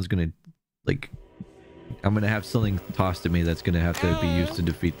tell someone's gonna, like, I'm gonna have something tossed at me that's gonna have to be used to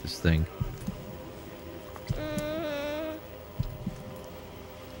defeat this thing.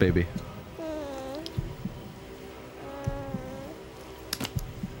 Baby.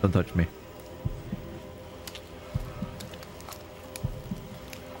 Don't touch me.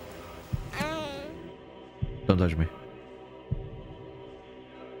 Don't touch me.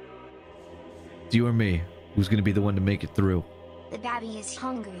 It's you or me. Who's gonna be the one to make it through? The baby is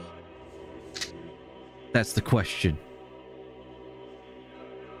hungry. That's the question.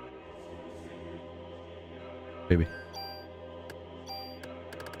 Baby.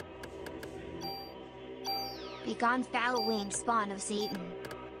 Begone, foul-winged spawn of Satan.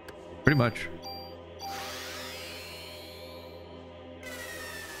 Pretty much.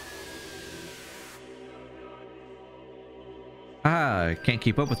 Ah, can't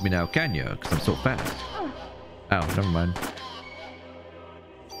keep up with me now, can you? Because I'm so fast. Oh, never mind.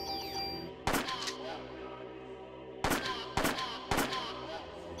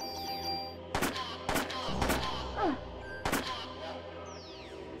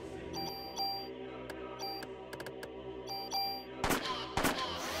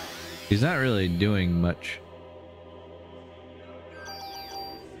 He's not really doing much.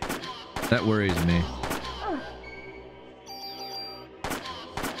 That worries me.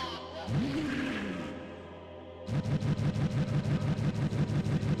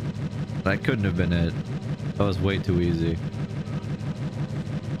 That couldn't have been it. That was way too easy.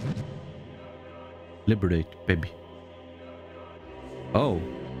 Liberate, baby. Oh.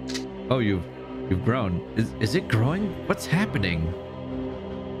 Oh, you've grown. Is it growing? What's happening?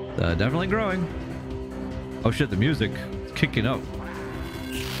 Definitely growing. Oh shit, the music is kicking up.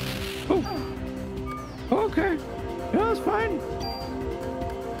 Oh. Okay. Yeah, that's fine.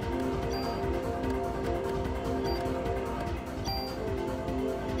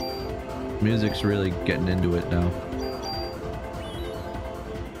 Music's really getting into it now.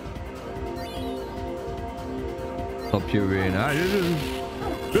 Help you in.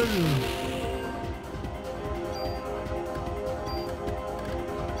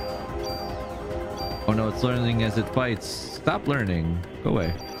 Oh no, it's learning as it fights. Stop learning. Go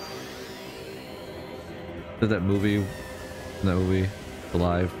away. Did that movie?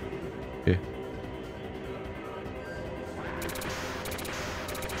 Alive. Yeah.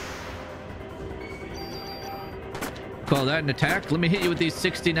 Call that an attack? Let me hit you with these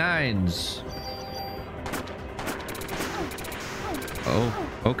 69s. Oh,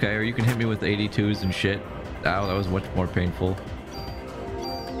 okay. Or you can hit me with 82s and shit. Ow, that was much more painful.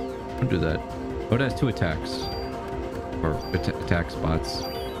 Don't do that. Oh, it has 2 attacks. Or attack spots.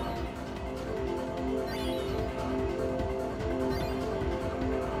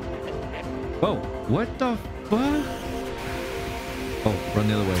 Whoa, what the fuck? Oh, run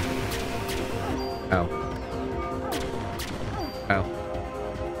the other way. Ow. Ow.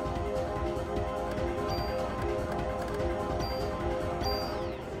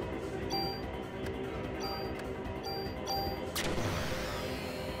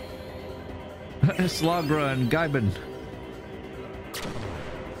 Slagra and Gaibin.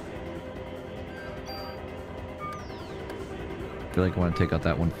 I feel like I want to take out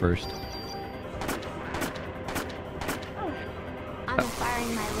that one first. I'm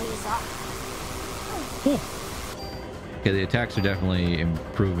firing my laser off. Oh. Okay, the attacks are definitely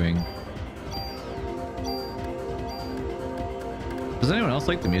improving. Does anyone else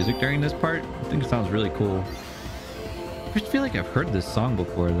like the music during this part? I think it sounds really cool. I just feel like I've heard this song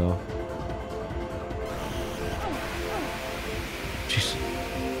before though. Jeez.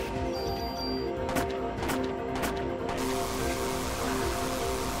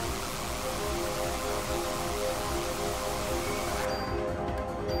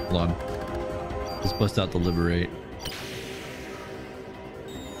 Hold on. Let's bust out the liberate.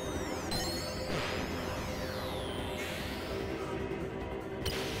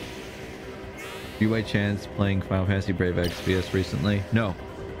 You by chance playing Final Fantasy Brave XPS recently? No.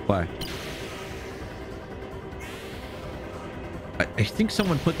 Why? I think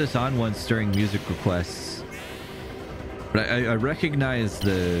someone put this on once during music requests. But I recognize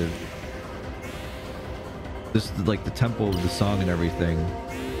the... This like the tempo of the song and everything.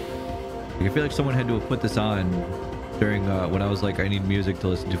 Like, I feel like someone had to have put this on during when I was like, I need music to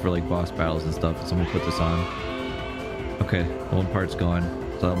listen to for like boss battles and stuff. And someone put this on. Okay, one part's gone.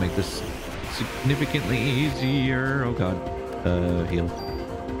 So I'll make this significantly easier. Oh god. Heal.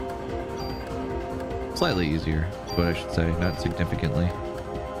 Slightly easier is what I should say, not significantly.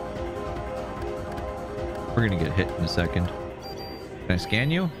 We're gonna get hit in a second. Can I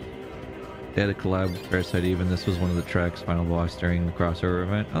scan you? They had a collab with Parasite Eve, and this was one of the tracks final boss during the crossover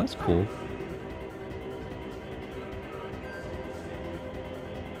event. Oh, that's cool.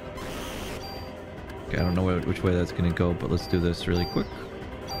 Okay, I don't know which way that's gonna go, but let's do this really quick.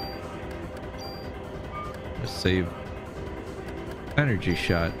 Just save energy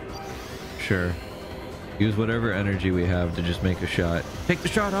shot. Sure. Use whatever energy we have to just make a shot. Take the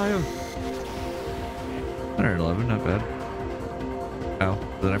shot, Io! 111, not bad. Ow.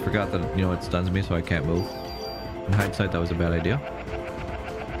 Then I forgot that, you know, it stuns me so I can't move. In hindsight, that was a bad idea.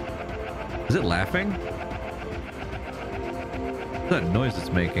 Is it laughing? What's that noise it's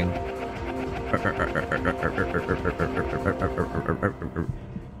making?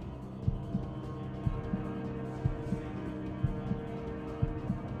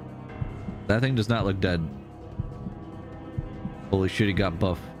 That thing does not look dead. Holy shit, he got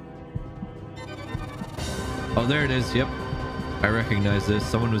buff. Oh, there it is. Yep. I recognize this.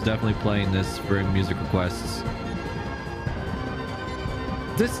 Someone was definitely playing this for music requests.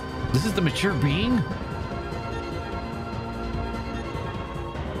 This is the mature being?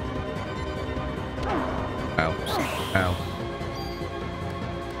 Ow. Ow.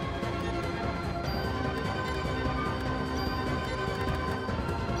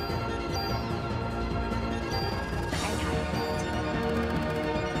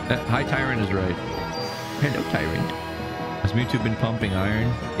 Hi, Tyrant is right. Hello, Tyrant. Has Mewtwo been pumping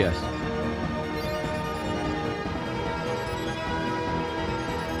iron? Yes.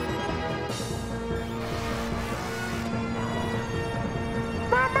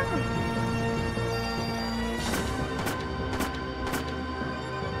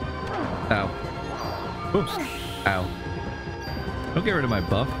 Ow. Oops. Ow. Don't get rid of my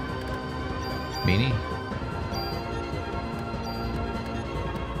buff. Meanie.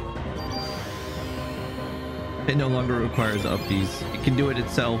 It no longer requires uppies. It can do it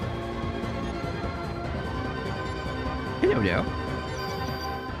itself. Hello there.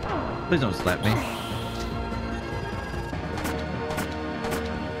 Please don't slap me.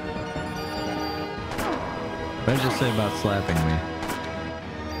 What did I just say about slapping me?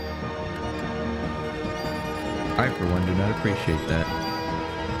 I, for one, do not appreciate that.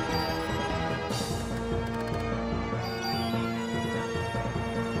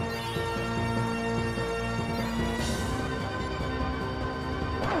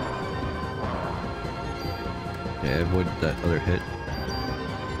 Yeah, avoid that other hit. I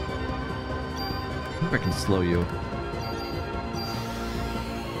wonder if I can slow you.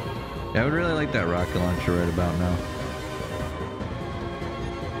 Yeah, I would really like that rocket launcher right about now.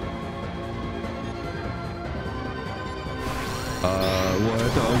 What?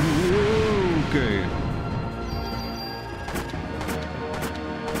 Oh, okay.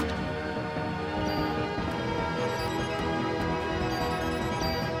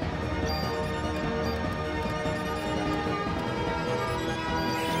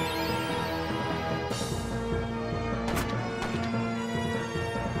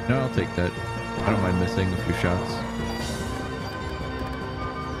 No, I'll take that. I don't mind missing a few shots.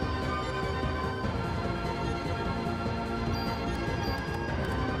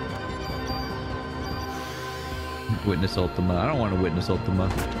 Witness Ultima. I don't want to witness Ultima.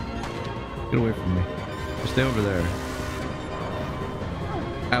 Get away from me. Just stay over there.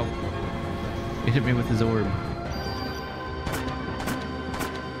 Ow. He hit me with his orb.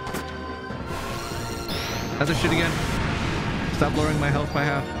 Other shit again. Stop lowering my health by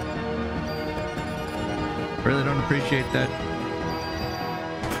half. Really don't appreciate that.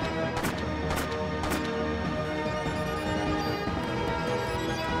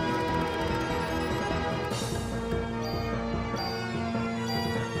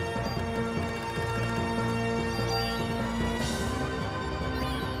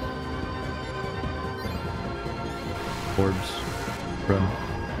 Orbs. Run.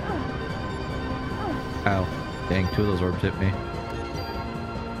 Ow. Dang, two of those orbs hit me.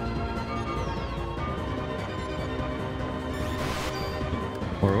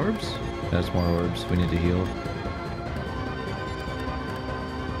 More orbs? That's more orbs. We need to heal.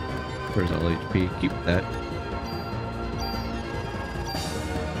 Where's all HP? Keep that.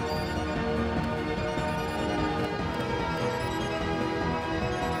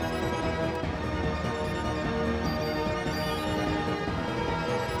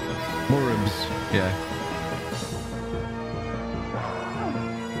 More orbs. Yeah.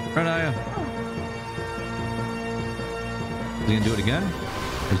 Run, Aya. Is he gonna do it again?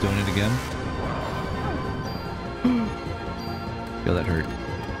 He's doing it again. Feel that hurt.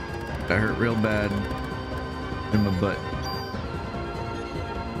 That hurt real bad in my butt.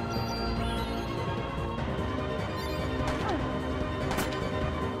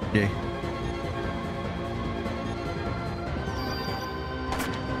 Yay.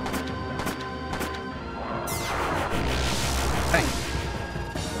 Hey.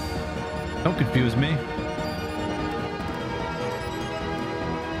 Don't confuse me.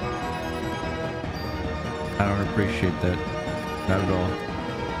 I don't appreciate that. Not at all.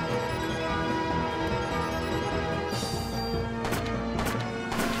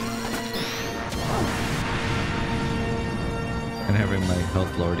 And having my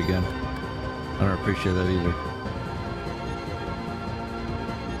health lowered again. I don't appreciate that either.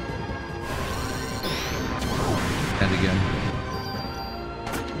 And again.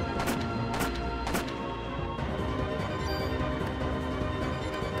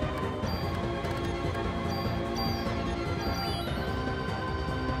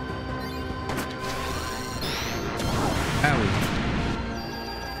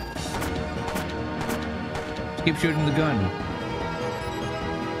 Keep shooting the gun.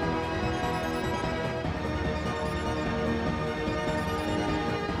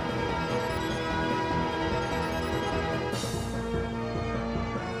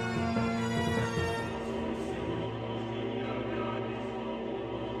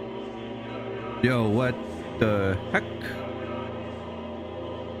 Yo, what the heck?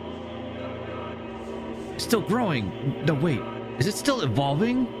 Still growing. No, wait. Is it still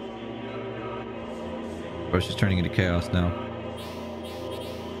evolving? Or it's just turning into chaos now?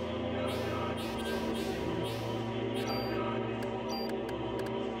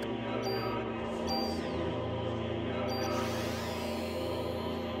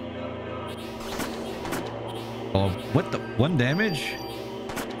 Oh, what the? 1 damage?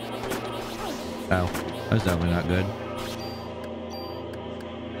 Ow. That's definitely not good.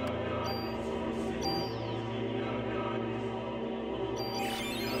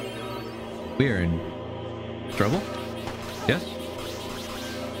 We're in trouble? Yes?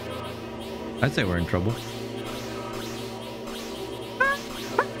 I'd say we're in trouble.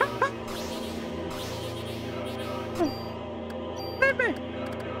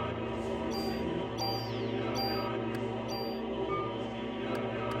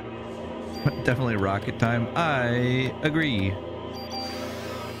 Definitely rocket time. I agree.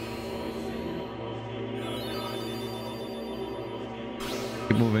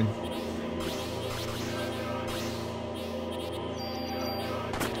 Keep moving.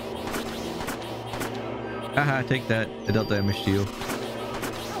 Haha, take that. It dealt damage to you.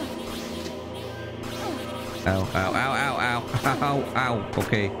 Ow, ow, ow, ow, ow, ow, ow.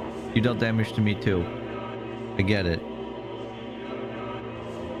 Okay, you dealt damage to me too. I get it.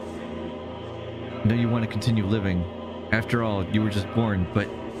 I know you want to continue living. After all, you were just born, but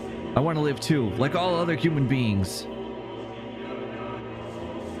I want to live too, like all other human beings.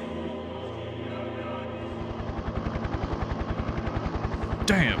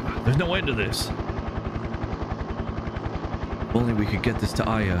 Damn, there's no end to this. If only we could get this to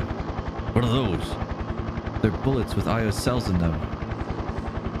Aya. What are those? They're bullets with Aya's cells in them.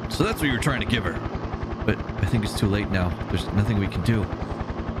 So that's what you were trying to give her. But I think it's too late now. There's nothing we can do.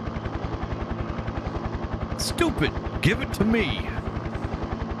 Stupid! Give it to me!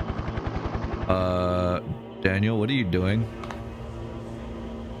 Daniel, what are you doing?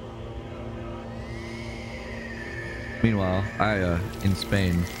 Meanwhile, Aya in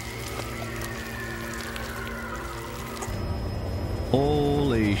Spain.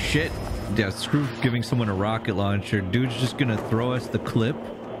 Holy shit. Yeah, screw giving someone a rocket launcher. Dude's just gonna throw us the clip.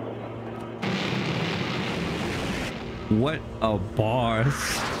 What a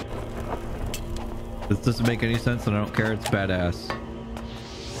boss. This doesn't make any sense and I don't care. It's badass.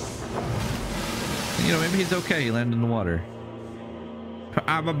 You know, maybe he's okay. He landed in the water.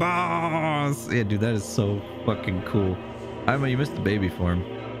 I'm a boss. Yeah, dude, that is so fucking cool. I mean, you missed the baby form.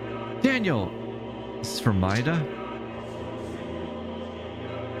 Daniel! This is for Maida?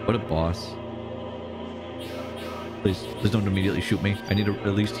 What a boss. Please don't immediately shoot me. I need to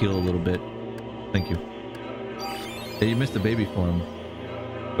at least heal a little bit. Thank you. Yeah, you missed the baby form.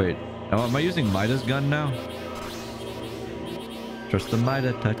 Wait, oh, am I using Maida's gun now? Trust the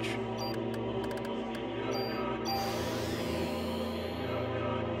Maida touch.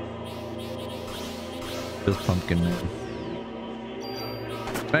 This pumpkin man.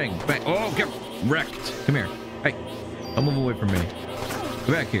 Bang, bang. Oh, get wrecked. Come here. Hey, don't move away from me. Get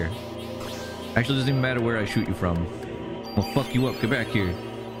back here. Actually, it doesn't even matter where I shoot you from. I'll fuck you up. Get back here.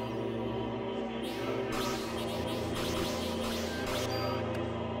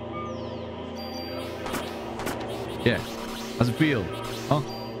 Yeah. How's it feel? Huh?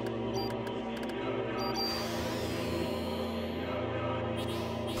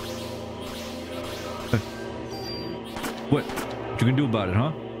 What you gonna do about it,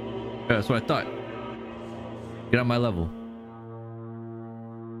 huh? Yeah, that's what I thought. Get on my level.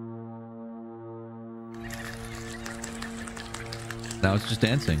 Now it's just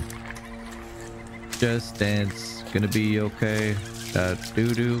dancing. Just dance. Gonna be okay. That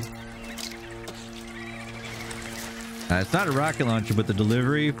doo-doo. It's not a rocket launcher, but the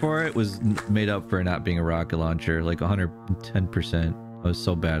delivery for it was made up for not being a rocket launcher. Like 110%. That was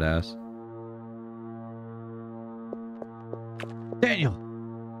so badass. Daniel!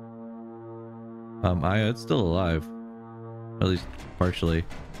 Aya, it's still alive. At least partially.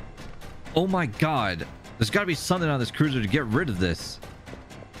 Oh my god! There's gotta be something on this cruiser to get rid of this.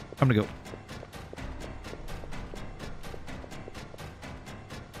 I'm gonna go.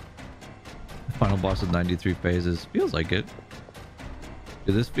 Final boss with 93 phases. Feels like it.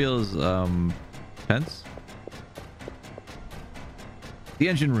 Dude, this feels tense. The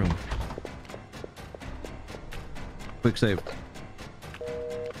engine room. Quick save.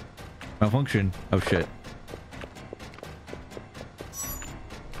 Malfunction. Oh shit.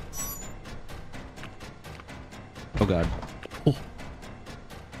 Oh god. Oh.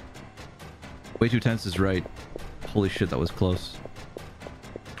 Way too tense is right. Holy shit, that was close.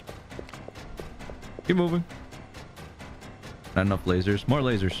 Keep moving. Not enough lasers. More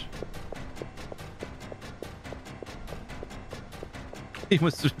lasers. He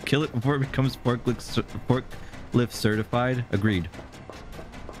must kill it before it becomes forklift certified. Agreed.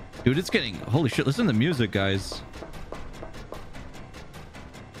 Dude, it's getting... Holy shit, listen to the music, guys.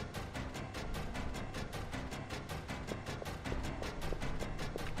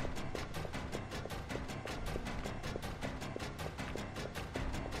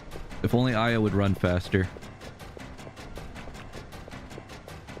 If only Aya would run faster.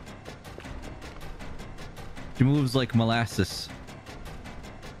 She moves like molasses.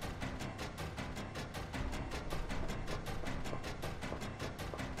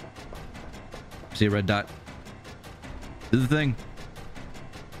 See a red dot? Do the thing.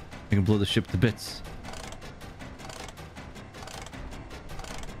 I can blow the ship to bits.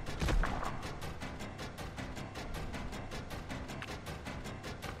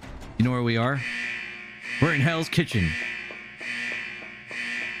 You know where we are? We're in Hell's Kitchen.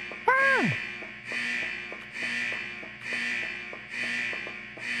 Ah!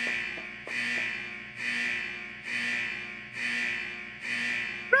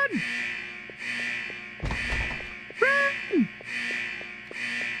 Run! Run!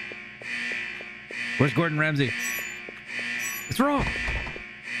 Where's Gordon Ramsay? It's wrong.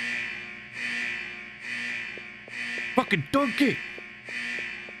 Fucking donkey.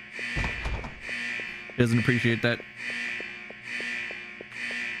 He doesn't appreciate that.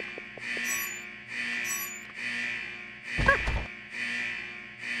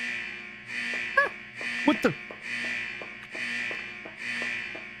 What the?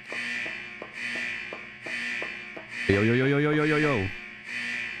 Yo, yo, yo, yo, yo, yo, yo, yo. We're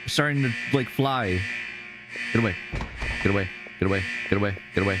starting to, like, fly. Get away. Get away. Get away. Get away.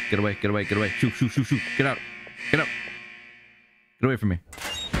 Get away. Get away. Get away. Get away. Shoot, shoot, shoot, shoot. Get out. Get out. Get away from me.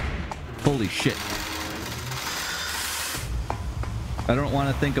 Holy shit. I don't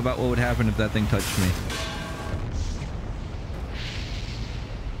want to think about what would happen if that thing touched me.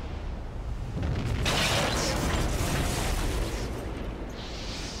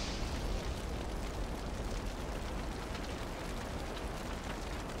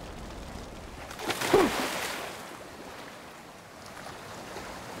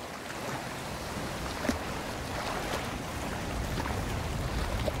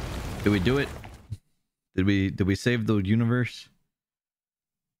 Did we do it? Did we save the universe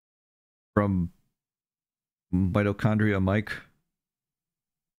from mitochondria Mike?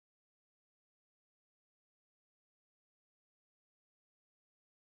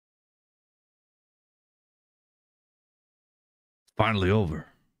 It's finally over.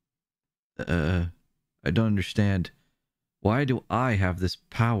 I don't understand. Why do I have this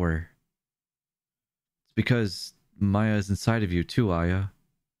power? It's because Maya is inside of you too, Aya.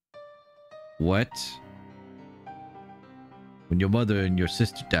 What? When your mother and your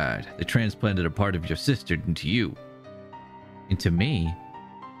sister died, they transplanted a part of your sister into you. Into me?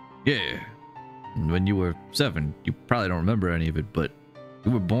 Yeah. And when you were 7, you probably don't remember any of it, but you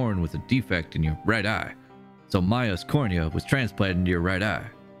were born with a defect in your right eye. So Maya's cornea was transplanted into your right eye.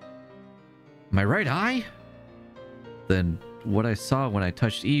 My right eye? Then what I saw when I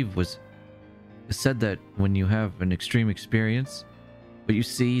touched Eve was... It said that when you have an extreme experience, what you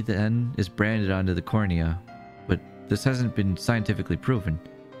see then is branded onto the cornea. But this hasn't been scientifically proven.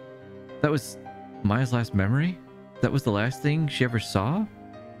 That was Maya's last memory? That was the last thing she ever saw?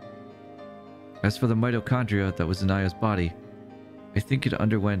 As for the mitochondria that was in Aya's body, I think it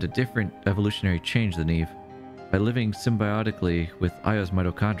underwent a different evolutionary change than Eve. By living symbiotically with Aya's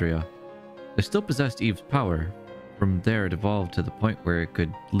mitochondria, it still possessed Eve's power. From there it evolved to the point where it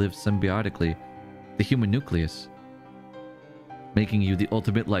could live symbiotically with the human nucleus, making you the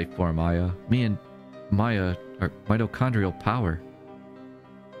ultimate life form, Aya. Me and Maya are mitochondrial power.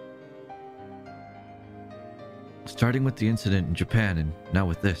 Starting with the incident in Japan and now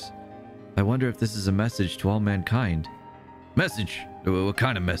with this, I wonder if this is a message to all mankind. Message? What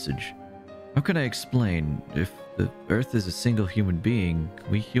kind of message? How can I explain? If the Earth is a single human being,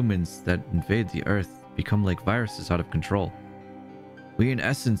 we humans that invade the Earth become like viruses out of control. We in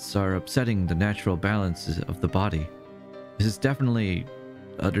essence are upsetting the natural balances of the body. This is definitely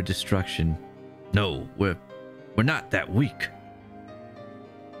utter destruction. No, we're not that weak.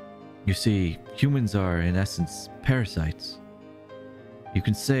 You see, humans are in essence parasites. You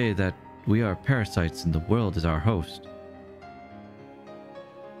can say that we are parasites and the world is our host.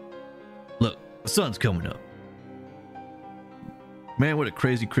 Look, the sun's coming up. Man, what a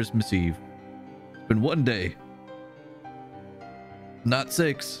crazy Christmas Eve. It's been one day. Not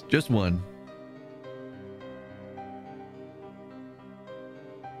 6, just 1.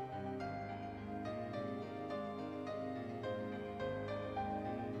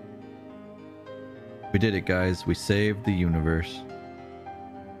 We did it, guys. We saved the universe.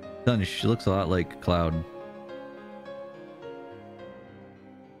 She looks a lot like Cloud.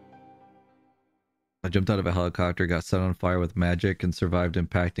 I jumped out of a helicopter, got set on fire with magic, and survived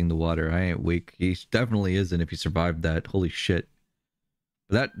impacting the water. I ain't weak. He definitely isn't if he survived that. Holy shit.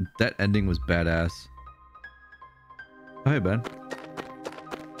 That ending was badass. Oh, hey, Ben.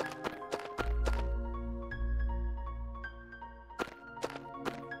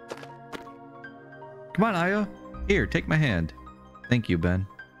 Come on, Aya. Here, take my hand. Thank you, Ben.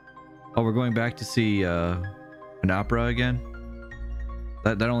 Oh, we're going back to see an opera again?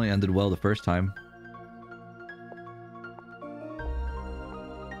 That only ended well the first time.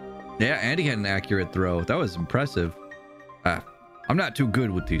 Yeah, Andy had an accurate throw. That was impressive. I'm not too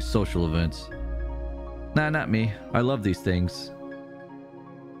good with these social events. Nah, not me. I love these things.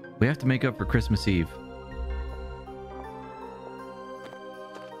 We have to make up for Christmas Eve.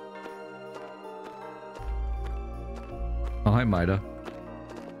 Oh, hi, Maida.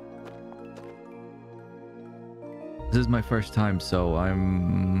 This is my first time, so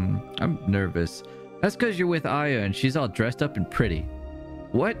I'm nervous. That's because you're with Aya and she's all dressed up and pretty.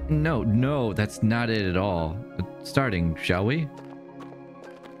 What? No, that's not it at all. Starting, shall we?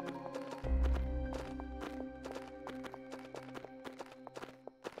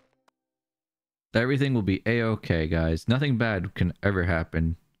 Everything will be a-okay, guys. Nothing bad can ever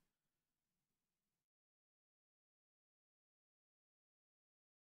happen.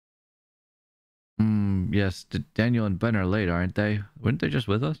 Yes, Daniel and Ben are late, aren't they? Weren't they just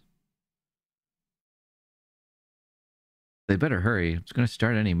with us? They better hurry. It's gonna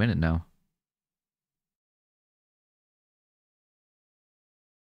start any minute now.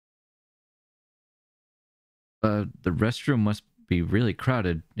 The restroom must be really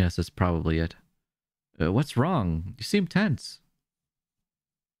crowded. Yes, that's probably it. What's wrong? You seem tense.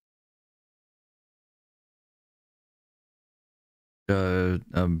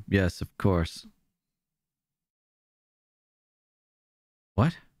 Yes, of course.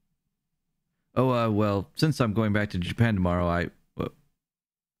 What? Oh, well, since I'm going back to Japan tomorrow,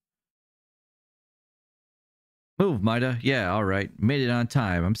 Move, Maida. Yeah, alright. Made it on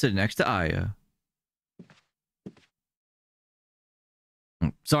time. I'm sitting next to Aya.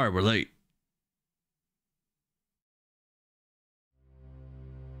 Sorry, we're late.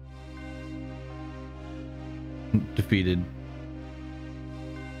 Defeated.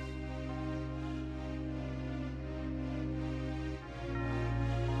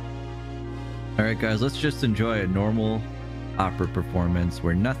 Alright guys, let's just enjoy a normal opera performance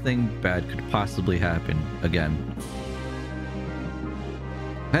where nothing bad could possibly happen again.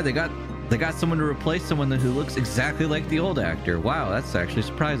 Hey, they got someone to replace someone who looks exactly like the old actor. Wow, that's actually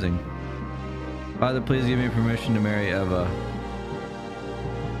surprising. Father, please give me permission to marry Eva.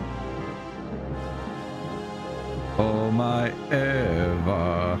 Oh my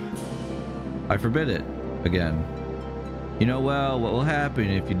Eva. I forbid it again. You know well what will happen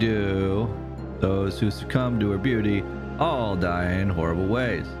if you do. Those who succumb to her beauty all die in horrible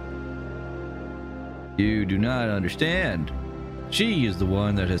ways. You do not understand. She is the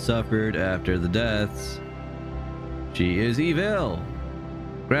one that has suffered after the deaths. She is evil.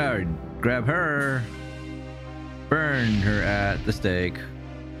 Grab her. Burn her at the stake.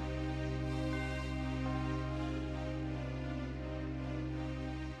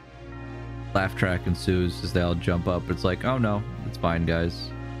 Laugh track ensues as they all jump up. It's like, oh no, it's fine, guys.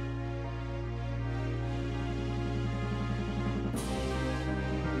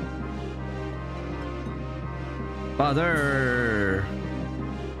 Father,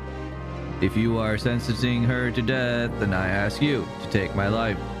 if you are sentencing her to death, then I ask you to take my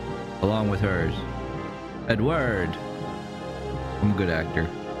life along with hers. Edward. I'm a good actor.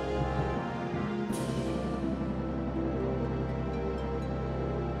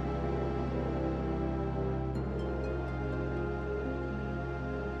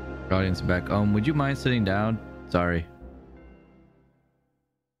 Audience back. Would you mind sitting down? Sorry.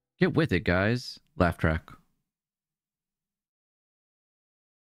 Get with it, guys. Laugh track.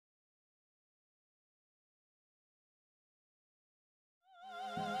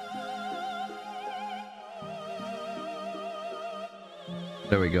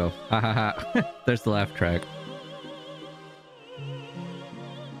 There we go. Ha ha ha. There's the laugh track.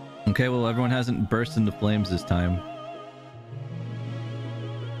 Okay, well, everyone hasn't burst into flames this time.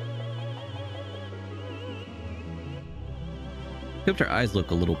 Except her eyes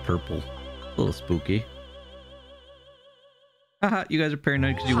look a little purple. A little spooky. Haha, you guys are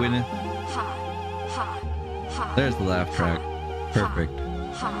paranoid because you win it. There's the laugh track. Perfect.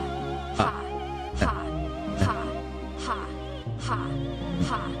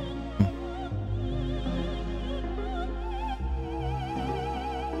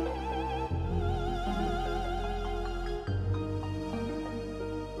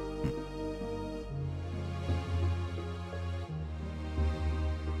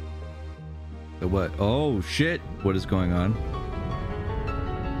 What? Oh, shit. What is going on?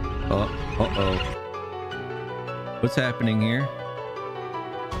 Uh-oh. What's happening here?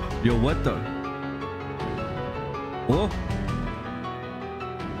 Yo, what the? Whoa.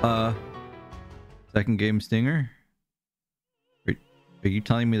 Second game stinger? Are you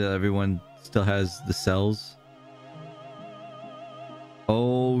telling me that everyone still has the cells?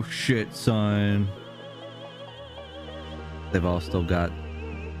 Oh, shit, son. They've all still got...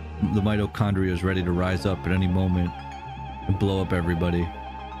 The mitochondria is ready to rise up at any moment and blow up everybody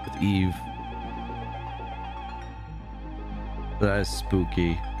with Eve. That is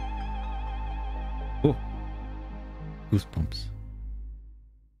spooky. Oh, goosebumps.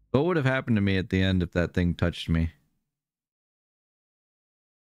 What would have happened to me at the end if that thing touched me?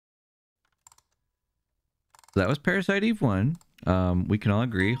 So that was Parasite Eve 1. We can all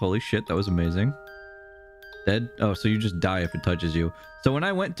agree. Holy shit, that was amazing. Dead? Oh, so you just die if it touches you. So when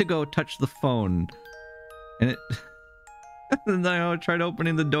I went to go touch the phone and it... and I tried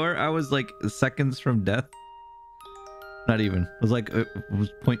opening the door, I was like seconds from death. Not even. It was like... It was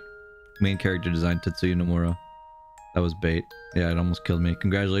main character design, Tetsuya Nomura. That was bait. Yeah, it almost killed me.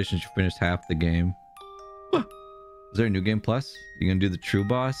 Congratulations, you finished half the game. Is there a new game plus? You gonna do the true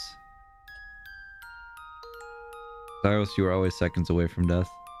boss? Cyrus, you were always seconds away from death.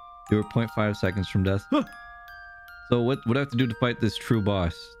 You were 0.5 seconds from death. So what do I have to do to fight this true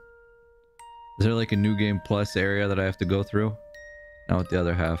boss? Is there like a new game plus area that I have to go through? Now with the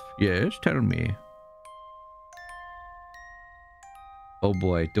other half. Yes, tell me. Oh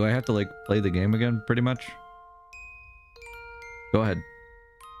boy, do I have to like play the game again pretty much? Go ahead.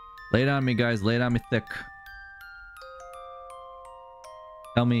 Lay it on me, guys. Lay it on me thick.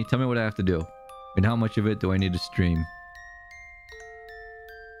 Tell me what I have to do. And how much of it do I need to stream?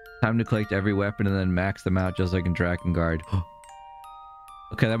 Time to collect every weapon and then max them out just like in Drakengard.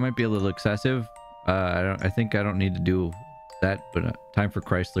 Okay, that might be a little excessive. I think I don't need to do that, but time for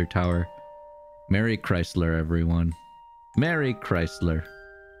Chrysler Tower. Merry Chrysler, everyone. Merry Chrysler.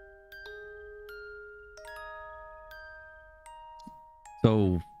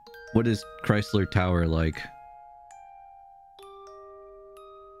 So, what is Chrysler Tower like?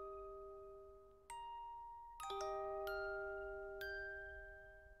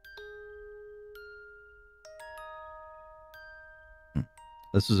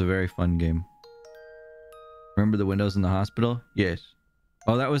 This was a very fun game. Remember the windows in the hospital? Yes.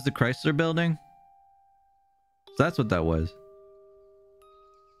 Oh, that was the Chrysler building? So that's what that was.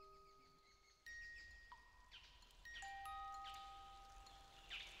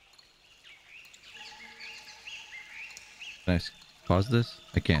 Can I pause this?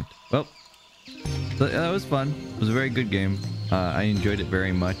 I can't. Well, so that was fun. It was a very good game. I enjoyed it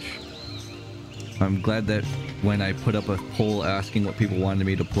very much. I'm glad that when I put up a poll asking what people wanted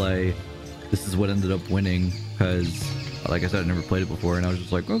me to play, this is what ended up winning, because like I said, I never played it before, and I was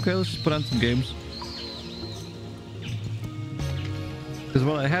just like, okay, let's just put on some games. Because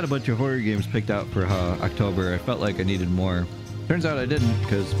while I had a bunch of horror games picked out for October, I felt like I needed more. Turns out I didn't,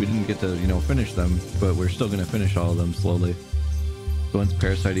 because we didn't get to, you know, finish them, but we're still going to finish all of them slowly. So one's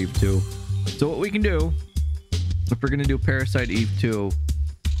Parasite Eve 2. So what we can do, if we're going to do Parasite Eve 2,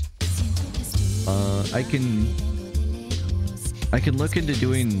 I can look into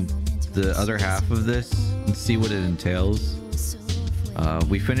doing the other half of this and see what it entails.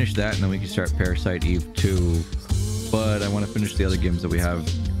 We finish that and then we can start Parasite Eve 2, but I want to finish the other games that we have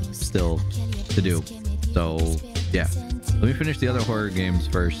still to do. So yeah, let me finish the other horror games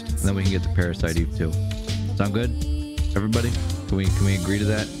first and then we can get to Parasite Eve 2. Sound good, everybody? Can we agree to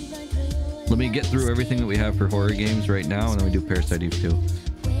that? Let me get through everything that we have for horror games right now and then we do Parasite Eve 2.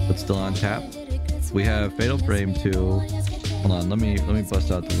 What's still on tap? We have Fatal Frame 2. Hold on, let me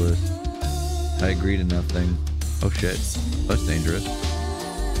bust out the list. I agree to nothing. Oh shit, that's dangerous.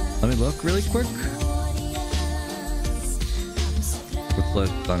 Let me look really quick. What's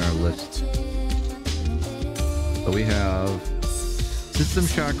left on our list? So we have System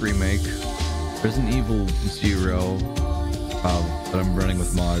Shock Remake, Resident Evil 0, that I'm running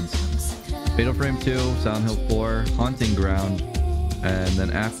with mods, Fatal Frame 2, Silent Hill 4, Haunting Ground, and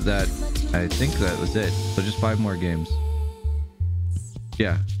then after that, I think that was it. So just 5 more games.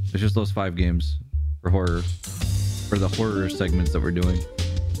 Yeah, it's just those 5 games for horror, for the horror segments that we're doing.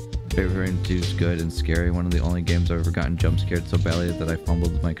 Fatal Frame 2 is good and scary. One of the only games I've ever gotten jump scared so badly that I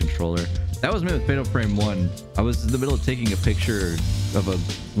fumbled with my controller. That was me with Fatal Frame 1. I was in the middle of taking a picture of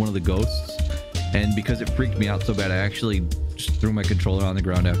one of the ghosts, and because it freaked me out so bad, I actually just threw my controller on the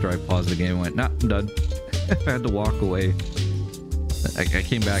ground after I paused the game and went, nah, I'm done. I had to walk away. I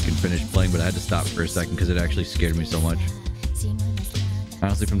came back and finished playing, but I had to stop for a second because it actually scared me so much.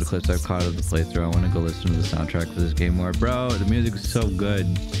 Honestly, from the clips I've caught of the playthrough, I want to go listen to the soundtrack for this game more. Bro, the music is so good.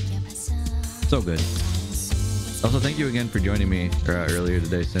 So good. Also, thank you again for joining me earlier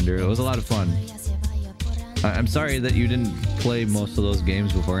today, Cinder. It was a lot of fun. I'm sorry that you didn't play most of those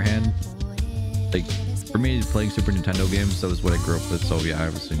games beforehand. Like, for me, playing Super Nintendo games, that was what I grew up with. So yeah, I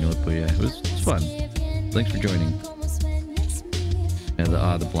was singing it, but yeah, it was fun. Thanks for joining.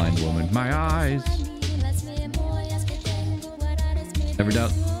 Yeah, the blind woman. My eyes. Never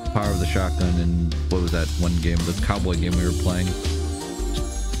doubt the power of the shotgun. And what was that one game? The cowboy game we were playing.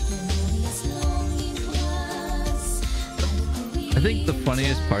 I think the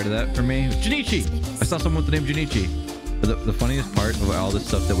funniest part of that for me, Junichi. I saw someone with the name Junichi. But the funniest part of all this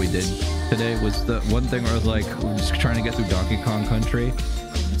stuff that we did today was the one thing where I was like, just trying to get through Donkey Kong Country.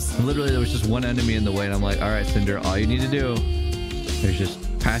 And literally, there was just one enemy in the way, and I'm like, all right, Cinder, all you need to do is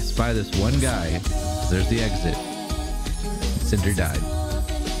just pass by this one guy. There's the exit. Cinder died.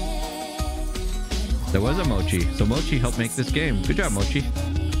 There was a Mochi, so Mochi helped make this game. Good job, Mochi.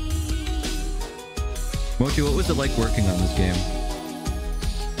 Mochi, what was it like working on this game?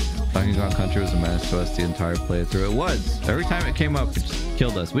 Donkey Kong Country was a mess to us the entire playthrough. It was. Every time it came up, it just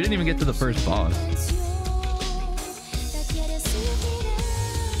killed us. We didn't even get to the first boss.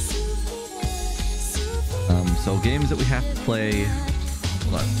 So games that we have to play.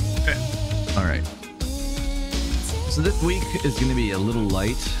 Hold on. Okay. All right. So this week is going to be a little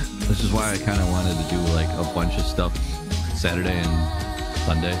light. This is why I kind of wanted to do like a bunch of stuff Saturday and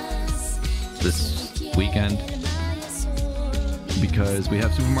Sunday this weekend, because we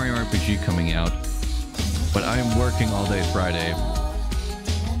have Super Mario RPG coming out, but I'm working all day Friday,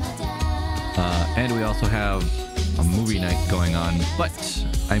 and we also have a movie night going on, but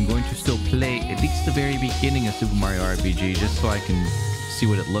I'm going to still play at least the very beginning of Super Mario RPG just so I can see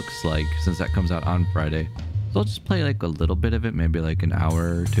what it looks like, since that comes out on Friday. So I'll just play like a little bit of it, maybe like an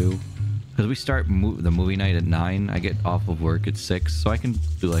hour or two, because we start the movie night at 9. I get off of work at 6, so I can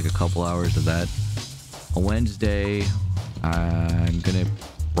do like a couple hours of that. On Wednesday, I'm gonna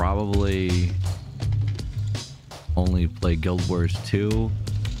probably only play Guild Wars 2.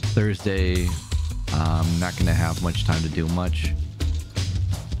 Thursday, I'm not gonna have much time to do much,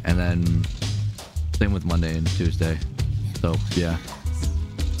 and then same with Monday and Tuesday. So yeah,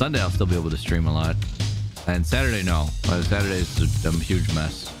 Sunday I'll still be able to stream a lot, and Saturday no. Saturday is a huge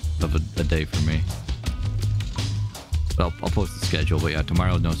mess of a day for me. But I'll post the schedule. But yeah,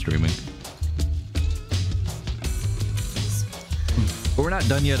 tomorrow no streaming. But we're not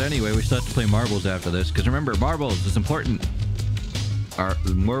done yet anyway. We still have to play marbles after this, because remember, marbles is important. Our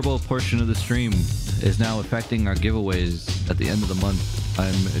marble portion of the stream is now affecting our giveaways at the end of the month.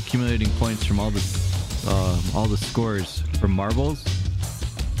 I'm accumulating points from all the scores from marbles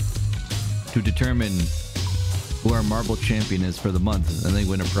to determine who our marble champion is for the month, and they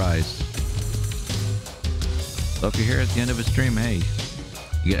win a prize. So if you're here at the end of a stream, hey,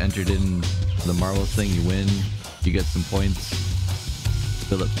 you get entered in the marbles thing, you win, you get some points,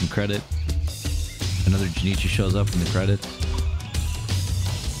 build up some credit. Another Junichi shows up in the credits.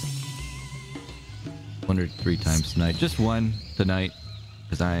 Wondered 3 times tonight. Just one tonight,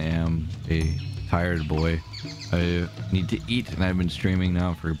 because I am a tired boy. I need to eat, and I've been streaming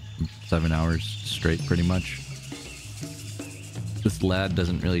now for 7 hours straight, pretty much. This lad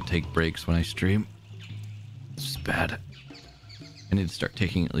doesn't really take breaks when I stream. It's just bad. I need to start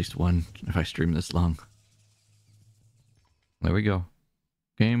taking at least one if I stream this long. There we go.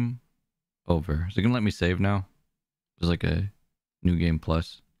 Game over. Is it gonna let me save now? There's like a new game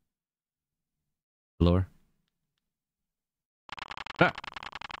plus. Lower. Ah!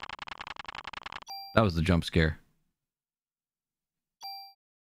 That was the jump scare.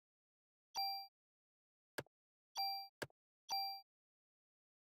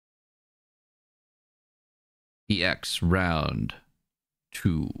 EX round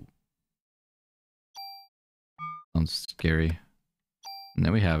 2. Sounds scary. And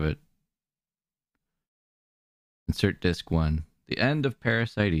there we have it. Insert disc 1. The end of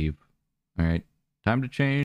Parasite Eve. Alright. Time to change.